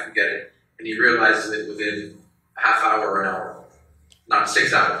to go back and get it." And he realizes it within a half hour or an hour, not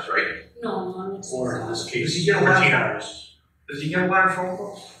 6 hours, right? No, it's Or in this case, Does he get a lot 14 of- hours. Does he get a lot of phone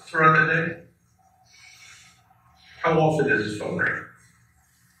calls throughout the day? How often does his phone ring?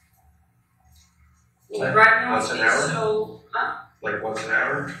 right now Once an it's hour? so. Like once an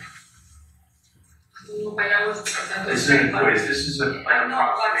hour? I don't know by hours. This is a I know,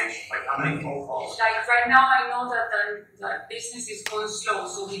 approximation, like how many phone calls? Like right now, I know that the business is going slow,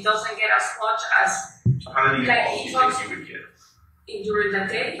 so he doesn't get as much as So how many Like, calls do he you think talks- he would get? during the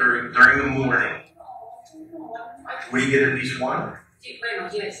day. During the morning? Would he get at least one?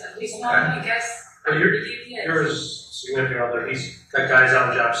 Yes, at least one, I guess. But I you're- believe yes. Yours significant other, he's got guys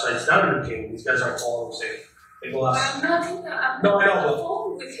on job sites down in King, these guys aren't calling saying, they go But out. I'm not in the, I'm No, I not know, on the but-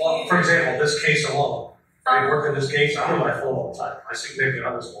 phone with Well, him. for example, this case alone, I work in this case, I'm on my phone all the time, my significant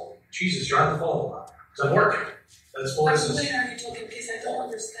other's phone. Jesus, you're on the phone a lot, because I'm working. That's what this is. When are you talking, please? I don't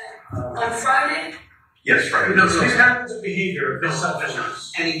understand. On Friday? Yes, right. No, These patterns of behavior, this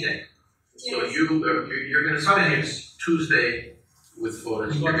selfishness. Anything. So Yes. you're going to spend Tuesday with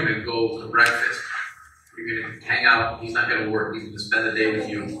photos. You're going to go to breakfast. You're going to hang out. He's not going to work. He's going to spend the day with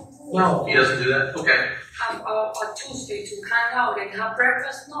you. No. He doesn't do that? Okay. On Tuesday to hang out and have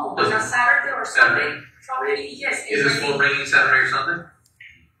breakfast? No. On a Doesn't- Saturday or Saturday. Sunday? Probably yes. Is his phone ringing Saturday or Sunday?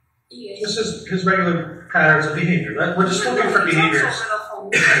 Yes. This is his regular patterns of behavior, right? We're just looking for He talks behaviors. over the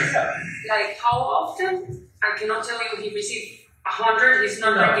phone. Like how often? I cannot tell you. He received 100. He's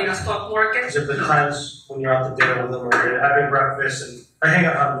not like in a stock market. Because of the times when you're out to dinner with them or you're having breakfast and I hang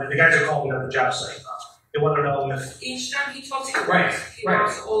out, the guys are calling me on the job site. They want to know if, Each time he talks, he Right, he right.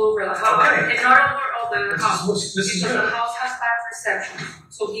 walks all over the house, Okay. and not over all the house. this is Because good. the house has bad reception,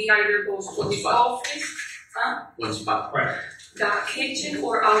 so he either goes to his office, One spot. Right. the kitchen,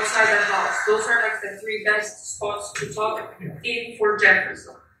 or outside the house. Those are like the three best spots to talk in for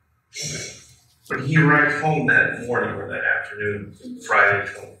Jefferson. When he arrived home that morning or that afternoon, Friday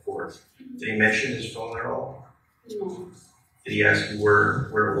 24th, did he mention his phone at all? No. Did he ask you where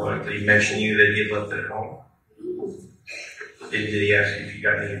it was? Did he mention you that he had left it at home? No. Did he ask you if you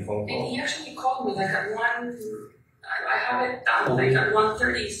got any phone And calls? he actually called me like at 1, I have it down, like at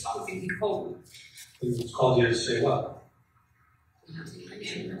 1:30 something, he called me. He called you to say what?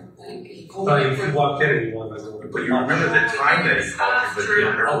 Like, he called But me if for you walked in and you wanted to go. But you remember the time that he called you, but you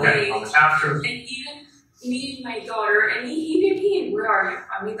don't remember Okay, how after. And even me and my daughter, and even him, where are you?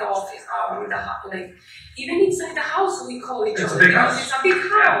 I'm in the office, I'm in the house. Like, even inside the house, we call each It's a other. big because house. It's a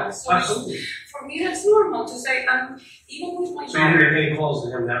big house. So Absolutely. for me, that's normal to say, even with my So you didn't daughter. make any calls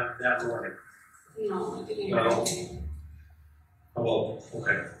to him that morning? No, I didn't. No. Oh, well,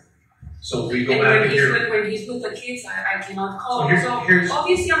 okay. So we go And back when and he's, here. when he's with the kids, I cannot call. So So, here's-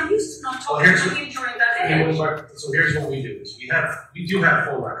 obviously, I'm used to not Well, talking here's to what- him during the day. So here's what we do, is we do have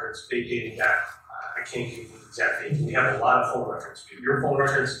phone records dating back, I can't give you the exact date, we have a lot of phone records. We have your phone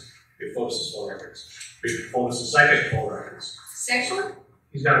records, we have Fotis' phone records, we have Fotis' psychic phone records. Sexual?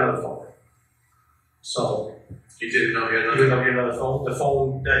 He's got another phone. So, You didn't know he had even another. though you know the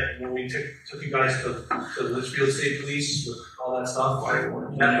phone that, when we took you guys to the Litchfield State Police with all that stuff, that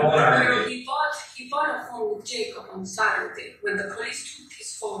phone, No, he bought a phone with Jacob on Saturday when the police took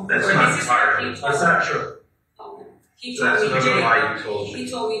his phone. That's Or not this is what entirely- he told that's not true. He So that's told me another lie Jacob. you told me. He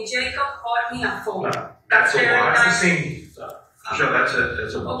told me Jacob bought me a phone. No, That's a very lie. It's the nice. same stuff. Michelle, that's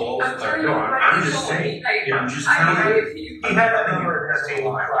a bull. I'm telling No, you what I'm he just told me. saying. Like, Yeah, I'm just I telling you. believe you. He had that number as a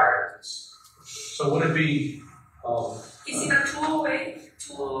line prior to this. So would it be, Is it a 208?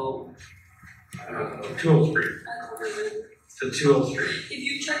 208? 203? I don't remember. The 203. If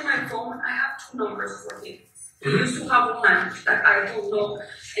you check my phone, I have two numbers for him. He used to have one that I don't know,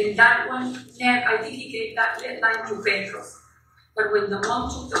 and that one, I think he gave that line to Pedro. But when the mom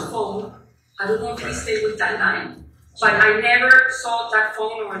took the phone, I don't know if he stayed with that line. But I never saw that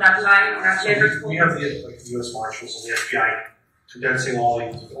phone or that line or that letter. We have the U.S. Marshals and the FBI condensing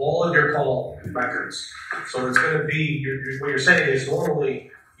all of your call records. So it's going to be, what you're saying is normally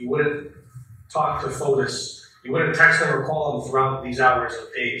you wouldn't talk to FOTUS. You wouldn't text them or call them throughout these hours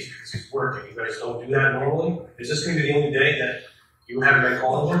of days because he's working. You guys don't do that normally? Is this going to be the only day that you haven't been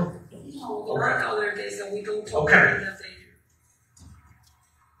calling him? No, there are other days that we don't talk Okay. about that day.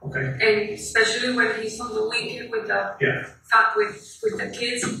 Okay. And especially when he's on the weekend with the with the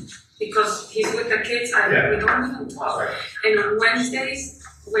kids, because he's with the kids, we don't even talk. Right. And on Wednesdays,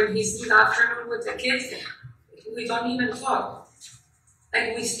 when he's in the afternoon with the kids, we don't even talk.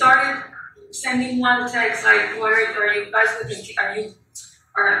 Like we started sending one text like, "What are you guys with the kids?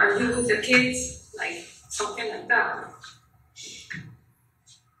 Are you with the kids?" Like something like that.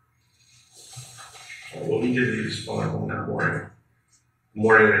 Well, we did leave his phone at home that morning.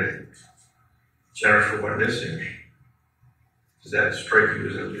 Morning that Jennifer went missing. Does that strike you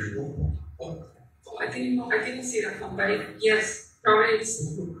as unusual? I didn't see that one, but yes, probably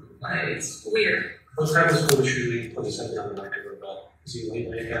it's weird. What time is FOTUS usually put this in on the night to go to bed? Is he late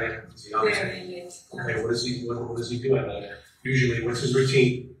at night? Is he out? Very late. Okay, what does he do at night? Usually, what's his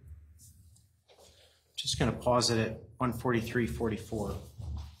routine? Just going to pause it at 1:43:44.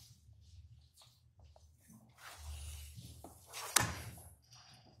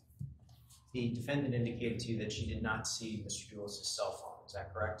 The defendant indicated to you that she did not see Mr. Dulos' cell phone. Is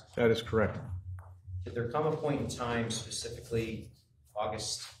that correct? That is correct. Did there come a point in time, specifically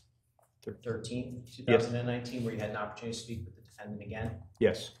August 13th, 2019, where you had an opportunity to speak with the defendant again?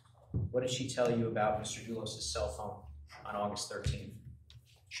 Yes. What did she tell you about Mr. Dulos' cell phone on August 13th?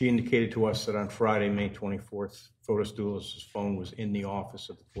 She indicated to us that on Friday, May 24th, FOTUS Dulos' phone was in the office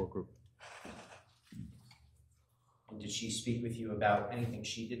of the core group. And did she speak with you about anything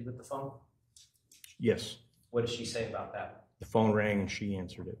she did with the phone? Yes. What did she say about that? The phone rang and she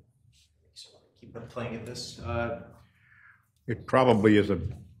answered it. So keep playing at this. It probably is a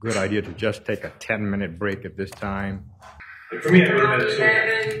good idea to just take a 10-minute break at this time. Like for me, I would have Around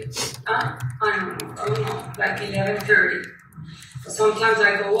been 11, I don't know, like 11:30. Sometimes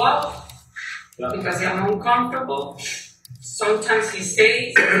I go up because I'm uncomfortable. Sometimes he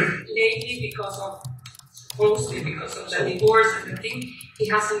stays lately mostly because of the divorce and the thing. He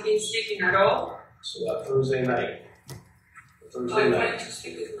hasn't been sleeping at all. So that Thursday night. I wanted to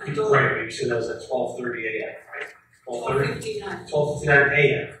sleep with my daughter. Right, you said that was at 12:30 a.m., right? 12:59. 12:59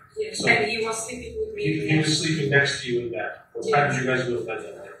 a.m. Yes, So and he was sleeping with me. He was sleeping next to you in bed. What time did you guys go to bed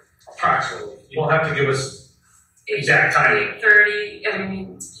that night? Approximately. You don't have to give us exact time. 8:30,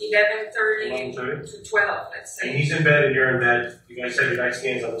 11:30 11:30? to 12, let's And say. he's in bed and you're in bed. You guys have your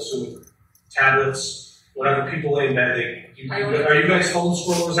nightstands, I'm assuming. Tablets, whatever people lay in bed, are you guys phone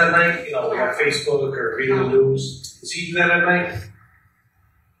scrollers at night? You know, we have Facebook or reading the news. Does he do that at night?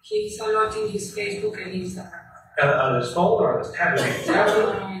 He's a lot in his Facebook and Instagram. On his phone or on his tablet?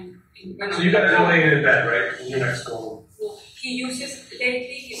 So you guys are laying in bed, right? And you're next to him. He uses,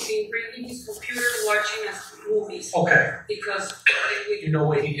 lately, he's been bringing his computer watching us movies. Okay. Because You know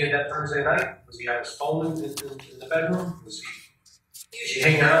what he did that Thursday night? Was he have his phone in the bedroom? Was he usually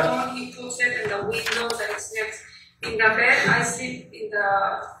hanging out? he puts it in the window that is next. In the bed, I sleep in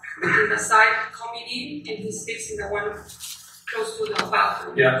the side coming in, and he sleeps in the one close to the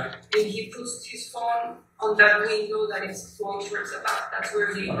bathroom. Yeah. And he puts his phone on that window that is going towards the back. That's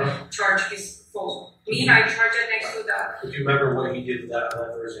where he charges his phone. Me, I charge it next to the. Do you remember what he did on that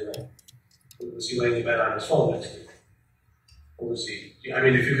Thursday night? Was he laying in bed on his phone next to you? Or was he? I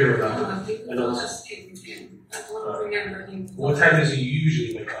mean, if you can remember. I think I know it it's- was him. I don't remember him. What time does he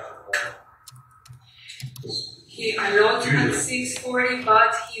usually wake up in the morning? He a lot at 6:40,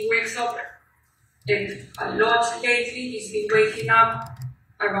 but he wakes up and a lot lately. He's been waking up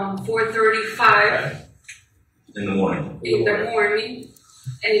around 4:35 In the morning. in the morning,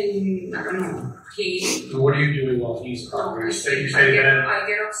 and I don't know. What are you doing while he's up? You stay in bed? I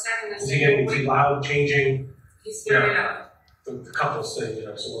get upset and I Is he say, getting "Oh, too loud, changing he's very Yeah. loud." the couples thing, you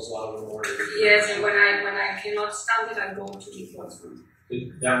know, so it's loud in the morning? Yes, and when I cannot stand it, I go to Nicole's room.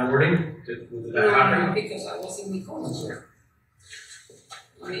 That morning? Did that No, happen? because I was in Nicole's room.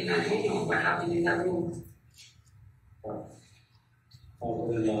 I mean, I don't know what happened in that room.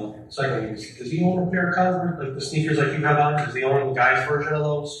 Oh, and then, second, does he own a pair of Converse, like the sneakers like you have on? Does he own the guy's version of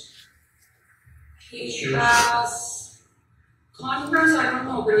those? He Shoes. has Converse, I don't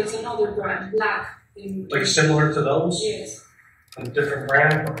know, but it's another brand, black. Like similar to those? Yes. A different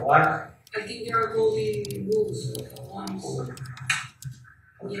brand, but black? I think there are golden rules, ones.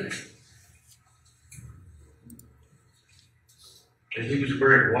 Yes. And he was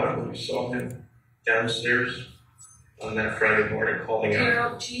wearing what when you saw him downstairs on that Friday morning calling A pair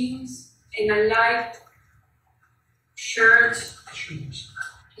out? of jeans and a light shirt.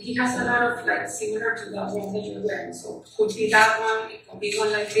 He has a lot of like similar to that one that you're wearing. So it could be that one, it could be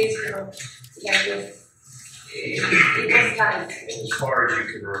one like this, or like with it was light. As far as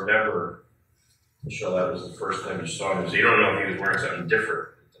you can remember, Michelle, that was the first time you saw him. So you don't know if he was wearing something different.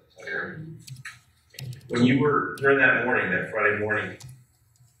 When you were during that morning, that Friday morning,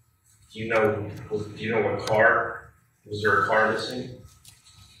 do you know what car? Was there a car missing?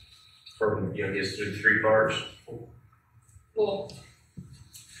 From he has three cars. Well,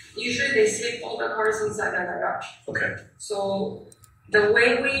 usually they sleep all the cars inside the garage. Okay. So the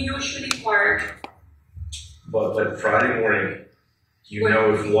way we usually park. But Friday morning, do you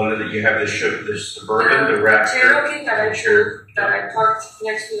know if one of you have the Suburban, the Raptor, Cherokee that I parked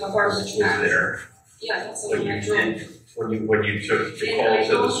next to the garbage was man. there? Yeah, that's the When one I you drove. did, when you took the And call I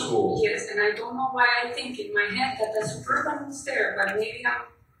to the don't- school. Yes, and I don't know why I think in my head that the Suburban was there, but maybe I'm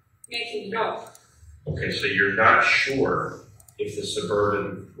making it up. Okay, so you're not sure if the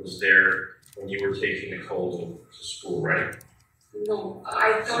Suburban was there when you were taking the call to school, right? No,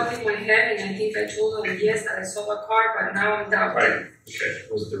 I thought in my head, and I think I told them yes that I saw a car, but now I'm doubting. Right. Okay.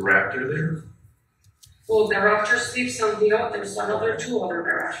 Was the Raptor there? Well, the Raptor sleeps on the other. There's another two other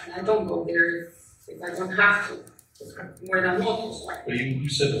garage, and I don't go there if I don't have to. Okay. Where the motors are. But you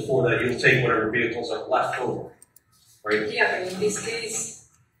said before that you'll take whatever vehicles are left over, right? Yeah, but in this case,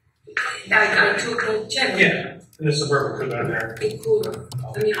 I took the Cherokee. Yeah, and the Suburban could have been there. It could.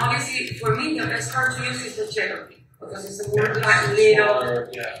 I mean, obviously, for me, the best car to use is the Cherokee because it's a more like little. Smaller,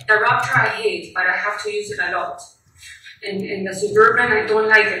 yeah. The Raptor I hate, but I have to use it a lot. And the Suburban, I don't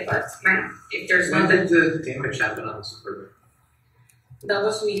like it, but man, if there's When nothing, did the damage happen on the Suburban? that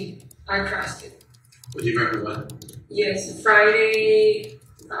was me. I crashed it. Would you remember when? Yes, Friday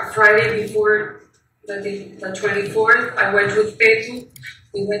before the 24th, I went with Petu.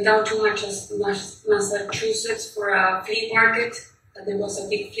 We went down to Massachusetts for a flea market. There was a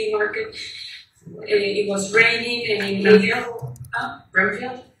big flea market. It was raining and in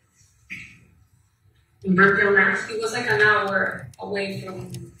Brimfield? In Brimfield, Mass? it was like an hour away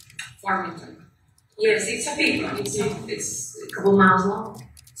from Farmington. Yes, it's a big one. It's A couple miles long?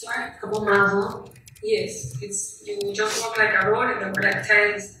 sorry. A couple miles long? Yes, it's you just walk like a road and there were like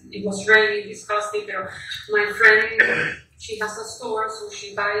tents. It was raining, disgusting. But my friend, she has a store, so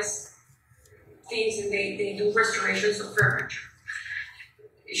she buys things and they do restorations of furniture.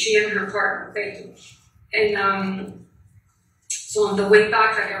 She and her partner, they do. And so on the way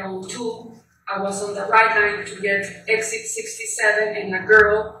back, like around 2, I was on the right line to get exit 67, and a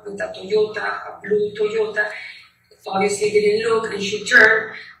girl with a blue Toyota, obviously didn't look, and she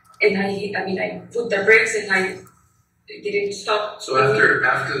turned. And I put the brakes and I didn't stop. So after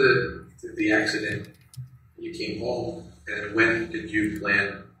the accident, you came home, and when did you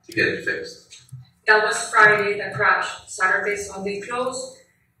plan to get it fixed? That was Friday, the crash. Saturday, Sunday closed.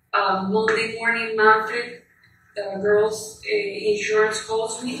 Monday morning, Manfred, the girls' insurance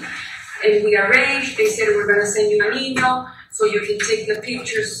calls me, and we arranged. They said we're gonna send you an email so you can take the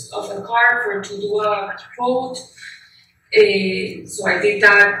pictures of the car to do a quote. So I did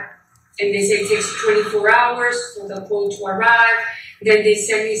that. And they say it takes 24 hours for the quote to arrive. Then they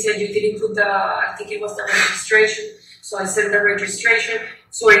said you didn't put I think it was the registration. So I sent the registration.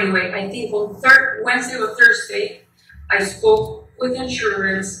 So anyway, I think on Wednesday or Thursday, I spoke with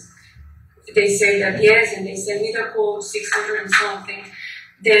insurance. They say that yes, and they sent me the quote, 600 and something.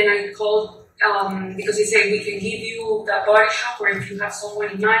 Then I called, because they say we can give you the body shop, or if you have someone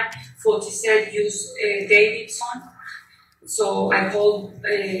in mind. Foti said use Davidson. So I called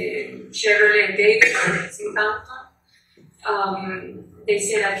Chevrolet Davidson in Tampa. They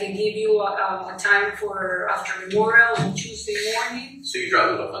said I can give you a time for after Memorial on Tuesday morning. So you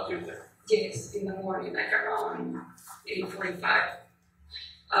dropped it off on Tuesday? Yes, in the morning, like around 8:45.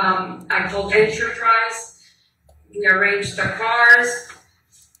 I called Enterprise. We arranged the cars,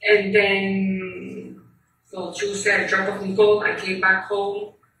 and then Tuesday I dropped off Nicole. I came back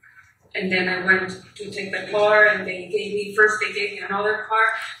home. And then I went to take the car, and they gave me another car,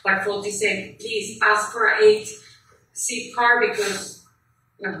 but Foti said, please ask for an 8-seat car because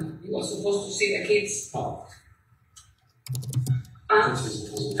he was supposed to see the kids. Oh.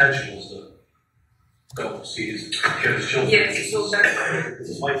 His intention was to go see his children. Yes, so that's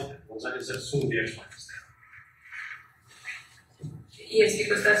His wife, is it soon the ex-wife is there? yes,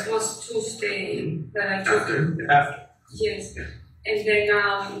 because that was Tuesday that I took. After. Yes. And then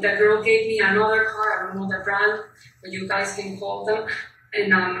the girl gave me another car, I don't know the brand, but you guys can call them.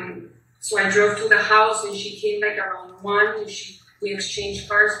 And so I drove to the house, and she came like around 1, and we exchanged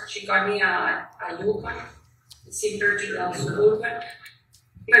cars. She got me a Yukon, similar to the Suburban.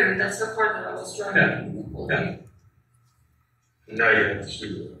 Well, that's the car that I was driving. Yeah. Okay. Now you have to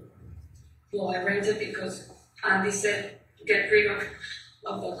sue. Well, I rented because Andy said, get rid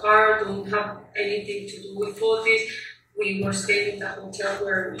of the car, don't have anything to do with all this. We were staying in the hotel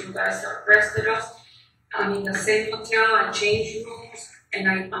where you guys arrested us. I'm in the same hotel, I changed rooms, and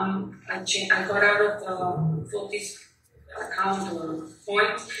I got out of the Fortis account or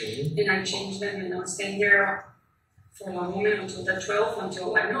points, and I changed them, and I'm staying there for a moment until the 12th,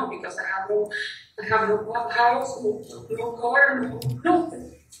 until I know, because I have no house, no car, no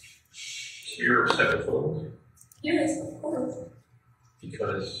nothing. So you're upset with him Yes, of course.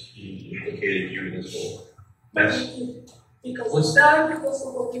 because he implicated you in this whole mess? Because of that, because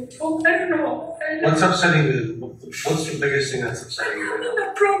of what you told, I don't know. What's upsetting you? What's the biggest thing that's upsetting you? I'm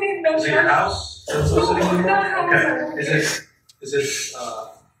not problem that Is it your house? That's upsetting you? No, Okay. Is it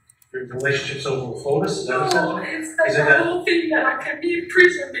your relationship's over with Fotis? Is that what's no, happening? it's like Is it the that- whole thing that I can be in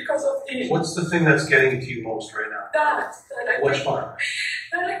prison because of this. What's the thing that's getting to you most right now? That Which part?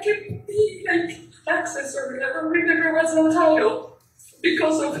 I can be like access or I don't remember what's the title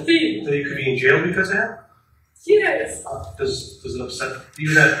because of him. That you could be in jail because of him? Yes. Does it upset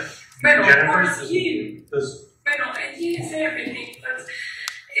you that Pero of Jennifer? course him. Does Pero and he is everything. But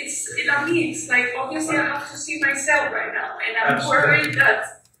it's like obviously I have to see myself right now, and I'm Absolutely. worried that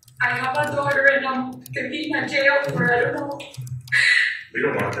I have a daughter and I'm gonna be in a jail for I don't know. We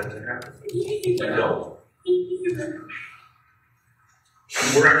don't want that to happen. Either. No. Either.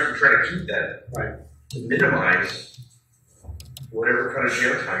 We're actually trying to keep that. Right. To minimize whatever kind of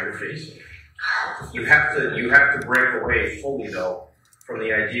jail time you're facing. You have to break away fully though from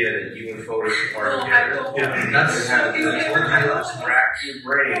the idea that you and Fotis are No, I together. don't. Yeah, that's Let's rack your I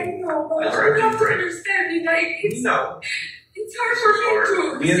brain. know, but That's you right, have to right. understand it. Like No. it's hard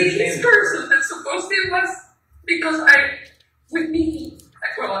for me We to see this understand. person that supposedly was because with me.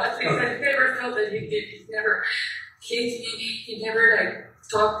 Like, well, at least I never felt that he did. He never hit me. He never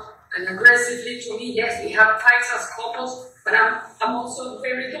talked aggressively to me. Yes, we have fights as couples, but I'm also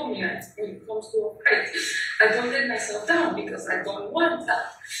very dominant when it comes to a fight. I don't let myself down because I don't want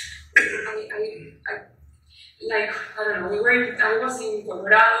that. I don't know. I was in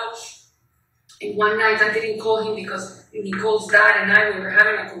Colorado, and one night I didn't call him because Nicole's dad and we were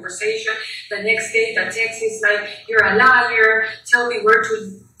having a conversation. The next day, the text is like, "You're a liar. Tell me where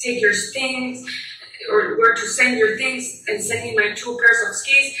to take your things." Or where to send your things, and send me my 2 pairs of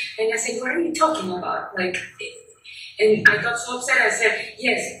skis. And I said, what are you talking about? And I got so upset. I said,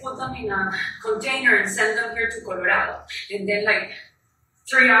 yes, put them in a container and send them here to Colorado. And then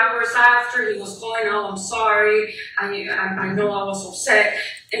 3 hours after, he was calling, oh, I'm sorry. I know I was upset.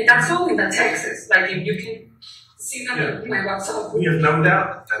 And that's all in the texts. If you can see them in my WhatsApp. we have no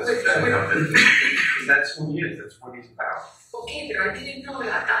doubt That's who he is. That's what he's about. Okay, but I didn't know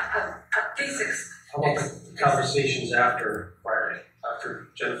that at this How about the conversations after Friday, after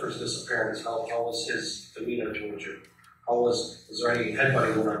Jennifer's disappearance? How was his demeanor towards you? Is there any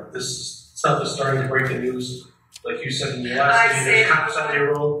headbutting going on? This stuff is starting to break the news. Like you said in your last meeting, there's cops on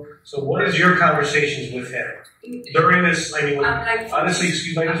your road. So what is your conversations with him? During this, honestly,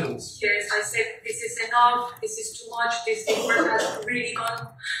 excuse my ignorance. Yes, I said, this is enough, this is too much, this divorce has really gone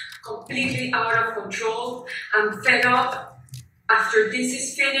completely out of control. I'm fed up. After this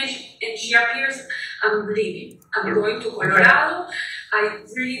is finished and she appears, I'm leaving. I'm going to Colorado. I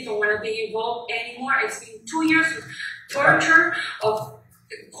really don't want to be involved anymore. It's been 2 years of torture, of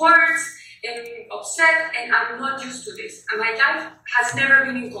courts, and upset, and I'm not used to this. And my life has never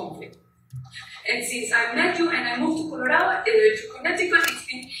been in conflict. And since I met you and I moved to Colorado, to Connecticut, it's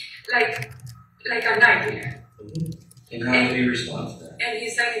been like a nightmare. And how do you respond to that? And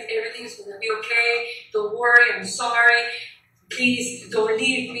he's like, everything's going to be okay. Don't worry, I'm sorry. Please don't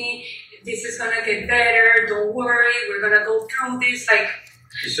leave me. This is gonna get better. Don't worry. We're gonna go through this.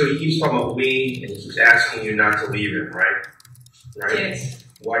 So he keeps talking about me, and he keeps asking you not to leave him, right? Right? Yes.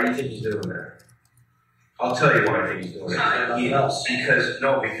 Why do you think he's doing that? I'll tell you why I think he's doing that.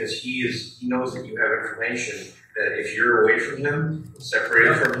 Because he knows that you have information that if you're away from him,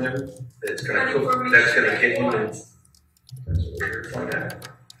 separated from him, that's gonna get him in. That's what we're trying to have.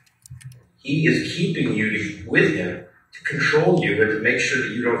 He is keeping you with him to control you and to make sure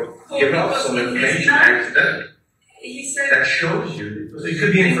that you don't give up some information accidentally. He said that shows you. It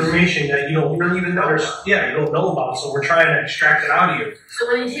could be information that you don't even know. You don't know about. So we're trying to extract it out of you.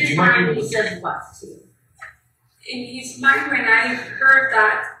 So in his mind, he says what to you? in his mind, when I heard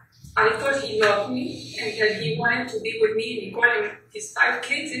that, I thought he loved me and that he wanted to be with me and calling his 5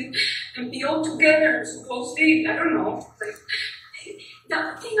 kids and be all together, supposedly, I don't know. Like, the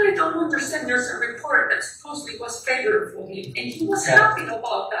thing I don't understand, there's a report that supposedly was favorable for him, and he was happy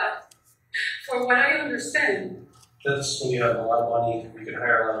about that, for what I understand. That's when you have a lot of money, you can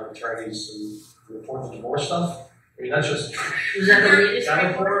hire a lot of attorneys to report the divorce stuff. I mean, that's just. Was that the latest that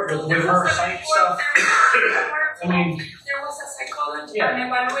report with liver site stuff? I mean. There was a psychology and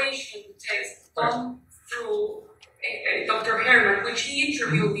evaluation test done through Dr. Herman, which he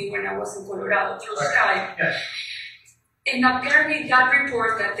interviewed me when I was in Colorado through Skype. Yes. And apparently that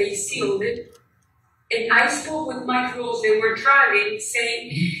report that they sealed it, and I spoke with Mike Rose, they were driving,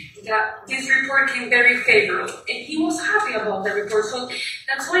 saying that this report came very favorable. And he was happy about the report. So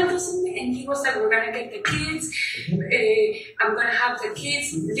that's why it doesn't, and he was like, we're gonna get the kids, I'm gonna have the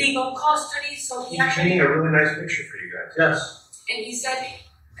kids, legal custody. So he He's painting a really nice picture for you guys. Yes. And he said,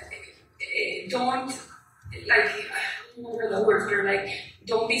 don't, like, I don't remember the words, but like,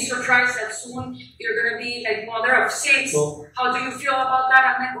 don't be surprised that soon you're gonna be like mother of 6. Well, how do you feel about that?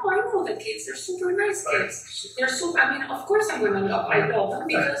 I'm like, oh, I know the kids. They're super nice kids. They're super, I mean, of course I'm gonna love them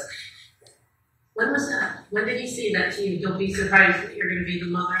because. When was that? When did he say that to you? Don't be surprised that you're going to be the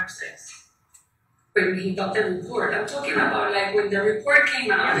mother of 6. When he got the report. I'm talking about like when the report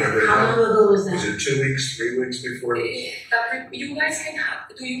came out. How long ago was that? Was it 2 weeks, 3 weeks before? You guys can have,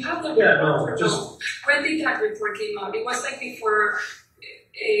 do you have the Yeah, report? no, just. When did that report came out? It was like before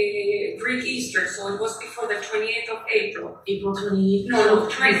Greek Easter, so it was before the 28th of April. April 28th? No,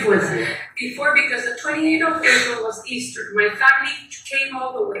 before that. Before, because the 28th of April was Easter. My family came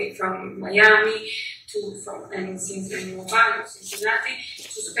all the way from Miami and Cincinnati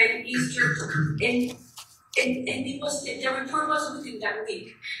to spend Easter, and it was, the report was within that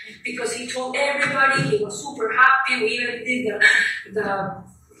week, because he told everybody he was super happy. We even did the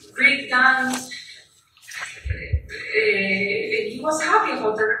Greek dance. He was happy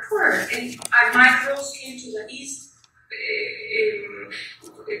about the report, and Mike Rose came to the East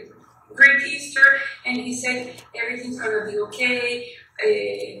Greek Easter, and he said everything's gonna be okay.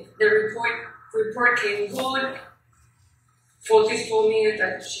 The report came good. Fotis told me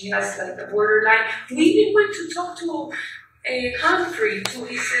that she has like a borderline. We even went to talk to Humphrey, to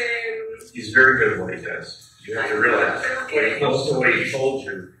his. He's very good at what he does. You have to realize when he comes to what he told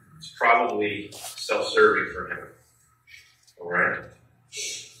you, it's probably self-serving for him. All right.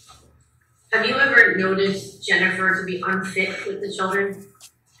 Have you ever noticed Jennifer to be unfit with the children?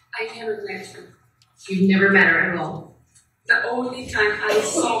 I never met her. You've never met her at all? The only time I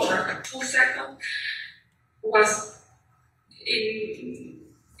saw her, 2 seconds, was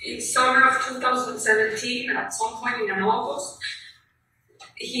in summer of 2017, at some point in August.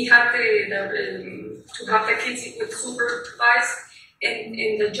 He had to have the kids with supervised,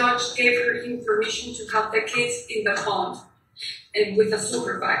 and the judge gave him permission to have the kids in the pond and with a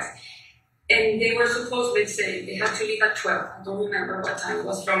supervised. And they were supposed, let's say, they had to leave at 12. I don't remember what time. It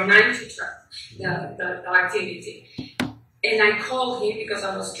was from 9 to 12, the activity. And I called him because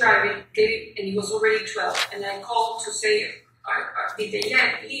I was driving, and it was already 12. And I called to say, did they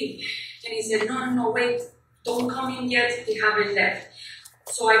leave? And he said, no, wait, don't come in yet, they haven't left.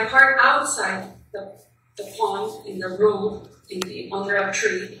 So I parked outside the pond, in the road, under a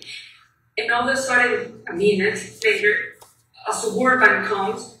tree. And all of a sudden, a minute later, a Suburban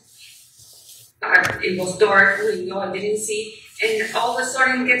comes. It was dark, I didn't see. And all of a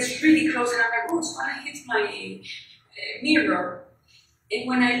sudden, it gets really close, and I'm like, oh, it's gonna hit my mirror. And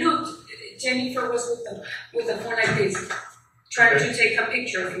when I looked, Jennifer was with the phone like this, trying to take a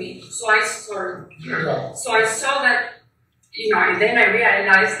picture of me. So I saw that, and then I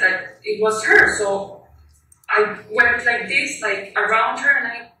realized that it was her. So I went like this, like around her, and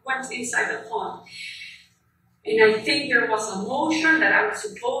I went inside the pond. And I think there was a motion that I was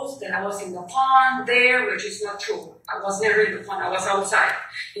supposed that I was in the pond there, which is not true. I was never in the pond. I was outside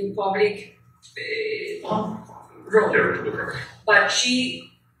in public road. But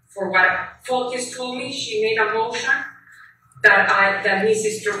she, for what Fotis told me, she made a motion that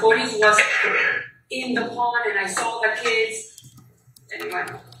Mrs. Troconis was in the pond, and I saw the kids. Anyway,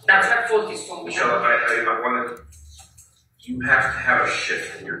 that's what Fotis told me. Michelle, I want to. You have to have a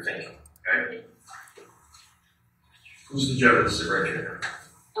shift in your thinking. Okay. Who's the gentleman sitting right here?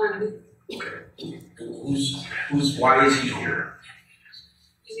 Okay. Why is he here?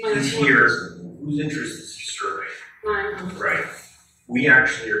 He's here. Whose interest is he serving? Mine. Right. We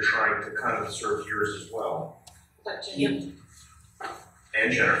actually are trying to kind of serve yours as well. But Jennifer.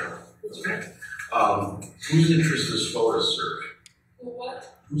 And Jennifer. Okay. Whose interest does Fotis serve? What?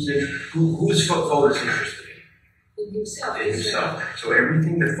 Who's Fotis interested in? himself. In himself. So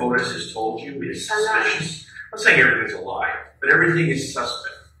everything that Fotis has told you is suspicious. I'm not saying everything's a lie, but everything is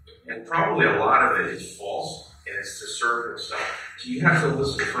suspect. And probably a lot of it is false, and it's to serve himself. So you have to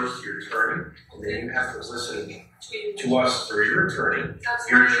listen first to your attorney, and then you have to listen to us through your attorney.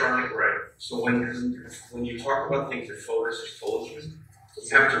 You're trying it right. So when you talk about things that Fotis has told you,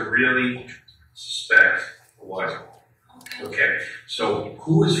 you have to really suspect what. Okay. So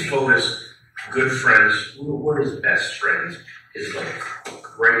who is Fotis' good friends? Who are his best friends? His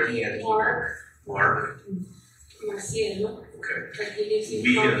like right hand. Mark. Marciano. Okay. But he lives in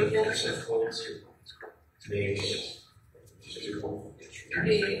Providence.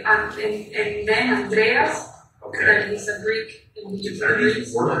 And then Andreas. Okay. That he's a Greek. And he's Are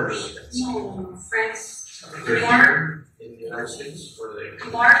these workers? No, friends. They're here in the United States, or they?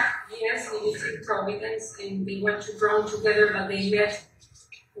 Mark, yes, he lives in Providence, and they went to Rome together, but they met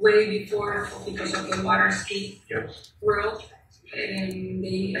way before because of the water ski world. And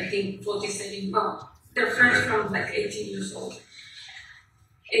they, I think, what they said in, they're friends from like 18 years old.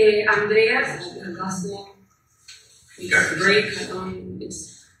 Andreas, the last name, is Greek,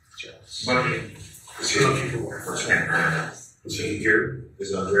 it's Money. Is he here?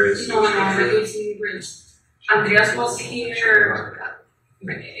 Is Andreas? No, he lives in Greece. Andreas was here,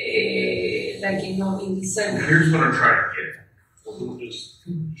 like, in December. Here's what I'm trying to get at.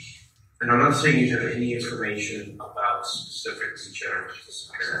 And I'm not saying you have any information about specifics in general,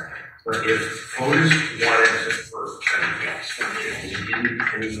 but if Fotis wanted to first and he didn't,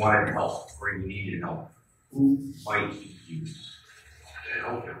 and he wanted help, or he needed help, who might he use to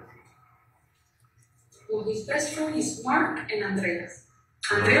help him? Well, his best friend is Mark and Andreas.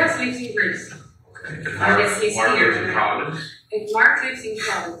 Andreas lives in Greece. Okay. And I guess he's Mark here. lives in Providence? And Mark lives in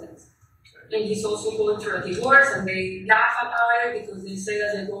Providence. And he's also going through a divorce, and they laugh about it because they say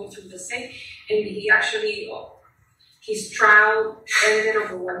that they're going through the same. And he actually, his trial ended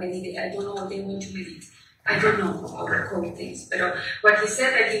over what they needed. I don't know what they went to meet. I don't know how the court things. But what he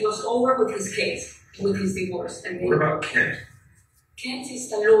said that he was over with his case, with his divorce. And What about Kent? Kent is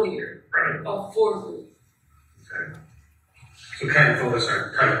the lawyer of Fort Worth. Okay. So Ken and Fotis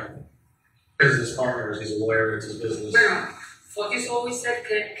are kind of business partners. He's a lawyer, it's his business. Bueno, Fotis always said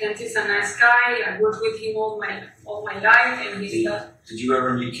Kent is a nice guy. I worked with him all my life, and he's not. Did you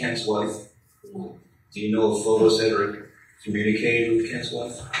ever meet Kent's wife? No. Do you know if Fotis ever communicated with Kent's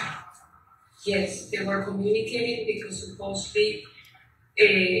wife? Yes, they were communicating because supposedly,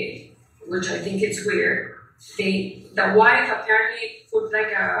 which I think it's weird, the wife apparently put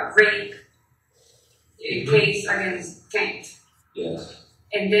like a rape case against Kent. Yes.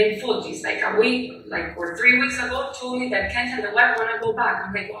 And then Fotis, like a week, like or 3 weeks ago, told me that Kent and the wife want to go back.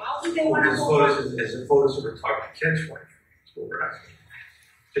 I'm like, well, how did they want to go back? Has Fotis ever talked to Kent's wife? That's what we're asking.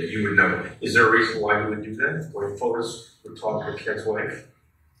 That you would know. Is there a reason why you would do that? Why Fotis would talk to Kent's wife?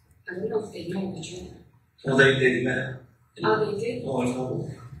 I don't know if they know each other. Well, they met. Oh, they did? Oh, in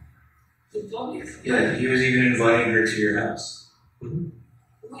public. In public? Yeah, he was even inviting her to your house. When?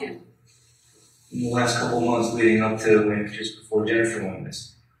 In the last couple of months leading up to when, just before Jennifer went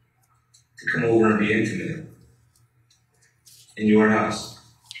missing. To come over and be intimate. In your house.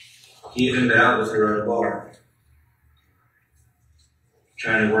 He even met out with her at a bar.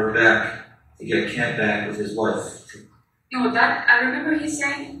 Trying to work back to get Kent back with his wife. No, that, I remember he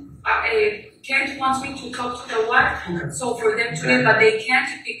saying, Kent wants me to talk to the wife, so for them to get, but they can't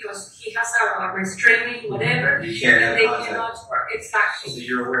because he has a restraining, whatever, You can't and they have cannot, contact. exactly. So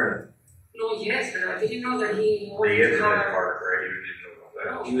you're aware of it. No, yes, but I didn't know that he The wanted to internet have. part, right? You didn't know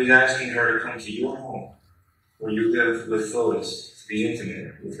about that. He was asking her to come to your home, where you live with Fotis, to be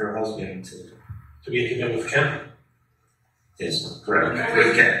intimate with her husband. To be intimate with Ken? Yes, correct.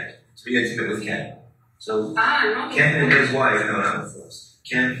 With Ken. To be intimate with Ken. So, No. Ken and his wife, no, not with us.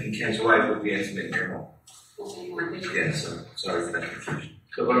 Ken and Ken's wife would be intimate in your home. Yeah, so, sorry for that confusion.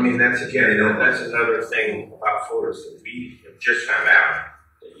 So, I mean, that's again, that's another thing about Fotis that we have just found out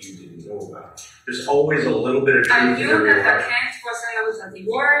that you didn't know about. There's always a little bit of truth I in knew every that lie. Kent wasn't a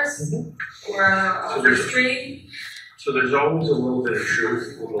divorce or a restraint. So there's always a little bit of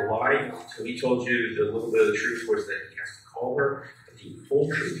truth with the lie. So he told you the little bit of the truth was that he has to call her. But the full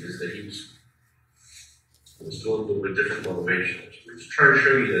truth is that he was doing a little bit different motivations. We're just trying to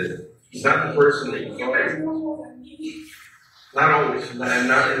show you that he's not the person that you thought. Not always,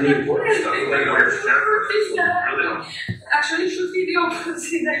 not in the important stuff. Like really. Actually, it should be the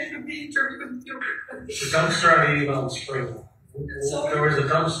opposite. I should be interviewing you. The dumpster on 80 Mountain Spring. There was a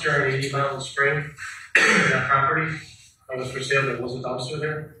dumpster on 80 Mountain Spring, that property. That was for sale. There was a dumpster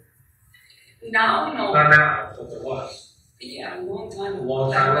there? No. Not now, but there was. Yeah, a long time ago. A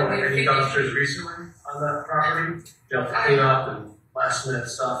long time ago. Any dumpsters recently on that property? You know, clean up and last minute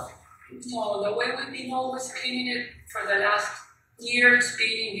stuff? No, the way we've been always cleaning it for the last years,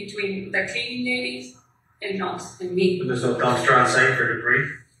 being between the cleaning ladies and us and me. And there's no dumpster on site for debris?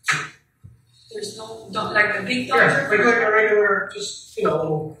 There's no, like the big Yeah, dumpster. like a regular, just, you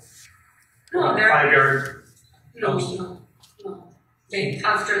know, No, there. 5-yard dumpster. No. They,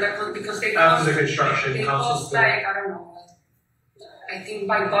 because they After cost, the construction, they houses, cost like, I don't know, I think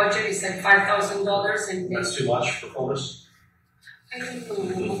by budget is like $5,000 and that's too much for Fotis? I don't know,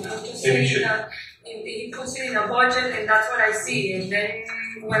 I'm just Maybe you saying should- that he puts it in a budget and that's what I see, and then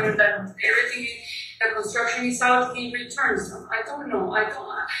when everything, the construction is out, he returns them. I don't know,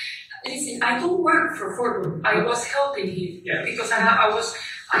 listen, I don't work for Ford. I was helping him, Yeah. because I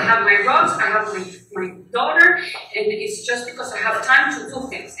have my rods, I have my daughter, and it's just because I have time to do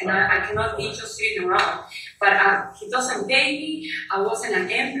things, and I cannot be just sitting around. But he doesn't pay me, I wasn't an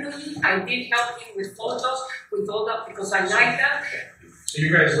employee, I did help him with photos, with all that, because I like that. So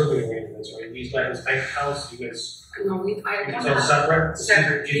you guys live in arrangements, right? He's got his bank accounts, you guys, No, I don't it's all have. separate?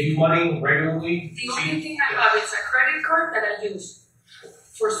 Separate. Give you money regularly? The only thing I have is a credit card that I use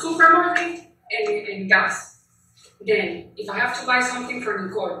for supermarket and gas. Then, if I have to buy something for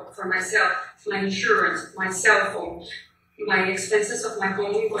Nicole, for myself, my insurance, my cell phone, my expenses of my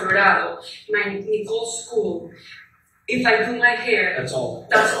home in Colorado, my Nicole's school, if I do my hair, That's all.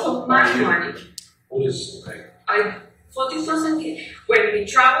 that's all my money. What is, okay. Fotis doesn't when we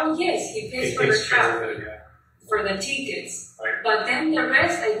travel, yes, he pays It for the takes care travel, of it, yeah. for the tickets. Right. But then the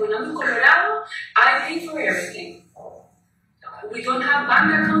rest, like when I'm in Colorado, I pay for everything. We don't have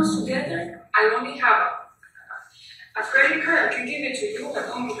bank accounts together. I only have a credit card. I can give it to you. I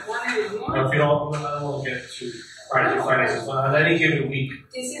don't want it anymore. Now, if you don't, I don't want to get too private finances, but on any given week,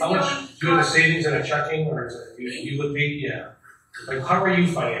 This is how the much only do you have a savings and a checking, or is it, you would be, yeah? Like, how are you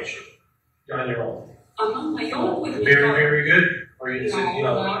financially? You're on your own? I'm on my own with Very, my very good? Or you just, No, you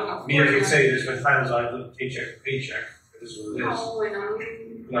know, no, me, I can say there's been times I live paycheck to paycheck, this is what it is.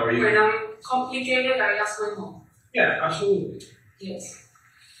 No, No, are you? when I'm complicated, I ask my mom. Yeah, absolutely. Yes.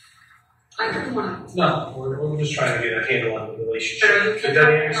 I don't want. No, we're just trying to get a handle on the But you relationship, the can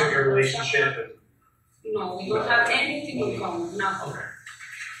dynamics have- of your relationship, and, No, we don't have anything in common. Nothing. okay.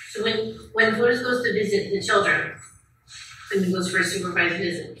 So when Fotis goes to visit the children, and he goes for a supervised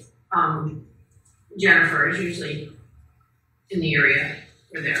visit, Jennifer is usually in the area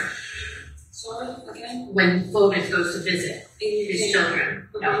or there. Sorry, again? When Fotis goes to visit his In children,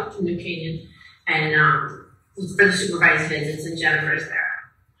 Uh-huh. in New Canaan, and for the supervised visits, and Jennifer's there.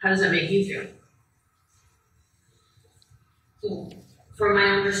 How does that make you feel? From my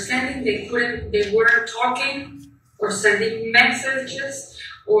understanding, they weren't talking or sending messages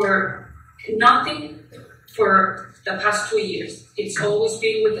or nothing for the past 2 years. It's always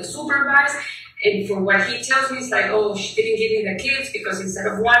been with the supervisor, and from what he tells me, it's like, oh, she didn't give me the kids because instead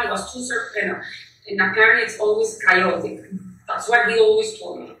of one, it was two, and apparently it's always chaotic. That's what he always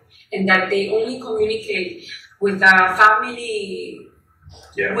told me. And that they only communicate with a family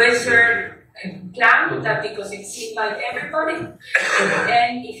wizard plan, that because it's seen by everybody,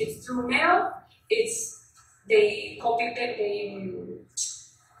 and if it's through mail, they copy they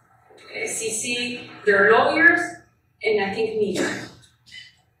CC their lawyers, and I think me.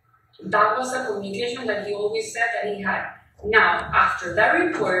 That was the communication that he always said that he had. Now, after that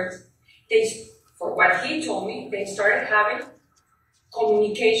report, for what he told me, they started having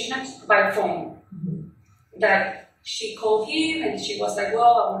communications by phone. That she called him and she was like, well,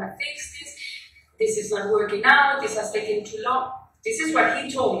 I want to fix this. This is not working out. This has taken too long. This is what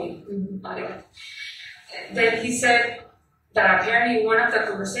he told me. Then he said that apparently in one of the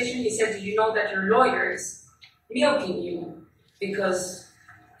conversations, he said, do you know that your lawyer is milking you? Because,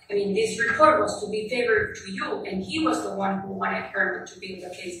 I mean, this report was to be favored to you, and he was the one who wanted her to be in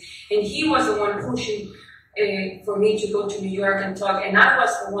the case. And he was the one pushing for me to go to New York and talk. And I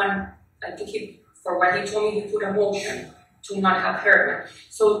was the one, I think for what he told me, he put a motion to not have her.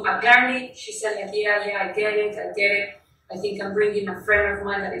 So apparently she said like, yeah, I get it. I think I'm bringing a friend of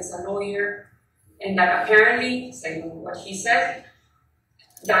mine that is a lawyer. And that apparently, saying what he said,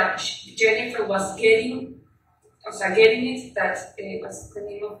 that Jennifer was getting it, that was the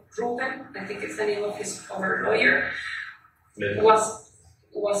name of Ruben, I think it's the name of our lawyer,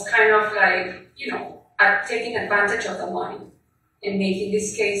 was kind of like, taking advantage of the money and making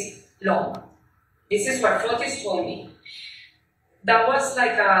this case long. This is what Fotis told me. That was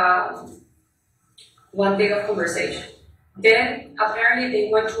like a 1 day of conversation. Then apparently they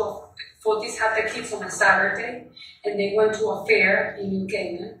went to Fotis had the kids on a Saturday, and they went to a fair in New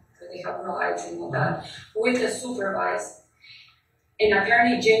Canaan, where they have rides and all that, with the supervisor. And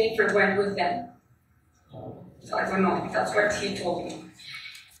apparently Jennifer went with them. So I don't know, that's what he told me.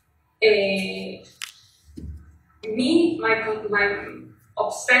 My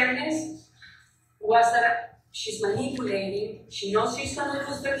upsetness was that she's manipulating, she knows she's gonna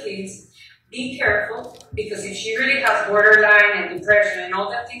lose the kids. Be careful, because if she really has borderline and depression and all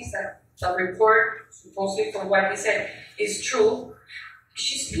the things that the report, supposedly from what he said, is true,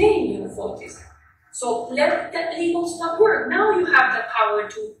 she's playing you for this. So let that legal stuff work. Now you have the power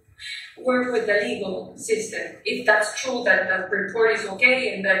to work with the legal system. If that's true, that the report is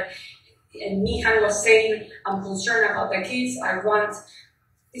okay, and Mihan was saying, I'm concerned about the kids,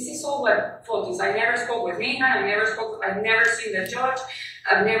 this is all what fault is. I never spoke with Mihan, I've never seen the judge,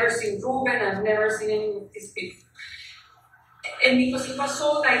 I've never seen Ruben, I've never seen any of these people. And because he was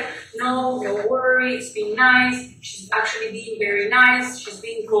so like, no, don't worry, it's been nice, she's actually being very nice, she's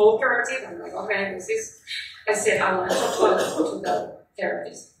being cooperative. I'm like, okay, I said, I want to talk to the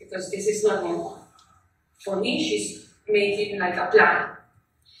therapist, because this is not normal. For me, she's making like a plan.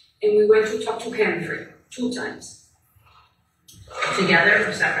 And we went to talk to Henry 2 times. Together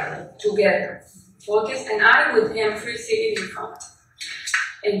or separately? Together. Focus, and I with Henry sitting in front.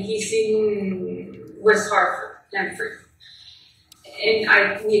 And he's in West Hartford, Henry.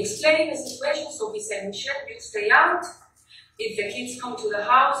 And we explained the situation, so he said, Michelle, you stay out. If the kids come to the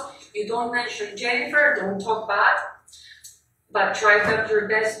house, you don't mention Jennifer, don't talk bad, but try to do your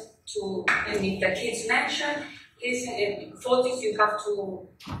best to, and if the kids mention, listen, and Fotis, you have to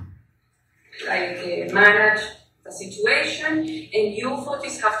manage the situation, and you,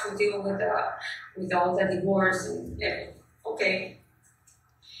 Fotis, have to deal with all the divorce and everything. Okay.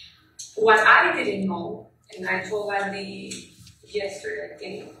 What I didn't know, and I told Andy yesterday, I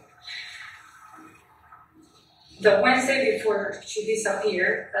think, the Wednesday before she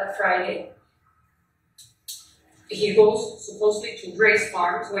disappeared, that Friday, he goes supposedly to Grace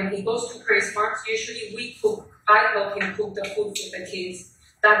Farms. When he goes to Grace Farms, usually I help him cook the food for the kids.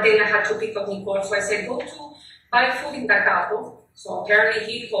 That day I had to pick up Nicole, so I said, go to buy food in the Capo. So apparently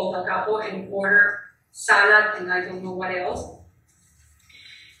he called the Capo and ordered salad and I don't know what else.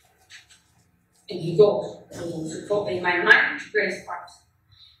 And he goes in my mind, Grace Farms.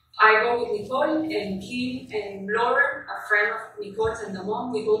 I go with Nicole and Kim and Lauren, a friend of Nicole's and the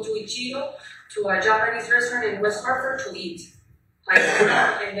mom. We go to Ichiro, to a Japanese restaurant in West Hartford to eat.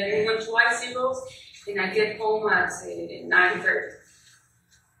 And then we went to Icy Rose, and I get home at 9:30.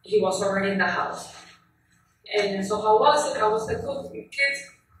 He was already in the house. And so how was it? I was like, good, kids,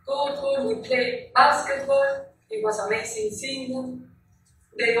 good, we played basketball. It was amazing seeing them.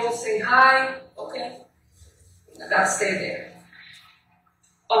 They all say hi, okay. That stayed there.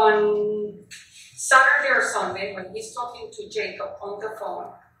 On Saturday or Sunday, when he's talking to Jacob on the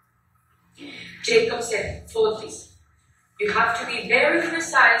phone, Jacob said, Fotis, you have to be very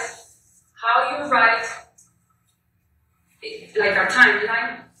precise how you write, like a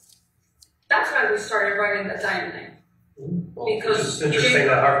timeline. That's why we started writing the timeline. Well, because it's interesting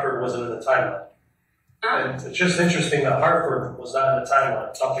that Hartford wasn't in the timeline. And it's just interesting that Hartford was not in the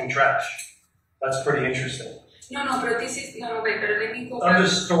timeline, talking trash. That's pretty interesting. No, but this is, but let me go I'm back.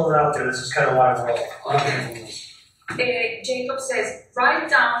 just throwing it out there, this is kind of why I'm wrong. Okay. Jacob says, write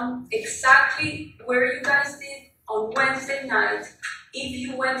down exactly where you guys did on Wednesday night, if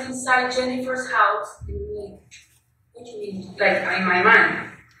you went inside Jennifer's house, and like, what do you mean? Like, in my mind.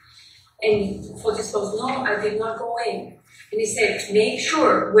 And Fotis goes, no, I did not go in. And he said, make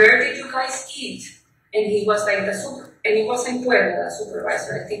sure, where did you guys eat? And he was like, and it wasn't Puebla, the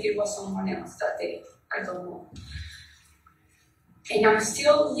supervisor, I think it was someone else that day, I don't know. And I'm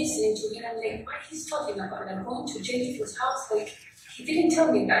still listening to him, I'm like, what he's talking about? I'm going to Jennifer's house, like, he didn't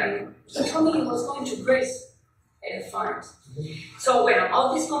tell me that. He told me he was going to Grace Farms. So when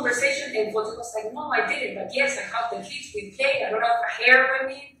all this conversation, and Fotis was like, no, I didn't, but yes, I have the kids, we played, I don't have a hair with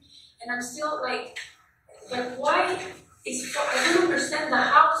me. And I'm still like, but why I don't understand the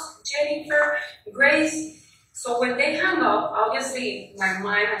house, Jennifer, Grace. So when they hung up, obviously in my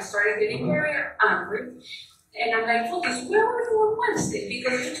mind, I started getting very angry. And I'm like, Fotis, where were you on Wednesday?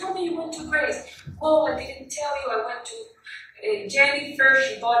 Because you told me you went to Grace. Oh, I didn't tell you, I went to Jennifer,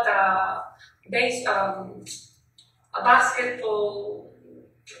 she bought a basketball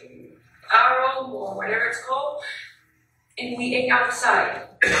arrow or whatever it's called. And we ate outside.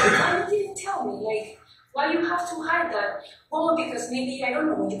 Why you didn't tell me? Like, why you have to hide that? Well, because maybe, I don't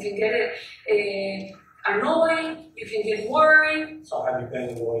know, you can get annoyed, you can get worried. So have you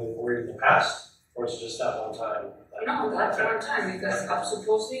been worried in the past? Or is it just that one time? No, that's one time, because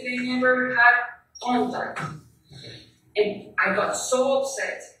supposedly they never had contact. And I got so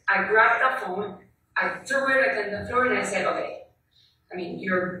upset, I grabbed the phone, I threw it on the floor, and I said, okay, I mean,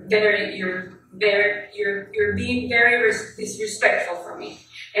 you're being very disrespectful for me.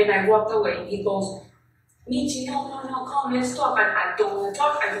 And I walked away. He goes, Michi, no, come, let's talk. I don't want to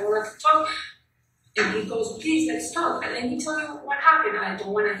talk. I don't want to talk. And he goes, please, let's talk. And let me tell you what happened. I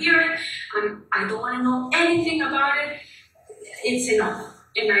don't want to hear it. I don't want to know anything about it. It's enough.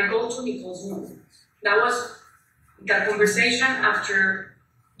 And I go to Nicole's room. That was that conversation after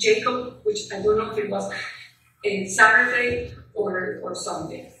Jacob, which I don't know if it was a Saturday or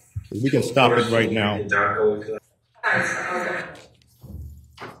Sunday. We can stop it right now.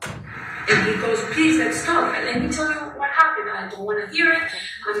 And he goes, please, let's talk. And let me tell you what happened. I don't want to hear it.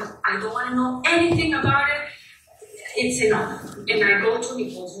 I don't want to know anything about it. It's enough. And I go to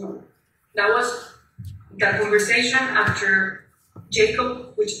Nicole's room. That was that conversation after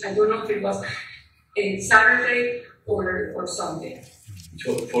Jacob, which I don't know if it was a Saturday or Sunday.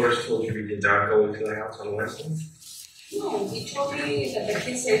 Forrest told you he did not go into the house on Wednesday? No, he told me that the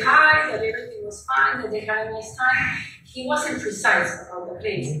kids said hi, that everything was fine, that they had a nice time. He wasn't precise about the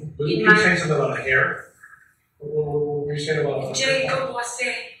place. Were you saying something about a hair? What were you saying about Jacob was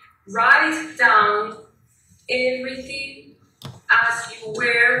saying, write down everything as you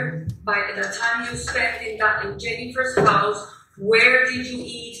were by the time you spent in Jennifer's house. Where did you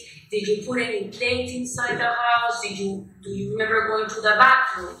eat? Did you put any plates inside the house? Do you remember going to the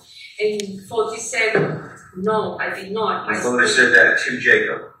bathroom? And Foti said, no, I did not. My father said that to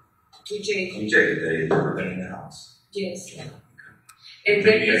Jacob. To Jacob. To Jacob, that he had never been in the house. Yes. Okay. And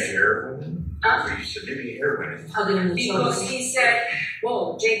Maybe then a hair went in? You said maybe a hair went in. Because he said,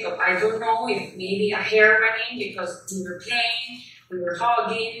 whoa, Jacob, I don't know if maybe a hair went in because we were playing, we were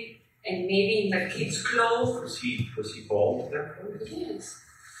hugging, and maybe in the kids' clothes. Was he bald at that point? Yes.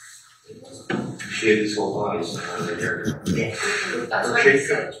 She had his whole body, so how did hair? Yes. That's what he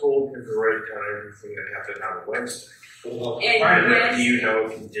said. Jacob told him to write down everything that happened on Wednesday. And Do you know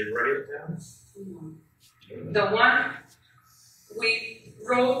if he did write it down? The one we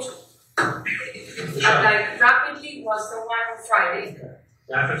wrote like rapidly was the one on Friday. Okay.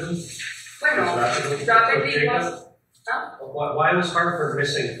 Rapidly? Well, rapidly was. Huh? Why was Hartford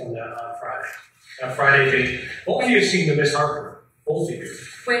missing from that on Friday? That Friday date. Both of you seem to miss Hartford. Both of you.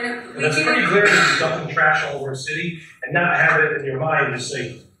 When And we that's didn't. pretty clear that you're dumping trash all over the city and not have it in your mind to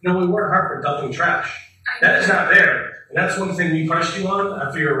say, no, we weren't Hartford dumping trash. That is not there. And that's one thing we pressed you on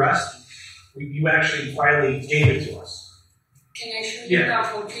after your arrest. You actually finally gave it to us. Can I show you Yeah.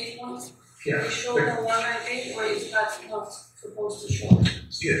 the complete one? Yeah. Can you show the one I did, or is that not supposed to show?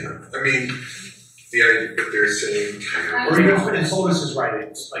 Yeah, I mean, the idea that they're saying, Or even put in Solis's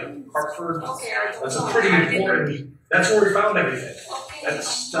writings, like Hartford. Okay, I don't That's know. a pretty I didn't- important. That's where we found everything. Okay,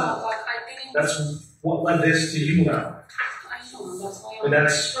 That's I know, but I didn't. That's what led this to you now. I know, that's why And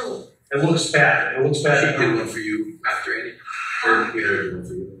that's- true. It looks bad. It looks she bad. did one for you after Eddie. Or we had one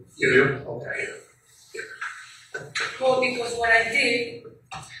for you. You do? Okay. Well, because what I did,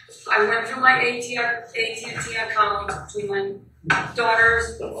 I went through my AT&T account to my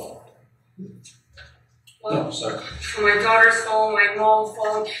daughter's, No, sorry. to my daughter's phone, my mom's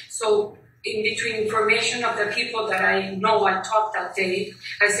phone. So in between information of the people that I know I talked that day,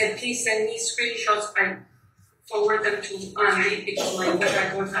 I said, please send me screenshots. I forward them to Andy because my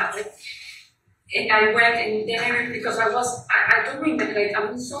mother won't have it. And I went and then because I don't remember, like,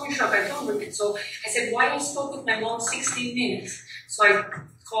 I'm so in shock, I don't remember. So I said, why I spoke with my mom 16 minutes? So I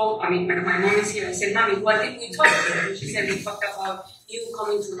called, my mom is here. I said, Mommy, what did we talk about? And she said, we talked about you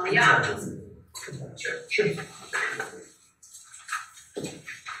coming to Miami. Sure.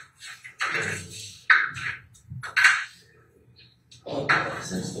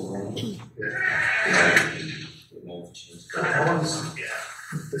 That one's, yeah.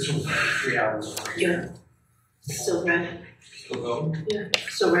 This was 3 hours. Yeah. Still red. Still going? Yeah.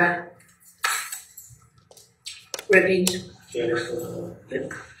 Still red. Red beans. Yeah, they're still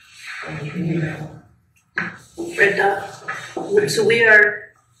Red dot. So we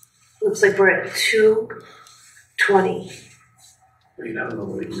are, looks like we're at 2:20. I mean, I don't know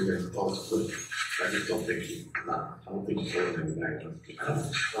what you're going to pause, but I just don't think I don't think she's holding anything back. I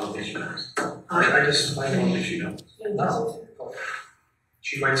don't think she knows. I don't think she knows. No.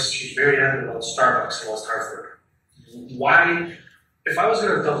 She's very adamant about Starbucks in West Hartford. Why, if I was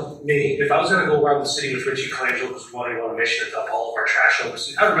gonna go around the city with Richie Colangelo was running on a mission to dump all of our trash over the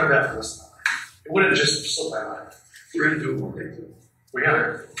city, I remember that from this time. It wouldn't just slip my mind. We're going to do one thing too. We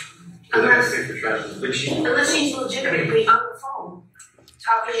are. Unless Take the trash. But she, she's legitimately on the phone,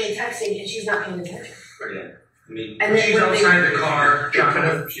 talking and texting, and she's not paying attention. yeah, I mean, And then She's when they- outside the car, dropping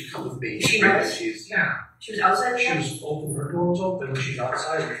it. She's come with me. She knows? She's Yeah. She was outside the She house? was open, her door was open, she's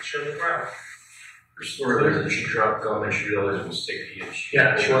outside, she's on the ground. Her story was that she dropped gum and she realized it was sticky and she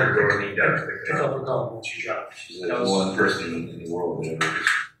Yeah, she wanted to go and eat that. pick up her gum when she dropped. She's like the one person in the world that ever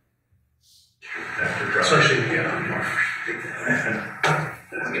After dropping. Especially,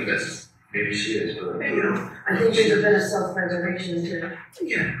 That's good business. maybe she is, but I think there's a bit of self-preservation too.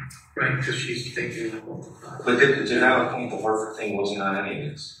 Yeah, right, because she's thinking, But to have a point, the Harvard thing wasn't on any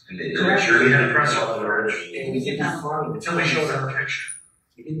of this. And it Correct. sure We had a didn't press on on the And we didn't find until we showed her picture.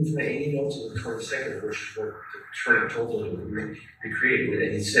 We didn't find any notes on the 22nd, which is what the attorney told us to recreate it.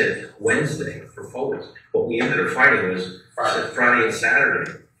 And he said Wednesday for photos. What we ended up finding was Friday and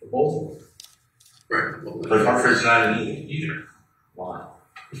Saturday for both of them. right, well, But Harvard's not an either. Why?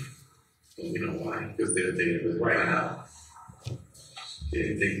 you know why? Because they didn't think it was right now. They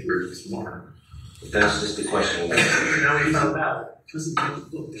didn't think we were smart. But that's just the question. Now we found out. Listen,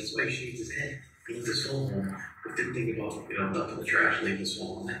 look, that's why he shaved his head. Leave this phone. But didn't think about, dumping the trash, leave this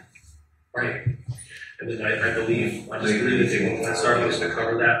phone on there. Right. And then I believe, I just believe that when I started was to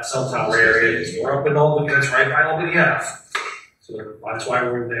cover that cell tower area, we're up in Albany, that's right by Albany Ave. So that's why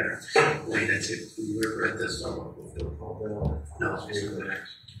we're there. Wait, that's it. We were at this one. No, it's basically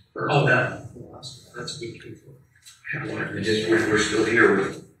next. Oh, that, that's a good people. We're still here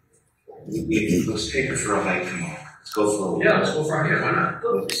with, let's take it for a hike tomorrow. Let's go for a Yeah, let's go for it, why not?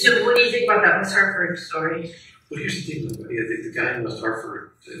 So what do you think about that West Hartford story? Well, here's the thing, the guy in West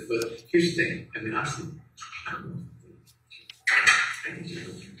Hartford, but here's the thing, I mean, honestly, I don't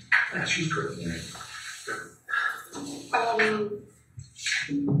know. She's great.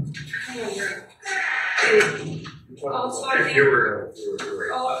 Also, I think, You were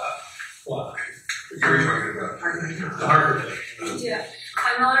What? you were talking about. The Harvard thing. yeah,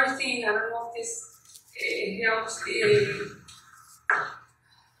 another thing, I don't know if this helps,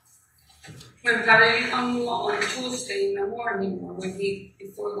 when Paddy on Tuesday in the morning, or when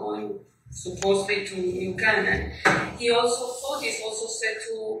before going supposedly to New Canaan, Fotis also said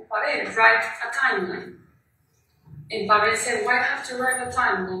to Pared, write a timeline. And Pared said, why have to write a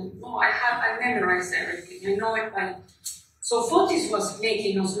timeline? No, I memorized everything, I know it by. So Fotis was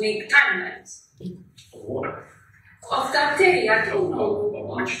making us make timelines. What? Of that day, I don't know.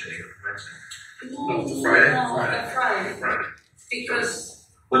 Of which day? No, Friday? no, the Friday. Right. Because,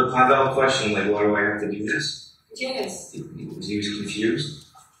 But Pavel questioned, like, why do I have to do this? yes, He was confused.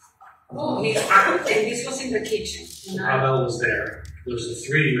 oh, and this was in the kitchen. And I- Pavel was there. There was the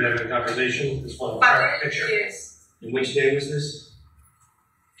three of you having a conversation, this one But picture. yes, And which day was this?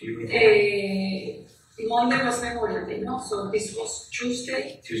 Do you recall? Monday was Memorial Day, no? So this was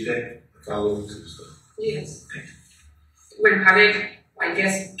Tuesday. Tuesday? The following Tuesday. Yes. When Javier, I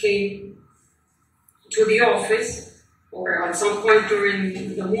guess, came to the office, or at some point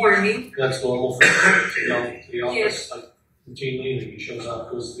during the morning. That's normal for the office, Yes. like routinely, he shows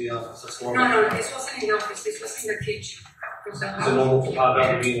up, goes to the office, that's No, normal. no, this wasn't in the office, this was in the kitchen. Because the Is it house. normal for Pavel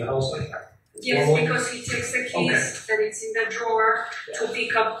to be in the house like that? Yes, Normally? because he takes the keys Okay. that it's in the drawer to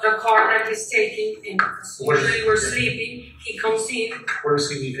pick up the car that he's taking, and because Where- usually we're sleeping, he comes in. Where does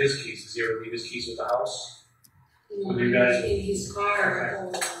he leave his keys? Does he ever leave his keys with the house? With you In guys? his car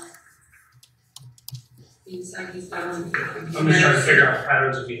or inside his bedroom. I'm just trying to figure out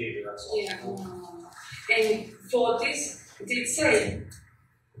patterns of behavior, that's all. Yeah, and Fotis did say,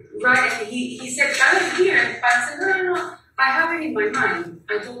 right, and he said, got it here, but I said, no, I have it in my mind,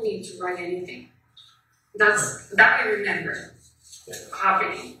 I don't need to write anything. That I remember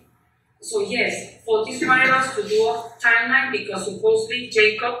happening. So yes, Fotis wanted us to do a timeline because supposedly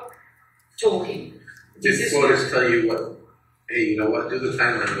Jacob told him. Did Fotis tell you what, hey, you know what, do the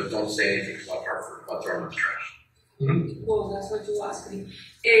timeline, but don't say anything about Hartford, about throwing in the trash. Well, that's what you asked me.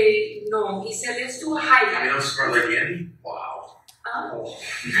 No, he said, let's do a highlight. You know, smart like Andy? Wow. Oh.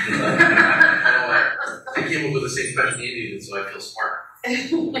 I came up with the same question Andy did, so I feel smart.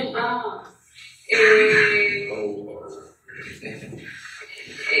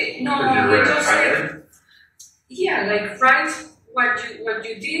 No, he just said, yeah, like write what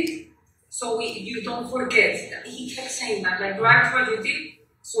you did, so you don't forget. He kept saying that, like write what you did,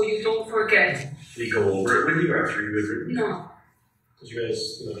 so you don't forget. Did he go over it with you after you had written? No. Did you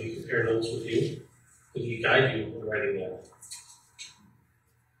guys, he compare notes with you? Did he guide you in writing that?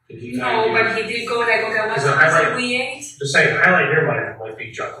 Did he guide No, you? but he did go like, okay, Is what's it the highlight? we ate? Just saying, highlight here might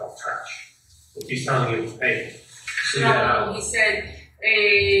be dropped off trash. If he's telling you, hey, see No, he said,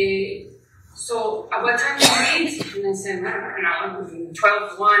 so at what time you eat? And I said, I don't know,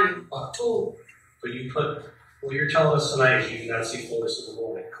 12, 1, 2. But you put, what you're telling us tonight is you did not see Fotis in the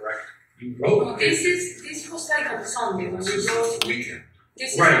morning, correct? You wrote No, this was like on Sunday when we wrote. Weekend.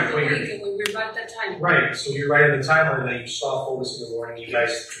 This is Right, on the when you're- weekend when we're at that time. Right, so you're right in the timeline that you saw Fulvis in the morning, you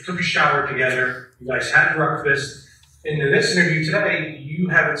guys took a shower together, you guys had breakfast. In this interview today, you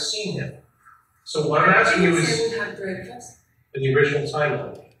haven't seen him. So what I'm asking you I is, didn't say we had breakfast. in the original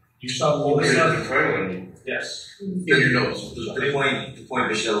timeline, you saw Fulvis yes. In your notes. The point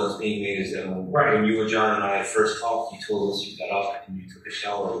Michelle is being made is that Right. when you and John and I first talked, you told us you got up and you took a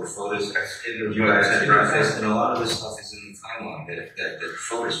shower with photos. You guys had breakfast, and a lot of this stuff is in the timeline that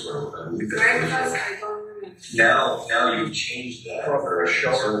photos were. Breakfast, I don't remember. Now you've changed that. For a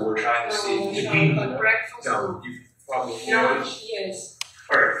shower. So we're trying to see. No, but breakfast, No, you probably. lunch, yes.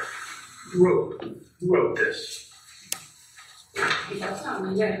 Alright, who wrote this? That's not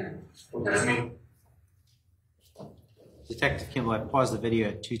me, yeah. That's not. Detective Kimball, I paused the video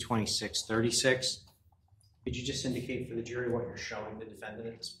at 2:26:36. Could you just indicate for the jury what you're showing the defendant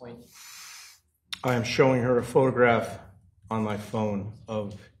at this point? I am showing her a photograph on my phone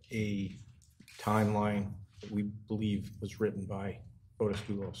of a timeline that we believe was written by Otis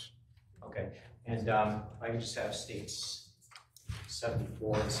Dulos. Okay, and I can just have states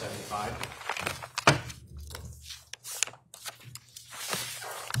 74 and 75.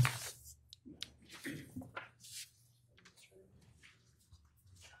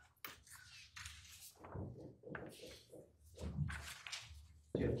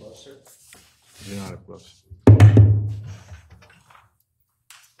 Do you have gloves, sir? I do not have gloves.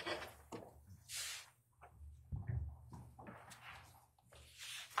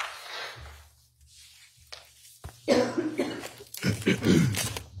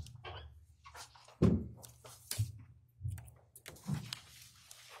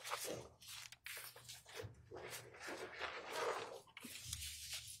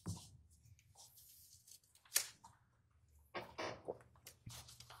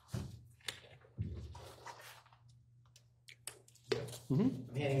 I'm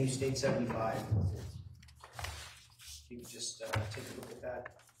handing you state 75. You can just take a look at that.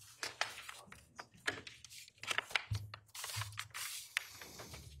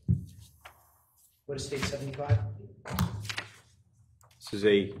 What is state 75? This is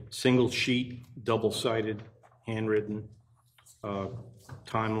a single sheet, double-sided, handwritten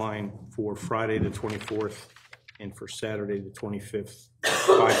timeline for Friday the 24th and for Saturday the 25th,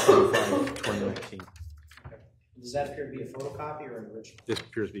 5/25/2019. Does that appear to be a photocopy or an original? This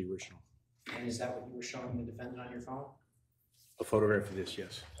appears to be original. And is that what you were showing the defendant on your phone? A photograph of this,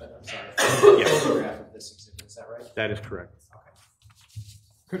 yes. I'm sorry, Yes. a photograph of this exhibit, is that right? That is correct.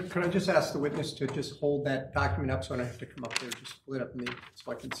 Okay. Could I just ask the witness to just hold that document up so I don't have to come up there, just split up me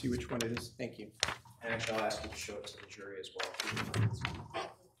so I can see which one it is? Thank you. And actually, I'll ask you to show it to the jury as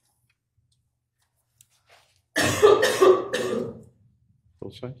well.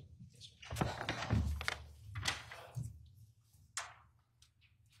 Both sides?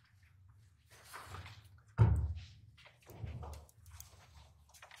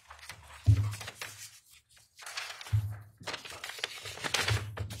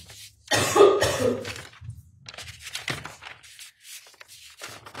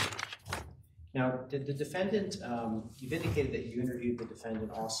 Now, did the defendant, you've indicated that you interviewed the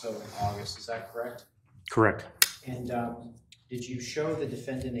defendant also in August, is that correct? Correct. And did you show the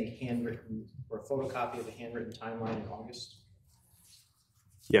defendant a handwritten or a photocopy of a handwritten timeline in August?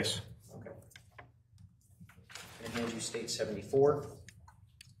 Yes. Okay. And hand you state 74.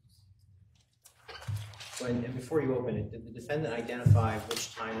 And before you open it, did the defendant identify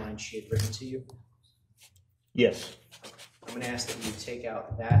which timeline she had written to you? Yes. I'm going to ask that you take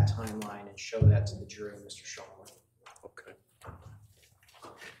out that timeline and show that to the jury, Mr. Shulman. Okay.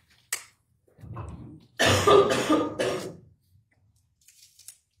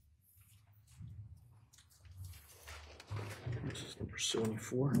 This is number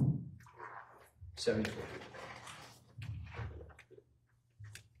 74. 74.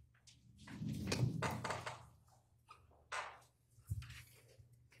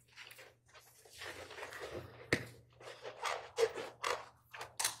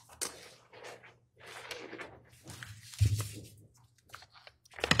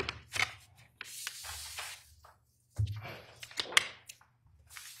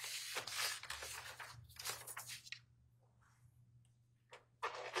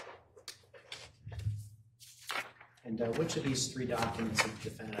 And which of these three documents did the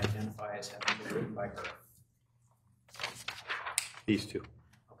defendant identify as having been written by her? These two.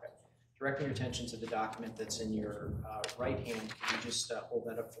 Okay. Directing your attention to the document that's in your right hand, can you just hold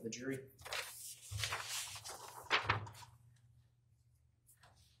that up for the jury?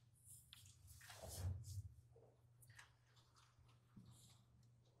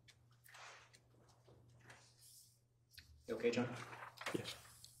 You okay, John?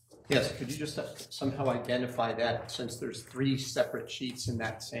 Yes, could you just somehow identify that, since there's 3 separate sheets in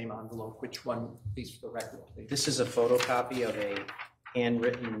that same envelope, which one, please, for the record, please? This is a photocopy of a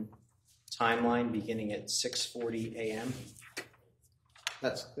handwritten timeline beginning at 6:40 a.m.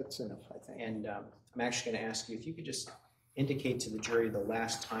 That's enough, I think. And I'm actually going to ask you if you could just indicate to the jury the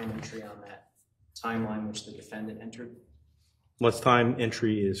last time entry on that timeline which the defendant entered. Last time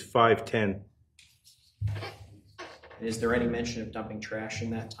entry is 5:10. And is there any mention of dumping trash in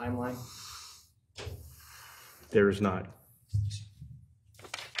that timeline? There is not.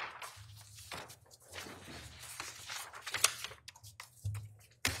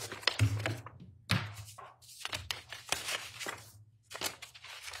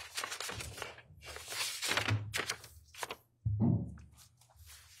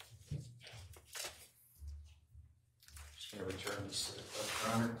 Just going to return this to the clerk,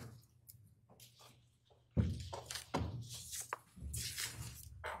 Your Honor.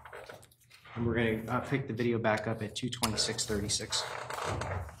 And we're going to pick the video back up at 2:26:36.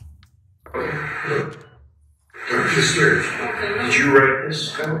 I'm just curious. Did you write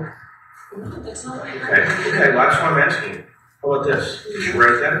this code? No, that's not right. Okay, well, that's what I'm asking you. How about this? Did you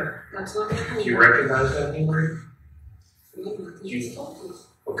write that? That's not right. Do you recognize that handwriting?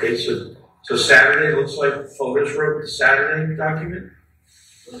 Okay, so Saturday looks like Fotis wrote the Saturday document?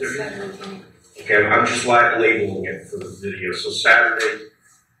 What's that writing? Okay, I'm just labeling it for the video. So Saturday,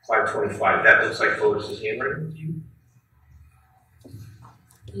 5:25, that looks like Fotis' handwriting to you?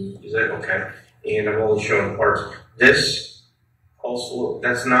 Is that okay? And I'm only showing parts. This also,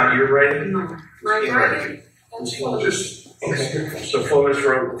 that's not your writing? No. My writing, that's Fotis. Okay, so Fotis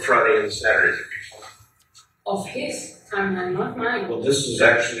wrote Friday and Saturday. Of his timeline, not mine. Well, this is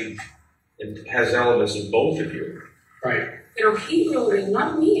actually, it has elements of both of you. Right. Pero he wrote it,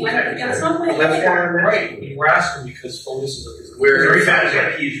 not me. That's not my That's why I'm Right, we were asking because Fotis is Where it sounds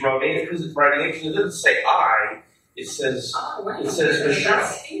like he's writing it, because it's writing it, because it doesn't say I, it says, Oh, right. it says Michelle.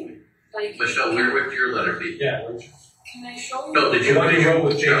 That's him. Like, Michelle, where would your letter be? Yeah. can I show you? No, did you The one you wrote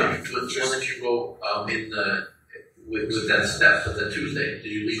with Jamie. the one that you wrote in the with that step for the Tuesday? Did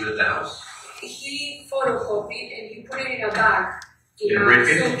you leave it at the house? He photocopied and he put it in a bag. In In a a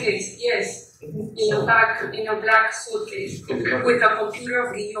briefcase? suitcase, yes. In a bag, in a black suitcase. Okay. With a computer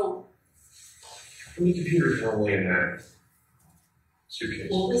of Guillaume. How many computers normally in that suitcase?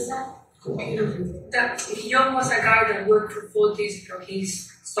 What was that? That Guillaume was a guy that worked for Fotis, but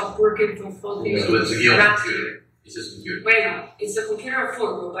he's stopped working for Fotis. So it's a Guillaume That's- computer. It's just a computer. Bueno, it's a computer of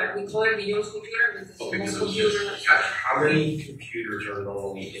Forgo, but we call it Guillaume's computer because it's the Okay, most so it's computer. just gotcha. How many computers are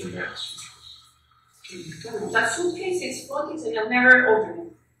normally in that suitcase? That suitcase is Fotis and I've never opened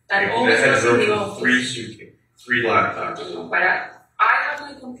it. That always That has was in the room for office. 3 suitcases, 3 laptops. But I have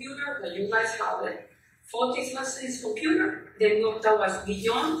my computer, but you guys have it. Fotis was his computer, then that was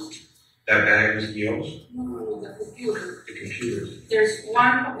Guillaume's. That bag was Guillaume's? No, the computer. The computers. There's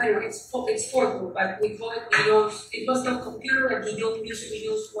one, well, it's Forgo, but we call it Guillaume's. It was the computer that Guillaume used to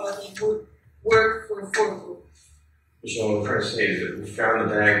use while he would work for Forgo. So what I'm trying to say is that we found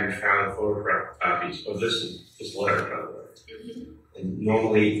the bag, we found the photograph copies of this letter, by the way. And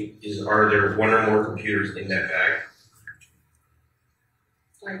normally, are there 1 or more computers in that bag?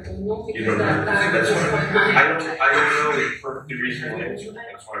 I don't know You because don't know. that bag That's was fine. mine. I don't know the perfectly reasonable answer.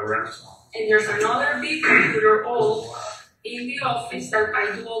 That's why we're asking. And there's another big computer all in the office that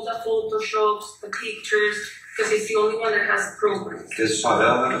I do all the photoshops, the pictures, because it's the only one that has programs. Does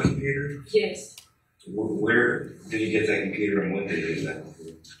Pavel have a computer? Yes. Where did you get that computer and when did you get that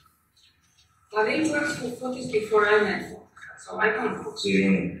computer? But they worked for Fotis before I met them, so I don't know. So you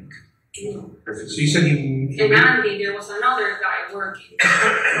don't know. No. So you said you And Andy, there was another guy working.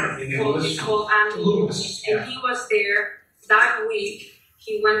 He's called Andy. Lewis, And he was there that week.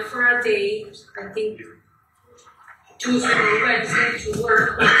 He went for a day, I think Tuesday or Wednesday, to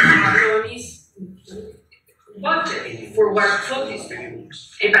work on Ronnie's budget for what Fotis doing.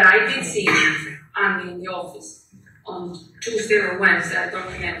 But I did see Andy in the office on Tuesday or Wednesday, I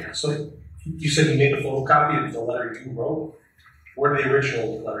don't remember. So you said you made a photocopy of the letter you wrote. Where did the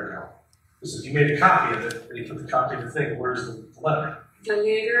original letter go? Because you made a copy of it, and you put the copy of the thing. Where's the letter? The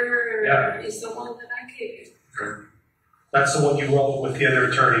letter Yeah. is the one that I gave you. That's the one you wrote with the other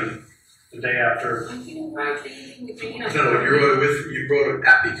attorney the day after. I didn't write anything between us. No, you wrote it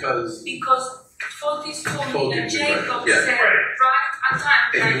at because Fotis told me Told you that to Jacob write, yeah. said, right at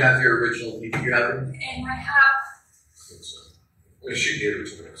time, and you have your original. You have it. and I have. She gave it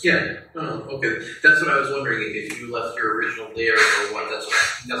to us. Yeah. Oh, okay. That's what I was wondering if you left your original there or what. That's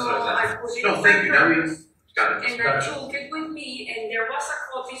what I was I asking. put it No, in thank you. my Now purse, we got it. and I took it with me, and there was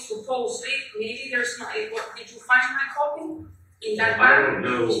a copy supposedly. Maybe there's not. Did you find my copy? in that I bag. don't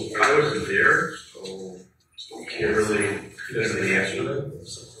know, I wasn't there, so can't really, he doesn't really answer that.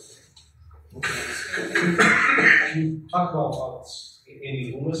 Can you talk about Andy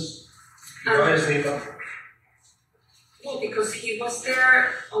Loomis? You brought his name up Well, because he was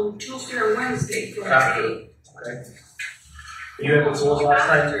there on Tuesday or Wednesday for a after. day. Okay. You had this was last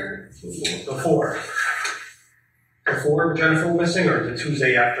time? After. Before. Before Jennifer was missing, or the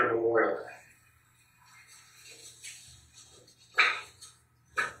Tuesday after Memorial Day?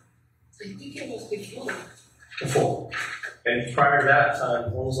 I think it was before. Before. And prior to that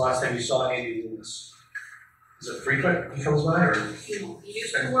time, when was the last time you saw Andy Loomis? Is it frequent he comes by, or? You know, he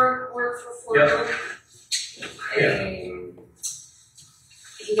used to work for Yeah.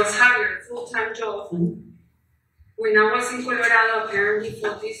 He was hired, full-time job. When I was in Colorado, apparently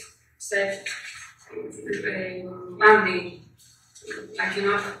Fotis said, Andy, I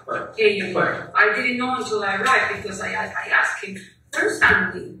cannot pay you more. I didn't know until I arrived because I asked him, where's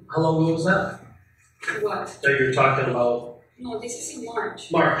Andy? How long ago was that? What? That you're talking about? No, this is in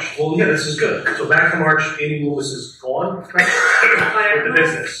March. March. Well, yeah, this is good. So back to March, Andy Loomis is gone with the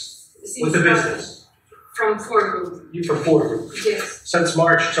business. With the business. From Ford Group. You from Ford Group. Yes. Since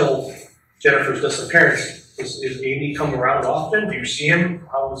March till Jennifer's disappearance, is Andy come around often? Do you see him?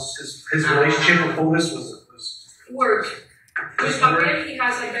 How was his relationship with Fotis? Was Work. With Pavel, he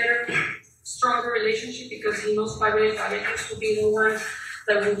has a better, stronger relationship because he knows Pavel used to be the one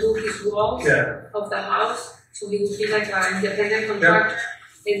that would do his walls of the house. So he would be like an independent contractor.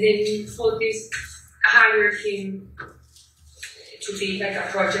 And then Fotis hired him to be like a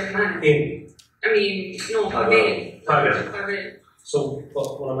project manager. Andy. I mean, no, Pavel. Pavel. So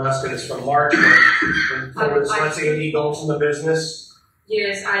what I'm asking is from March, when Fotis lets Andy go from the business.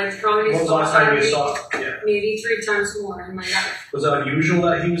 Yes, I probably When was the saw last time you Pavel saw? Yeah. maybe 3 times more in my life. Was that unusual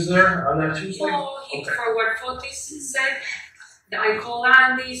that he was there on that Tuesday? No, for what Fotis said, I called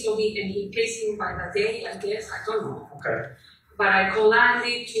Andy, so he pays me by the day, I guess, I don't know. Okay. But I called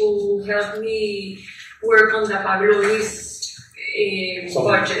Andy to help me work on the Pavlovis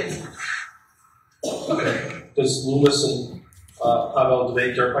budget. Okay. Does Loomis and Pavel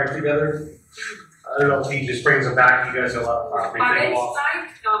debate dirt bike together? I don't know if he just brings them back. You guys have a lot of property. Pavel's bike,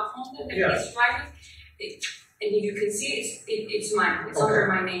 Honda that he's riding, and if you can see, it's mine. It's under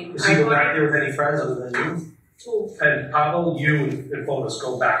my name. Does he go back there with any friends other than you? Two. And Pavel, you and Fotis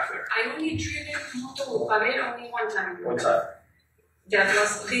go back there. I only treated Moto with Pavel only one time. What's that? That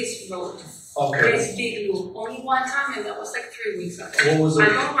was this road. Okay. This big loop. Only one time, and that was like 3 weeks ago. What was it? I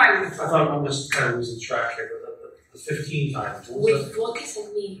don't ride with I thought I'm just kind of losing track here, but the 15 times. What was with Fotis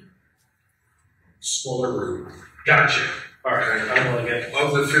and me. Smaller route. Gotcha. All right. I don't want to get.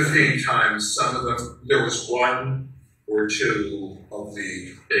 Of the 15 times, some of them, there was 1 or 2 of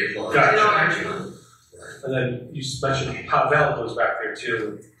the big ones. Gotcha. And then you mentioned Pavel goes back there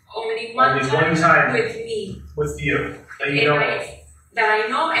too. Only one time with me. With you. That you And know. that I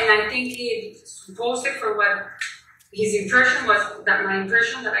know, and I think he supposed it for what his impression was, that my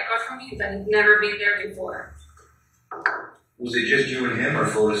impression that I got from him, that he'd never been there before. Was it just you and him, or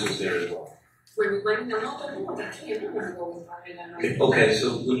Fotis was there as well? When we went in the motor, no, I can't remember go with Pavel. Okay,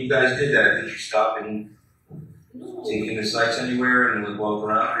 so when you guys did that, did you stop and take in the sights anywhere and walk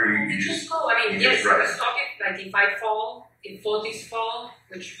around, or you We just just go. I mean, you yes, just I ride? was talking, like if I fall, if Fotis fall,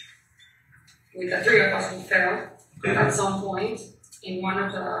 which with the 3 of us we fell at some point in one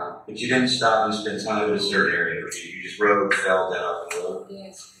of the. But you didn't stop and spend time in a certain area, or you just rode, fell down the road?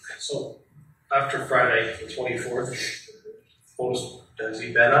 Yes. So after Friday, the 24th, has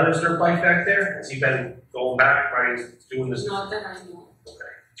he been on his dirt bike back there? Has he been going back, riding, doing this? Not that I know.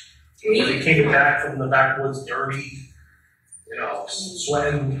 Okay. When he came back from the backwoods dirty, you know,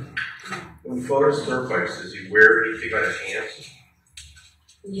 sweating. When Fotis dirt bikes, does he wear anything on his hands?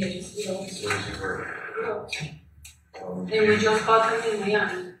 Yes, we all. What does he wear? And we just bought them in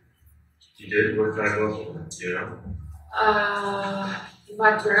Miami. You did? What kind of gloves? You know?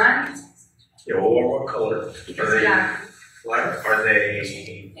 What brand? Yeah, what color? Are they Black. black? Are they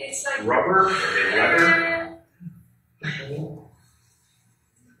It's like rubber? Are they leather?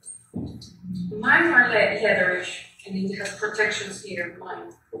 Mine are leatherish, and it has protections here.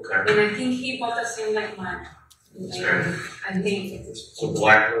 Mine. Okay. And I think he bought the same like mine. Okay. I think. So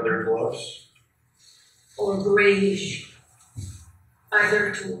black leather gloves? Or grayish.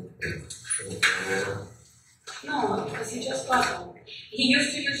 Either two. No, because he just got them. He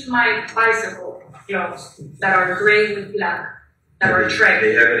used to use my bicycle gloves that are gray with black, that are Do Trek.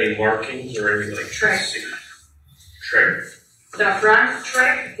 they have any markings or anything like Trek. Trek. The brand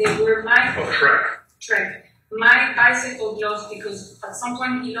Trek, they were my Oh, Trek. Trek. my bicycle gloves because at some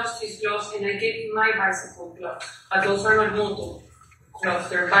point he lost his gloves and I gave him my bicycle gloves. But those are not moto gloves,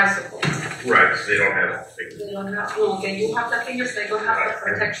 they're bicycle. Right, so they don't have fingers. They don't have, no, they do have the fingers, they don't have the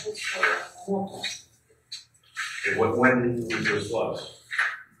protections for moto. And when did you lose those gloves?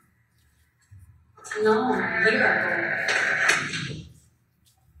 No, a year ago.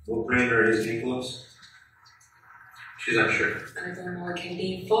 What brand are his knee gloves? She's not sure. I don't know, it can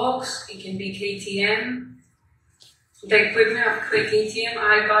be Fox, it can be KTM. The equipment of KTM,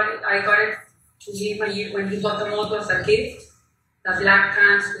 I got it to him when he bought the moto as a gift. The black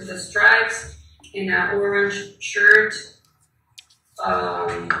pants with the stripes and an orange shirt.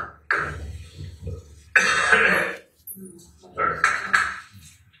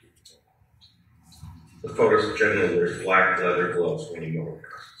 The photos generally there's black leather gloves when you go.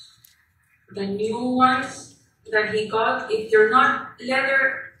 The new ones that he got, if they're not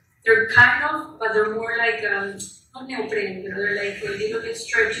leather, they're kind of, but they're more like not neoprene, they're like a little bit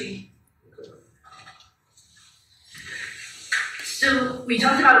stretchy. So we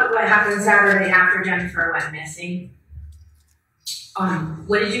talked about what happened Saturday after Jennifer went missing.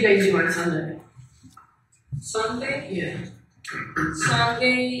 What did you guys do on Sunday? Sunday? Yeah.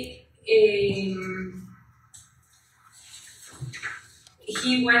 Sunday, he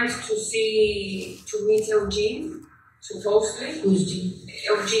went to meet Eugene, supposedly. Who's Gene?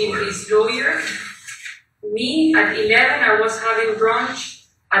 Eugene, his lawyer. Me, at 11, I was having brunch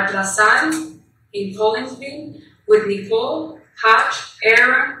at La Salle in Collinsville with Nicole, Hatch,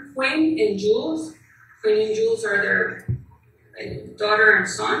 Aaron, Quinn, and Jules. Quinn and Jules are their daughter and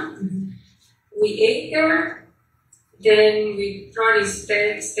son. Mm-hmm. We ate there. Then we probably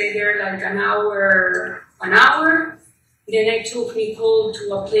stayed there like an hour. Then I took Nicole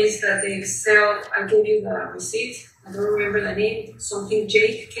to a place that they sell, I gave you the receipt, I don't remember the name, something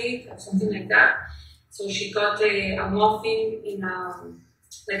Jake cake or something like that. So she got a muffin in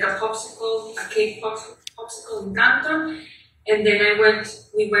like a popsicle, a cake popsicle in Canton. And then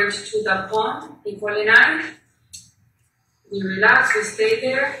we went to the pond, Nicole and I. We relaxed, we stayed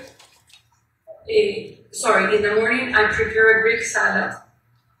there. In the morning I prepared a Greek salad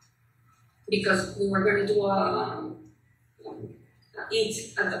because we were going to do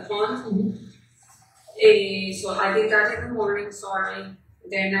eat at the pond. Mm-hmm. So I did that in the morning, sorry.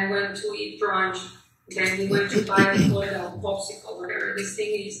 Then I went to eat brunch. Then we went to buy a popsicle, whatever this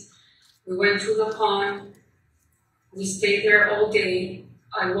thing is. We went to the pond. We stayed there all day.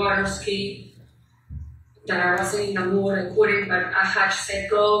 I water skied. That I wasn't in the mood, I couldn't, but Hatch said,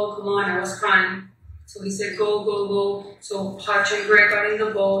 go, come on, I was crying. So he said, go, go, go. So Hatch and Greg got in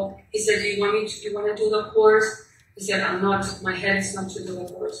the boat. He said, do you want to do the course? He said, my head is not to do the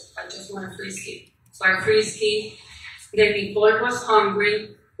course. I just want to free ski. So I free ski. Then Nicole was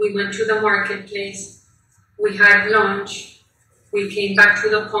hungry. We went to the marketplace. We had lunch. We came back to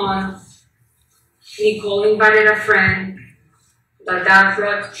the pond. Nicole invited a friend. The dad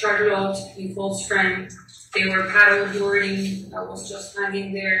brought Charlotte, Nicole's friend. They were paddleboarding. I was just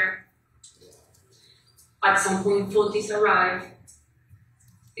hanging there. At some point, Fotis arrived.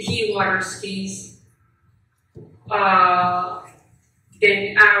 He water skis.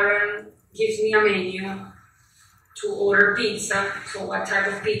 Then Aaron gives me a menu to order pizza. So what type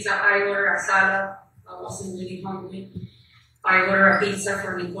of pizza? I ordered a salad. I wasn't really hungry. I ordered a pizza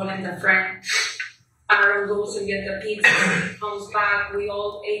for Nicole and the friend. Aaron goes and gets the pizza, comes back, we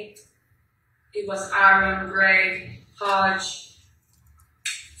all ate. It was Aaron, Greg, Hodge,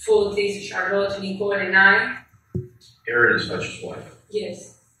 Fotis, Charlotte, Nicole, and I. Aaron is Hodge's wife.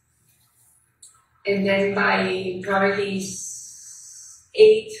 Yes. And then by probably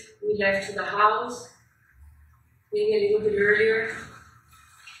 8, we left to the house, maybe a little bit earlier.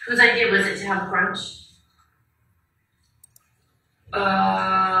 Whose idea was it to have brunch?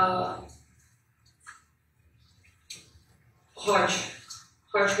 Hodge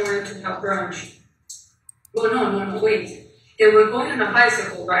wanted to have brunch. Oh, no, wait. They were going on a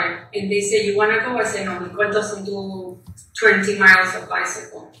bicycle ride, and they said, you want to go? I said, no, Nicole doesn't do 20 miles of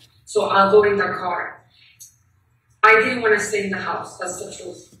bicycle, so I'll go in the car. I didn't want to stay in the house, that's the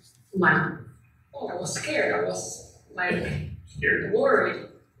truth. Wow. Oh, I was scared. I was, scared, worried.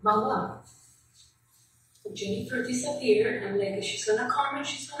 About what? Jennifer disappeared, and she's going to come and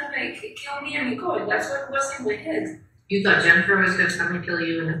she's going to, kill me and Nicole. That's what was in my head. You thought Jennifer was going to come and kill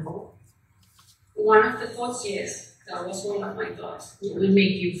you and Nicole? One of the thoughts, yes. That was one of my thoughts. What would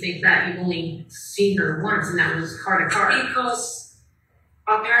make you think that? You've only seen her once, and that was car to car. Because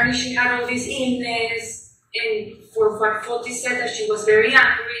apparently she had all these illness, and for what Foti said, that she was very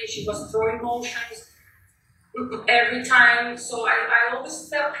angry, she was throwing motions every time. So I always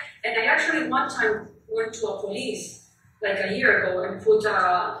felt, and I actually one time went to a police like a year ago and put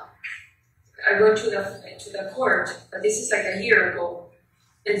I went to the court, but this is like a year ago,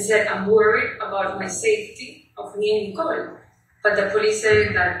 and said I'm worried about my safety of me and Nicole. But the police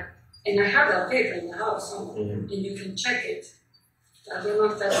said that, and I have that paper in the house, and you can check it. I don't know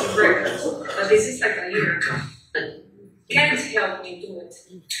if that's in record, but this is like a year ago. Can't help me do it.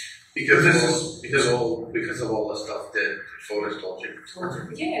 Because this is because of all the stuff that photos told you.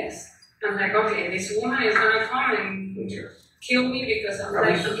 Yes. I'm like, okay, this woman is gonna come and kill me because I'm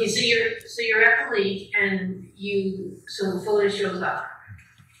like, Okay, so you're at the lake and so the photo shows up.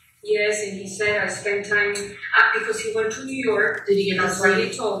 yes, and he said I spent time because he went to New York. Did he get That's what he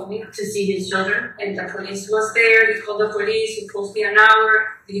told me. to see his children? And the police was there. He called the police. He posted me an hour.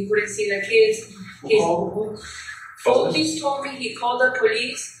 He couldn't see the kids. Police told me he called the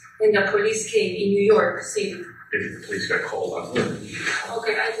police, and the police came in New York City. If the police got called on.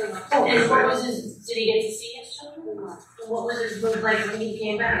 Okay, I don't know. And what was did he get to see his children? And what was his mood like when he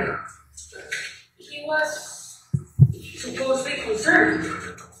came back? He was supposedly concerned,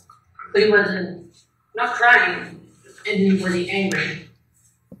 But he wasn't, not crying. and was he angry?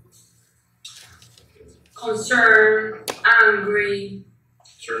 Concerned, angry,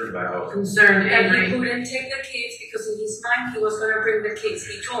 Concerned, that he angry. couldn't take the kids because in his mind he was going to bring the kids.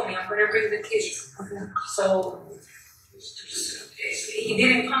 He told me, I'm going to bring the kids. So he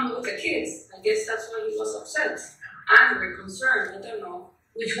didn't come with the kids. I guess that's why he was upset. Angry, concerned, I don't know.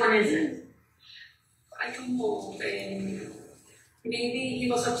 Which one is it? I don't know. Maybe he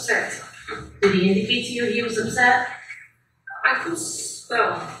was upset. Did he indicate to you he was upset? I could,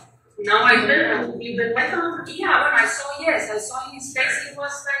 well, now I know. You've been with him? Yeah, when I saw his face, he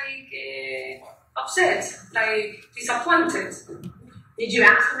was like upset, like disappointed. Did you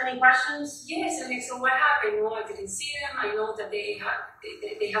ask him any questions? Yes, and so what happened? No, I didn't see them. I know that they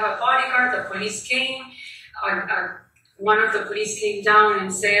have a bodyguard. The police came. One of the police came down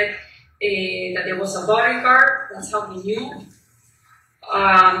and said that there was a bodyguard. That's how he knew.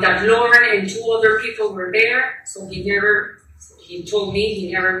 That Lauren and two other people were there. So he told me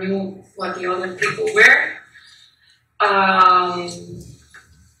he never knew what the other people were.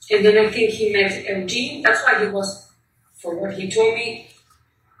 And then I think he met Eugene. That's why he was, for what he told me,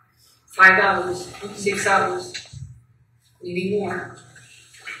 5 hours, 6 hours, maybe more.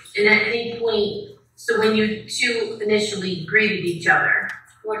 And at any point, so when you two initially greeted each other,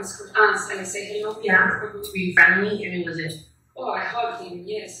 What is good? And I say hello. yeah, were you friendly? I mean, was it? Oh, I hugged him.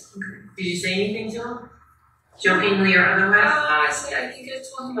 Yes. Did you say anything to him? Jokingly or otherwise? I think I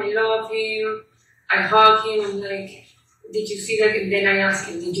told him I love him. I hugged him. I'm like, did you see the? And then I asked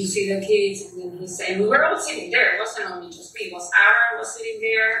him, did you see the kids? And then he said, we were all sitting there. It wasn't only just me. It was Aaron was sitting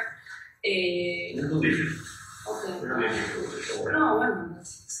there. I believe you. Okay. I believe you. No, I'm not.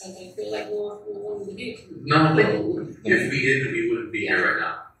 It's like I feel like no one would do. No, if we did, we wouldn't be here right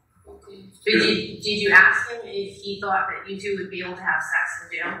now. Okay. But did you ask him if he thought that you two would be able to have sex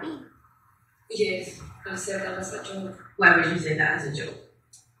in jail? Yes, I said that was a joke. Why would you say that as a joke?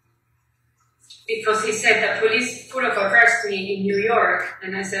 Because he said the police could have arrested me in New York,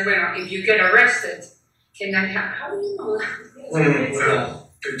 and I said, well, if you get arrested, can I have? How do you know that? Well,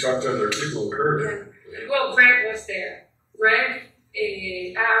 they talked to other people who heard it. Well, Greg was there. Greg,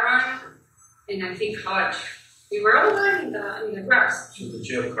 Aaron, and I think Hodge. We were all lying in the grass. So the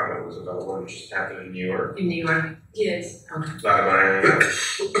jail comment was about what just happened in New York? In New York? Yes. Okay. Not about anything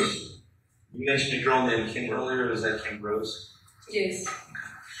else. You mentioned a girl named Kim earlier. Was that Kim Rose? Yes.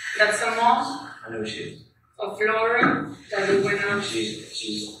 That's the mom I know she is. of Laura that we went out.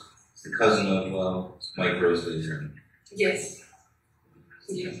 She's the cousin of Mike Rose, the attorney. Yes.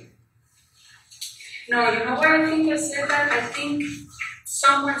 Yeah. No, you know why I think I said that? I think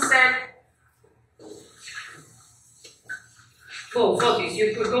someone said, well, Fotis,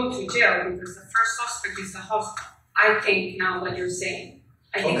 you could go to jail because the first suspect is the husband. I think now what you're saying.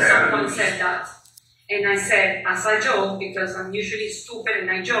 I think someone said that. And I said, as a joke, because I'm usually stupid and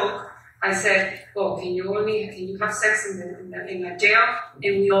I joke, I said, well, can you have sex in the jail?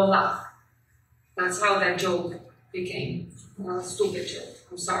 And we all laugh. That's how that joke became. A stupid joke.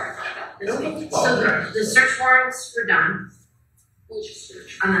 I'm sorry about that. So the search warrants were done Which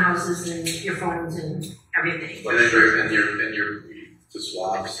search? on the houses and your phones and everything. And the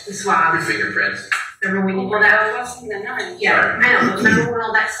swabs. The swabs. Your fingerprints. Remember when you Well, pulled out? that was in the night. Yeah, I know, but remember when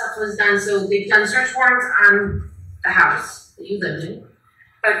all that stuff was done? So they've done search warrants on the house that you lived in.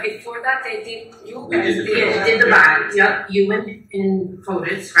 But before that, they did. You We guys did the Yeah, they did the body. Yep, you and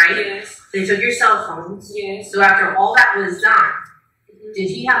Fotis, right? Yes. They took your cell phones. Yes. So after all that was done, did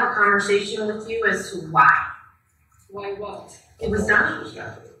he have a conversation with you as to why Why what? it was done?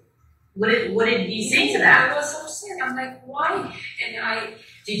 What did you say to that? I was upset. I'm like, why? And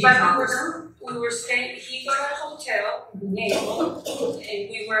Did you talk with him? we were staying, he got a hotel in Naples, and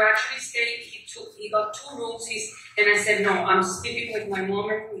we were actually staying, he got 2 rooms, and I said, no, I'm sleeping with my mom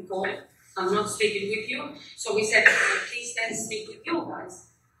and Nicole, I'm not sleeping with you. So we said, please then sleep with you guys.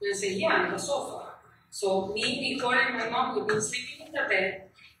 And I said, yeah, on the sofa. So me, Nicole, and my mom, we've been sleeping in the bed.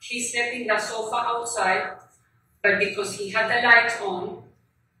 He slept in the sofa outside, but because he had the lights on,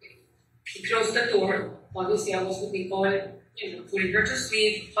 he closed the door. Obviously, I was with Nicole, putting her to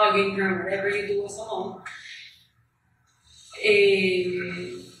sleep, hugging her, whatever you do as a mom.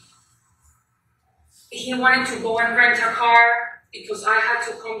 He wanted to go and rent a car because I had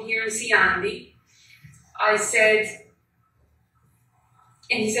to come here and see Andy. I said,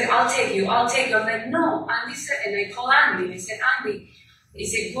 and he said, I'll take you. I'm like, no. Andy said, and I called Andy. I said, Andy,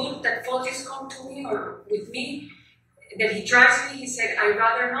 is it good that Fotis come to me or with me? That he drives me? He said, I'd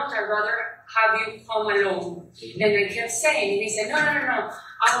rather not. I'd rather have you come alone. And I kept saying, and he said, no,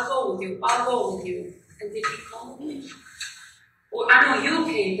 I'll go with you. And did he come with me? Well, I know you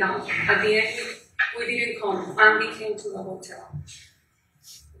came down. At the end, we didn't come. Andy came to the hotel.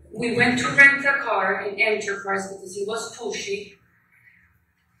 We went to rent a car in Enterprise because he was pushy.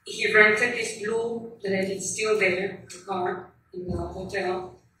 He rented this blue that is still there, the car in the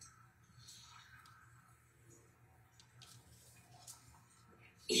hotel.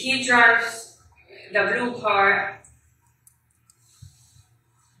 He drives the blue car.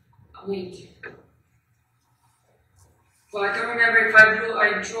 Wait. Well, I don't remember if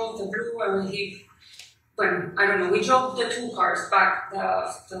I drove the blue or I don't know. We drove the 2 cars back,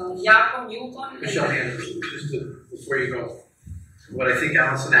 the Yukon. Michelle, before you go, what I think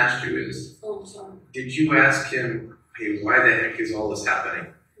Allison asked you is, oh, sorry. Did you ask him, hey, why the heck is all this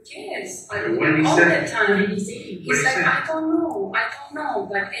happening? Yes, And what did he all say? the time. What did he say? He's like, I don't know,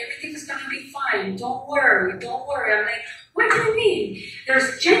 but everything's gonna be fine. Don't worry. I'm like, what do you mean?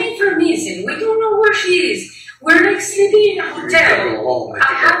 There's Jennifer missing. We don't know where she is. We're like sleeping in a hotel.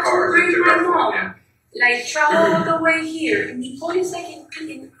 I have to bring my mom. Like travel all the way here. And Nicole is like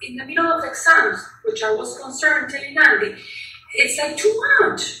in the middle of exams, which I was concerned telling Andy. It's like too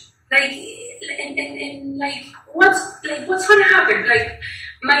much. Like and like what's gonna happen? Like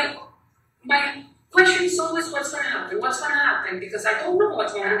my question is always what's gonna happen, because I don't know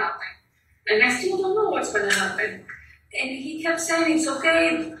what's gonna happen. And I still don't know what's gonna happen. And he kept saying, it's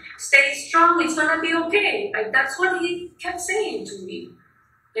okay, stay strong, it's gonna be okay. Like that's what he kept saying to me.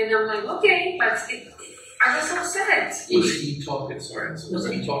 And I'm like, okay, but I was upset. Was he talking, sorry, was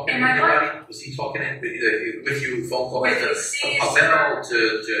he talking to Am I anybody? Was he talking with you, phone call With from his sister. Papel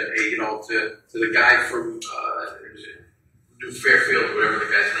to the guy from New Fairfield, whatever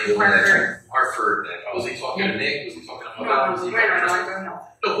the guy's name was? Hartford. Was he talking to Nick? Was he talking to Papel? Was he talking to I don't know.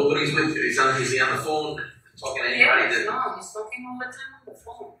 No, but when he's with you, is he on the phone talking to anybody? Yes, no, he's talking all the time on the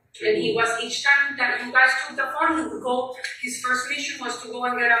phone. And he was, each time that you guys took the phone, he would go, his first mission was to go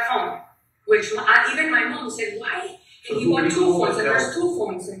and get a phone. Which even my mom said, why? And he won 2 phones, and there's 2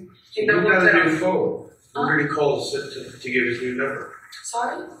 phones in the Who got a hotel. new phone? Who did he call to give his new number?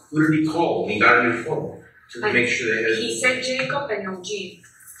 Sorry? Who did he call? He got a new phone to make sure they had. He said Jacob and no G.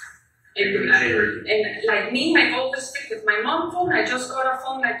 And Jacob. like me, I always speak with my mom phone. I just got a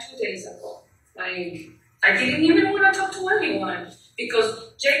phone like 2 days ago. Like, I didn't even want to talk to anyone.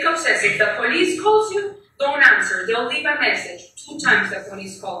 Because Jacob says if the police calls you, don't answer. They'll leave a message. 2 times the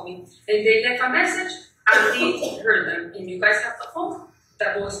police called me. And they left a message, and we heard them. And you guys have the phone. The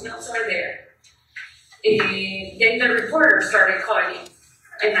voicemails are there. Then the reporter started calling.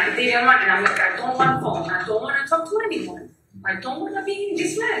 And I didn't want, and I'm like, I don't want phone. I don't want to talk to anyone. I don't want to be in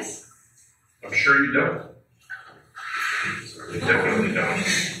this mess. I'm sure you don't. You definitely don't.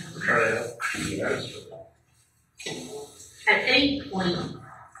 We're trying to help you guys. At any point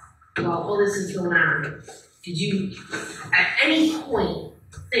while all this is going on, did you at any point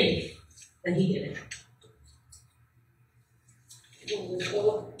think that he did it?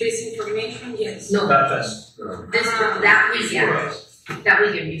 All this information, yes. No. That weekend. That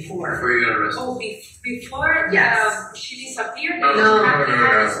weekend before. Before you got arrested. Oh, before Yes. she disappeared? No.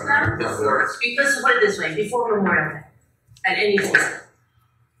 Before. Because put it this way, before Memorial Day. At any point.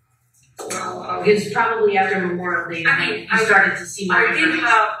 It was probably after Memorial Day. I started to see I did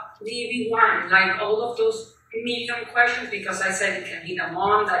have DB1, like all of those million questions, because I said it can be the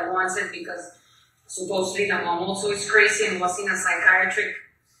mom that wants it, because supposedly the mom also is crazy and was in a psychiatric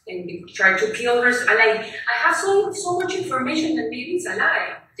and tried to kill her. I have so much information that maybe it's a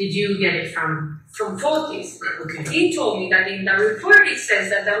lie. Did you get it from Fotis? Okay. He told me that in the report it says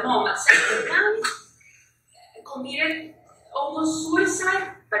that the mom at 7 committed almost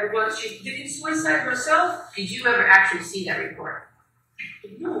suicide But what she did suicide herself? Did you ever actually see that report?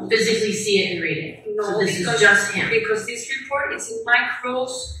 No. Physically see it and read it? No, So this because, is just him? Because this report is in Mike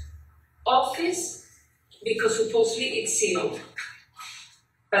Rowe's office because supposedly it's sealed.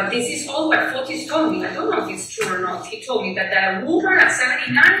 But this is all what Fotis told me. I don't know if it's true or not. He told me that a woman at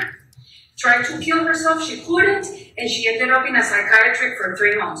 79 tried to kill herself, she couldn't, and she ended up in a psychiatric for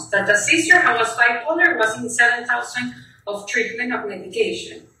 3 months. That the sister who was bipolar was in 7,000 of treatment of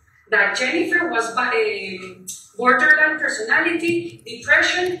medication. That Jennifer was borderline personality,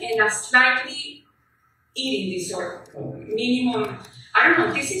 depression, and a slightly eating disorder. Minimum. I don't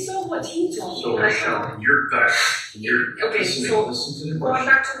know, this is all what he told me. So, Michelle, your gut, okay, listen to the going question.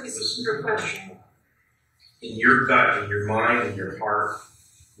 back to your question. In your gut, in your mind, in your heart,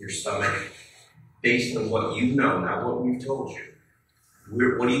 your stomach, based on what you know, not what we've told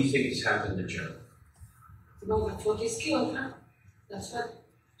you, what do you think has happened to Jen? No, but Fotis killed her. That's what.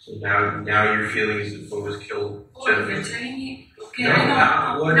 So now your feeling is that Flo was killed. Oh, you're telling me? Okay, No, I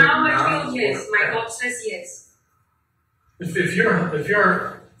not know. what- Now I not feel yes. what- My gut says yes. If you're,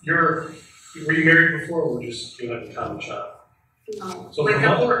 were you married before, or just you have a common child? No. So My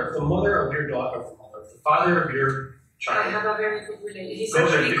the mother of your daughter, the father of your I child. have a very good relationship. He's Go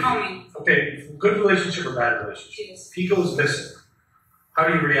actually ahead. coming. Okay, good relationship or bad relationship? Yes. If he goes missing, how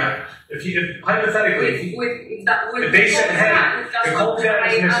do you react? If hypothetically, With if they said, hey, that's the whole what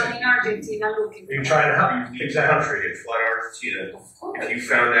dad is I'm missing. in Argentina looking you're for. trying to help, you The country in fly Argentina, Of course. and you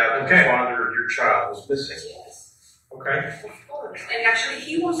found out that Okay. the father of your child was missing. Yes. okay? Of course. And actually,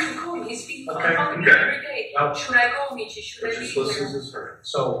 he wants to come. He's been Okay. calling me Okay. every day. Now- Should I go, Michi? Should I Just leave? listen to this her.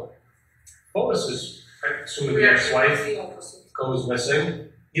 So, Boris is, assuming We the are ex-wife the opposite. goes missing,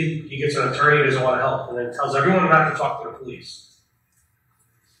 he gets an attorney who doesn't want to help, and then tells everyone not to talk to the police.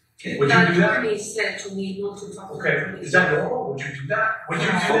 Would you The do that? attorney said to me not to talk to Okay, the police. is that normal? Would you do that? Would you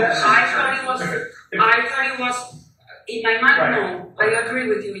do that? I thought it was, in my mind, Right. no. I agree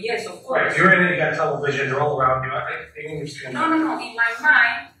with you, yes, of course. Right, you're in it, you got television, they're all around you, I understand. No, in my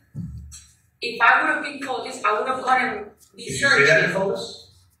mind, if I would have been told this, I would have gotten Did you say that in researching.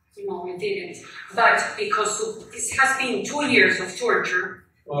 photos? No, I didn't. But because this has been 2 years of torture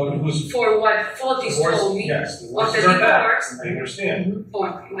Well, it was for what Fotis told me yes, of divorces the are bad. divorce. I understand. Oh,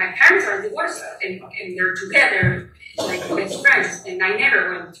 my parents are divorced and they're together like best friends, and I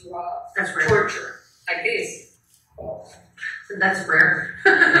never went through That's rare. torture like this. That's rare.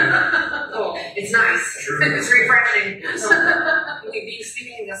 Oh, It's nice. It's refreshing. we've been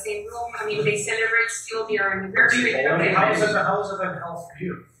sleeping in the same room. I mean, they celebrate still their anniversary. Well, I mean, how has it been hell for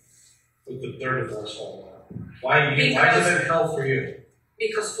you? With their divorce all around? Why has it been hell for you?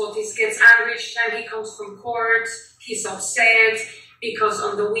 Because Fotis gets angry each time he comes from court. He's upset because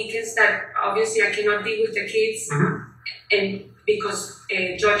on the weekends that obviously I cannot be with the kids, and because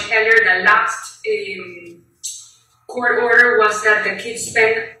Judge Heller, the last court order was that the kids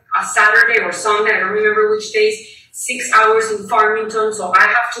spend a Saturday or Sunday, I don't remember which days, 6 hours in Farmington, so I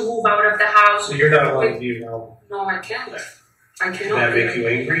have to move out of the house. So you're not allowed to be around. No, I can't. I Did cannot. that be. make you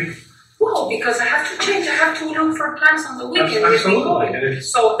angry? Well, because I have to change. I have to look for plans on the weekend. Absolutely. And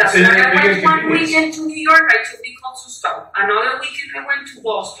it's- So that's it's why a I went big one inconvenience. weekend to New York. I took Nicole to stop. Another weekend I went to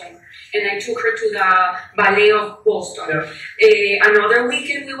Boston, and I took her to the Ballet of Boston. Another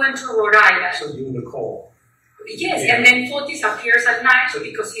weekend we went to Rhode Island. So you and Nicole. Yes, Yeah. and then Fotis appears at night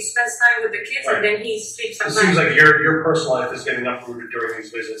because he spends time with the kids, Right. and then he sleeps at It night. seems like your personal life is getting uprooted during these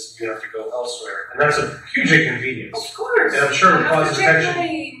visits. You have to go elsewhere, and that's a huge inconvenience. Of course. And I'm sure it I have causes to check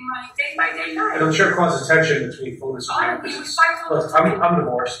tension. my day-by-day life. And I'm sure it causes tension between Fotis and I your we business. fight all the Look, time. I'm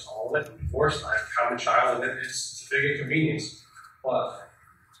divorced. All of it. I'm divorced. I have a common child, and it's a big inconvenience. But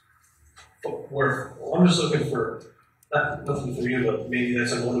I'm just looking for nothing for you, but maybe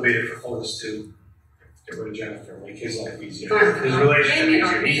that's a motivator for Fotis to get rid of Jennifer, make his life easier, his relationship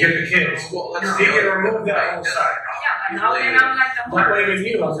easier. He get the kids. Well, He can remove that whole side. Yeah, and now then I'm like the I'm not mother. blaming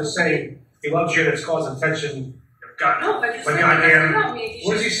you. I'm just saying he loves you, and it's causing tension. God, No, but you but said goddamn, he doesn't love me.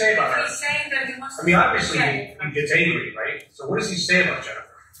 what does he say about her? He's saying that he wants I mean, to obviously forget. he gets angry, right? So what does he say about Jennifer?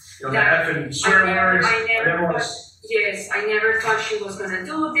 You know, That the effing swear words. I never want thought, yes, I never thought she was gonna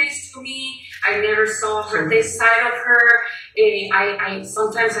do this to me. I never saw her this side of her. I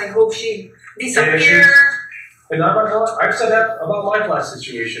sometimes I hope she disappeared. And I've said that about my last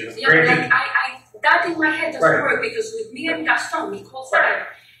situation. Yeah, like that in my head doesn't Right. work because with me and Gaston, Nicole's side,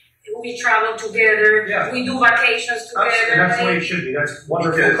 we travel together. Yeah. We do vacations together. And that's the way it should be. That's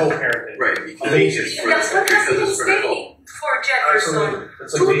wonderful Because- co-parenting. Right, because Amazing. it's for That's what has been because it's for the whole. staying for Jefferson. Absolutely.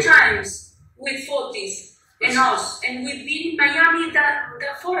 That's 2 amazing. times with Fotis and us, and we've been in Miami, the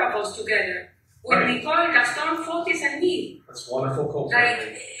 4 of us together. with Nicole, Gaston, Fotis, and me. That's wonderful culture.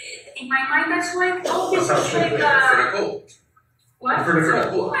 Like, in my mind, that's why Fotis That sounds is like, good. For Nicole. what? For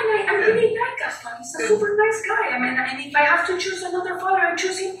Nicole. Oh, and I really like Gaston. He's a super nice guy. I mean, and if I have to choose another father, I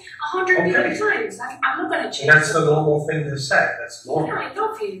choose him 100 million times. I'm not going to change. And that's the normal thing to say. That's normal. Yeah, I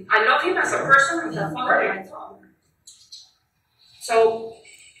love him. I love him as a person, as a father, and my father. So,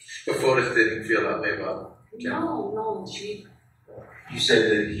 But Fotis didn't feel that way about no, she. You said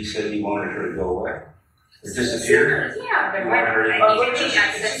that he said he wanted her to go away, or disappear. Yeah, but But you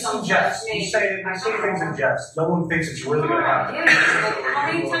say things in jest. No one thinks it's really going to happen. Yeah, like,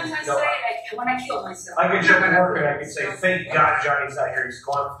 how many times I say, like, I want to kill myself. I could joke at work and I could say, thank God Johnny's not here. He's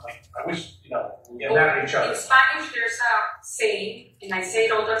gone. Like, I wish, we get mad at each other. In Spanish, there's a saying, and I say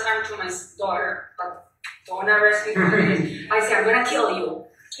it all the time to my daughter, but don't arrest me for this. I say, I'm going to kill you.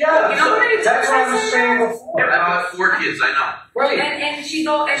 Yeah, You know what I mean? that's what I was saying before. I have 4 kids, I know. Right. And she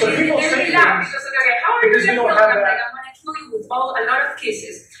go, and So she people then say we laugh because they're like, how are you because going to you kill don't me? have I'm that- like, I'm going to kill you with a lot of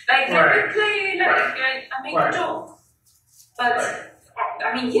kisses. Like, let Right. me play, like, I make a joke. But, I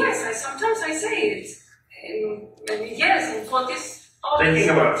mean, yes, sometimes I say it. And yes, and for this, all Thinking this.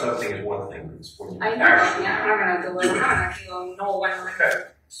 about something is one thing, it's when you I know, actually. yeah, I'm not going to do it. I'm not going to know when I'm Okay.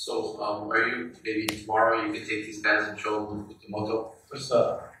 So, are you, maybe tomorrow you can take these guys and show them with the moto? Just,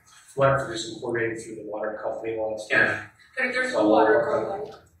 we'll have to do some coordinating through the water company and all that stuff. Yeah. But there's no water company.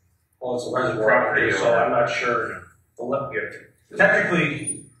 Well, it's a reservoir property, so I'm not sure.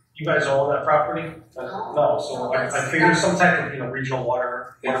 Technically, you guys own that property? No, so I figure some type of, regional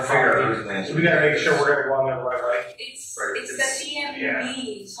water property. So we gotta make sure we're gonna go on there the right way. It's It's- the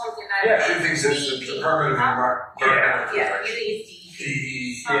DMV, something like Yeah, that. She thinks it's the Department of Environmental Yeah, Protection. DEP.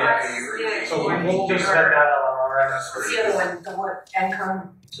 Yeah. So we'll just set that out on our end. What's the other one, the what,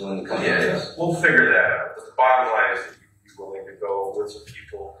 income? So in the coming Yeah, days. we'll figure that out, but the bottom line is that you'd be willing to go with some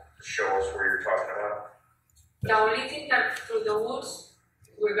people to show us where you're talking about. The only thing that through the woods,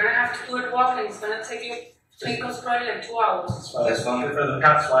 we're gonna have to do it walk and it's gonna take us probably like 2 hours. That's fine. For the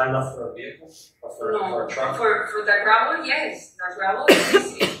paths wide enough for a vehicle, or for a truck? For the gravel, yes, the gravel is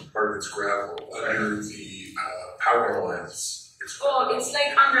easy. Part of it's gravel, under the power lines. Oh, it's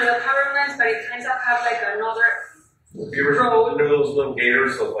like under the power lines, but it kind of have like another Have you ever road. know those little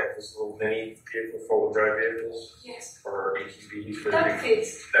gators, those like those little mini vehicle, four-wheel drive vehicles, Yes, or ATVs for the that big?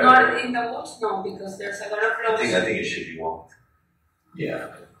 fits. That Not would- in the woods, no, because there's a lot of I think roads. it should be walked. Yeah.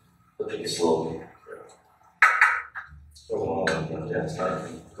 But take it slowly. So, That's not.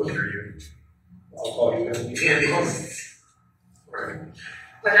 go through you. I'll call you in. Right.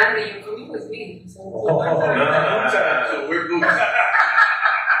 But Andy, you're coming with me, so. So we're moving.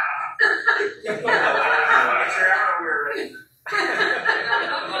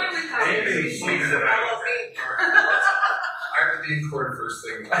 I have to be in court first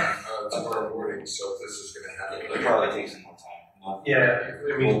thing tomorrow morning, so this is going to It'll happen. probably take some more time. Yeah,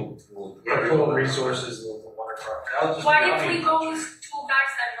 I mean, We'll pull the resources of the water property. What if we go with 2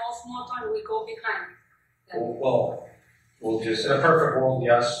 guys that know small town and we go behind? Well, We'll just, in a perfect world,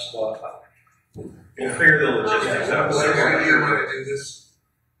 yes, but we'll figure the logistics out. So when do you want to do this?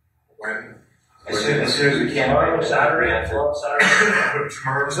 When? As soon as we can. tomorrow, Saturday, Tomorrow's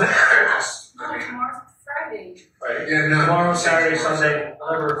No, tomorrow's Friday. Right. Yeah, no. Tomorrow, Saturday, Sunday,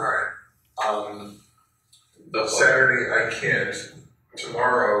 whatever. Alright. Saturday I can't.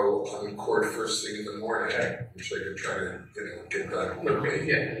 Tomorrow I'm in court first thing in the morning, which I could try to, get done quickly.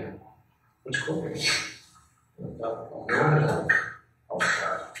 Yeah. Which court? No. Oh,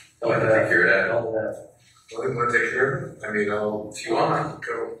 God. I can take care of that. All of that. Well, you want to take care of it? I mean, if you want,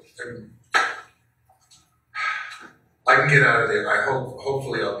 go. I can get out of there.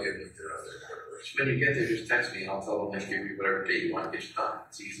 Hopefully I'll be able to get out of there quickly. When you get there, just text me and I'll tell them to give you whatever date you want to get you done.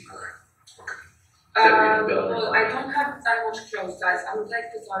 It's easy. Well, I don't have that much clothes, guys. I'm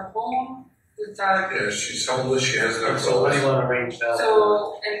like without home, without. Yeah, she's homeless. She has no So what do you clothes. want to arrange now?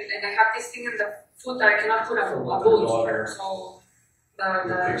 So, and I have this thing in the foot that I cannot put a boot. So, the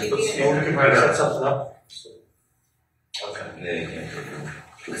So we can GPS. probably set something up. Yeah, yeah.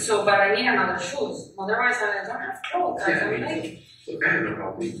 So, but I need another shoes. Otherwise, I don't have clothes. I can make. Look, I have no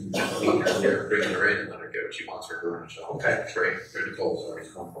problem. We can bring her in and let her get what she wants for her own show. Okay. Great. They're Nicole's already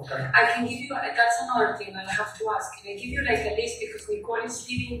home. Okay. I can give you. That's another thing I have to ask. Can I give you like a list because Nicole is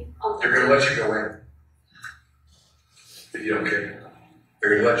living on the. They're gonna let you go in. If you don't care.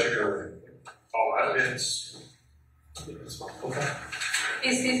 They're gonna let you go in. Oh, it's okay.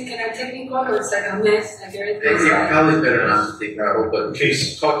 Is this? Can I take Nicole or it's like a mess? Like everything. Yeah, probably better not to take her out, but in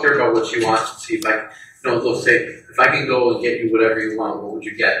case, talk to her about what she wants, see if look, say, if I can go and get you whatever you want, what would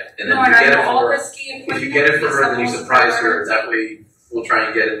you get? And then No, if and you I get it know all for the her, ski if equipment. you get it for is her, the then you most surprise her, priority. that way we'll try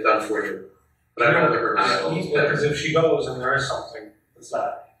and get it done for you. But I'd rather her not go. Because if she goes and there is something, it's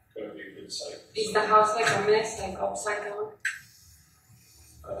not gonna be a good site. Is the house like a mess, like upside down?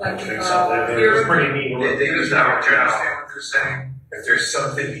 I don't think so. It's pretty neat. They just have to understand what they're saying. If there's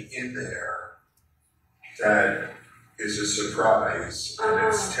something in there that is a surprise and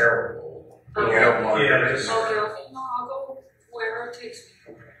it's terrible, you don't want Yeah, it. it's- Okay, no, I'll go wherever it takes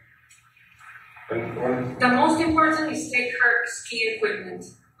me. When The most important is take her ski equipment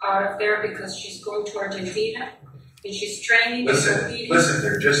out of there because she's going to Argentina and she's training and competing.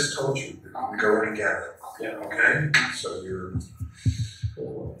 Listen, they just told you that you can go in and get it, yeah, okay? So you're,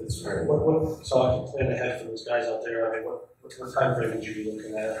 it's so I can plan ahead for those guys out there. I mean, what time frame would you be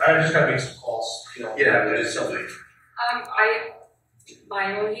looking at? I just gotta make some calls. You know, Yeah, just something.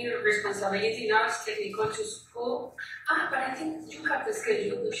 My only responsibility now is taking her to school. But I think you have the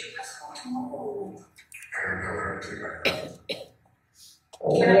schedule. She has school tomorrow. I don't know, I don't think I have.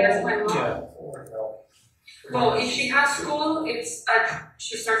 Can I ask my mom? Yeah, or no. Well, if she has school,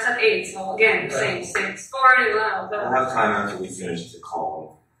 she starts at 8. So again, same 6:40. Well, I'll have time after we finish the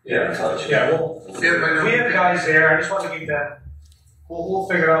call. Yeah, well, we have guys there. I just want to give that. We'll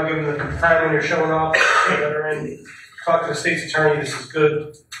figure it out. Give them the time when you're showing up. Talk to the state's attorney. This is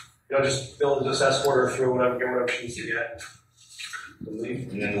good. You know, just build just escort her through whatever, get whatever she needs to get.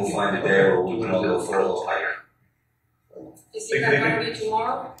 And then we'll find a day where we can all go for a little higher. Is it going to be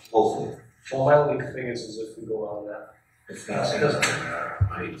tomorrow? Hopefully. Well, my only thing is if we go on that. If not, It doesn't matter.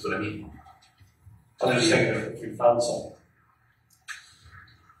 Right, that's what I mean. I'm just saying if we found something.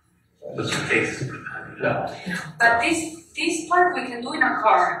 That's the case. No. But this part we can do in a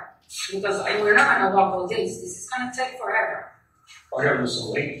car because we're not gonna walk all this. This is gonna take forever. I gotta lose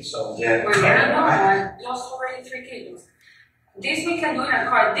some weight, so. Yeah. We're gonna know. I lost already 3 kilos. This we can do in a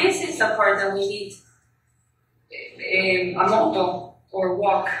car. This is the part that we need a moto or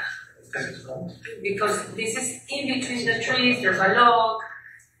walk because this is in between the trees. There's a log.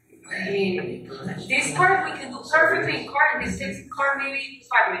 This part we can do perfectly in car, and this takes in car maybe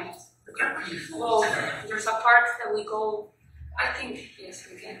 5 minutes. Well, there's a part that we go. I think yes,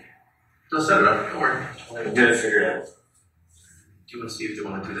 we can. Let's set it up. Don't worry. We'll get it figured out. Do you want to see if they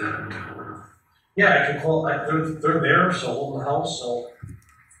want to do that? Yeah, I can call. They're there, so holding the house, so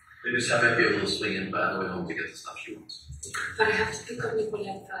They just have to be a little swinging by the way home to get the stuff she wants. But I have to pick up Nicole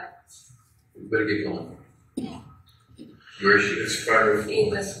at 5 We better get going. Where is she? It's 5:04. in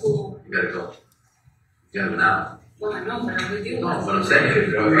the school. You gotta go. You gotta go now. Well, I know, but I will do No, that. but I'm saying, if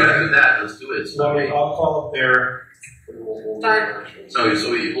we're gonna do that, let's do it. so I'll call up there. But We'll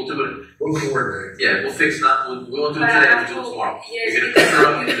do it. We'll coordinate. Yeah, we'll fix that. We won't do it But I today, have we'll do it to- tomorrow. yes, You're gonna pick her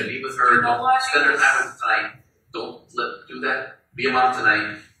up, because you're gonna be with her, you know don't what, spend her because- time with her tonight. Don't do that. Be a mom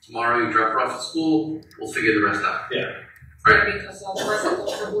tonight. Tomorrow you drop her off at school, we'll figure the rest out. Yeah. Right, because otherwise I go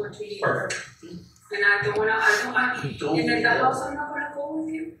for work to leave her. And I don't wanna, Don't and in the go. house I'm not gonna go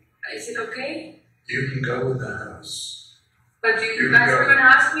with you. Is it okay? You can go in the house. But You you can guys go. are gonna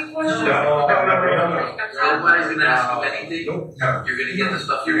ask me questions? No. Nobody's gonna ask you anything. No. You're gonna get the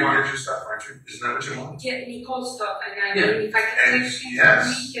stuff You're you gonna want. get your stuff, aren't you? Isn't that what you want? Get Nicole stuff, and I Yeah. mean, if I can And take things yes.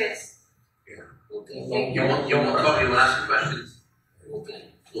 from me, yes. Yeah. Okay, thank You you. won't talk, you won't ask the questions. Okay.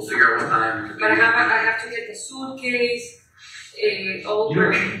 We'll figure out what time. But I have to get the suitcase, all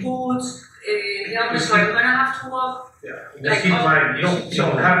her boots, helmet, so I'm gonna have to walk. Yeah, and just keep in mind, you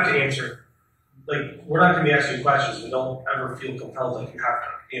don't have to answer. Like, we're not gonna be asking questions, we don't ever feel compelled like you have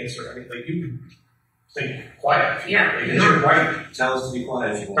to answer anything. Like, you can stay quiet. Yeah. Like, it's your right. Tell us to be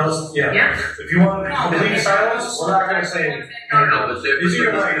quiet if you want. Tell us, yeah. Yeah. If you want No, complete but- silence, we're not gonna say. No, but These are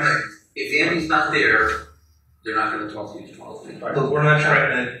your rights. if Andy's not there, they're not gonna talk to you tomorrow. Look, we're not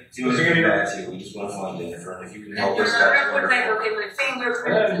trying to do Is it anything gonna be- bad to you, we just wanna find Jennifer, and if you can And help you're us, not that's gonna put like, wonderful. okay, my fingerprints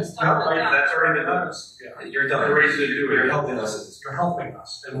Yeah, and stuff like that. that's already done. Yeah. You're done, you're ready to do it, you're helping us at this You're helping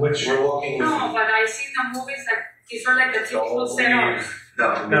us, in which. point. We're walking with you. No, but I see the movies that these are like the typical setups.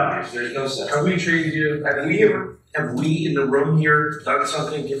 No, there's no sense. Have we treated you? Have we in the room here done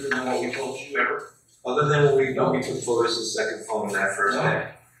something different than what we told you ever? Other than when we took photos of the second phone that first day.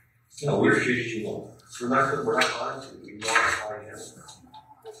 No, we've treated you well. We're not going to. We modify him.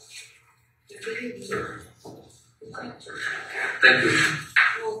 Thank you.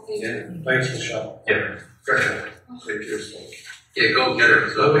 Well, thank you. Thanks, Michelle. Yeah. Go ahead. Take your stuff. Yeah, go get her,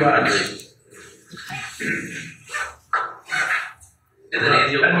 so we can leave. And then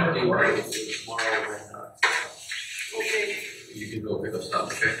Andy will talk to you tomorrow, Okay, you can go pick up stuff,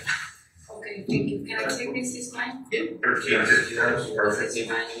 okay? okay, thank you. Can I take this as mine? 1359 or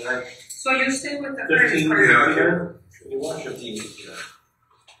 1559? So you stay with the credit 15, card? yeah. You want 1559?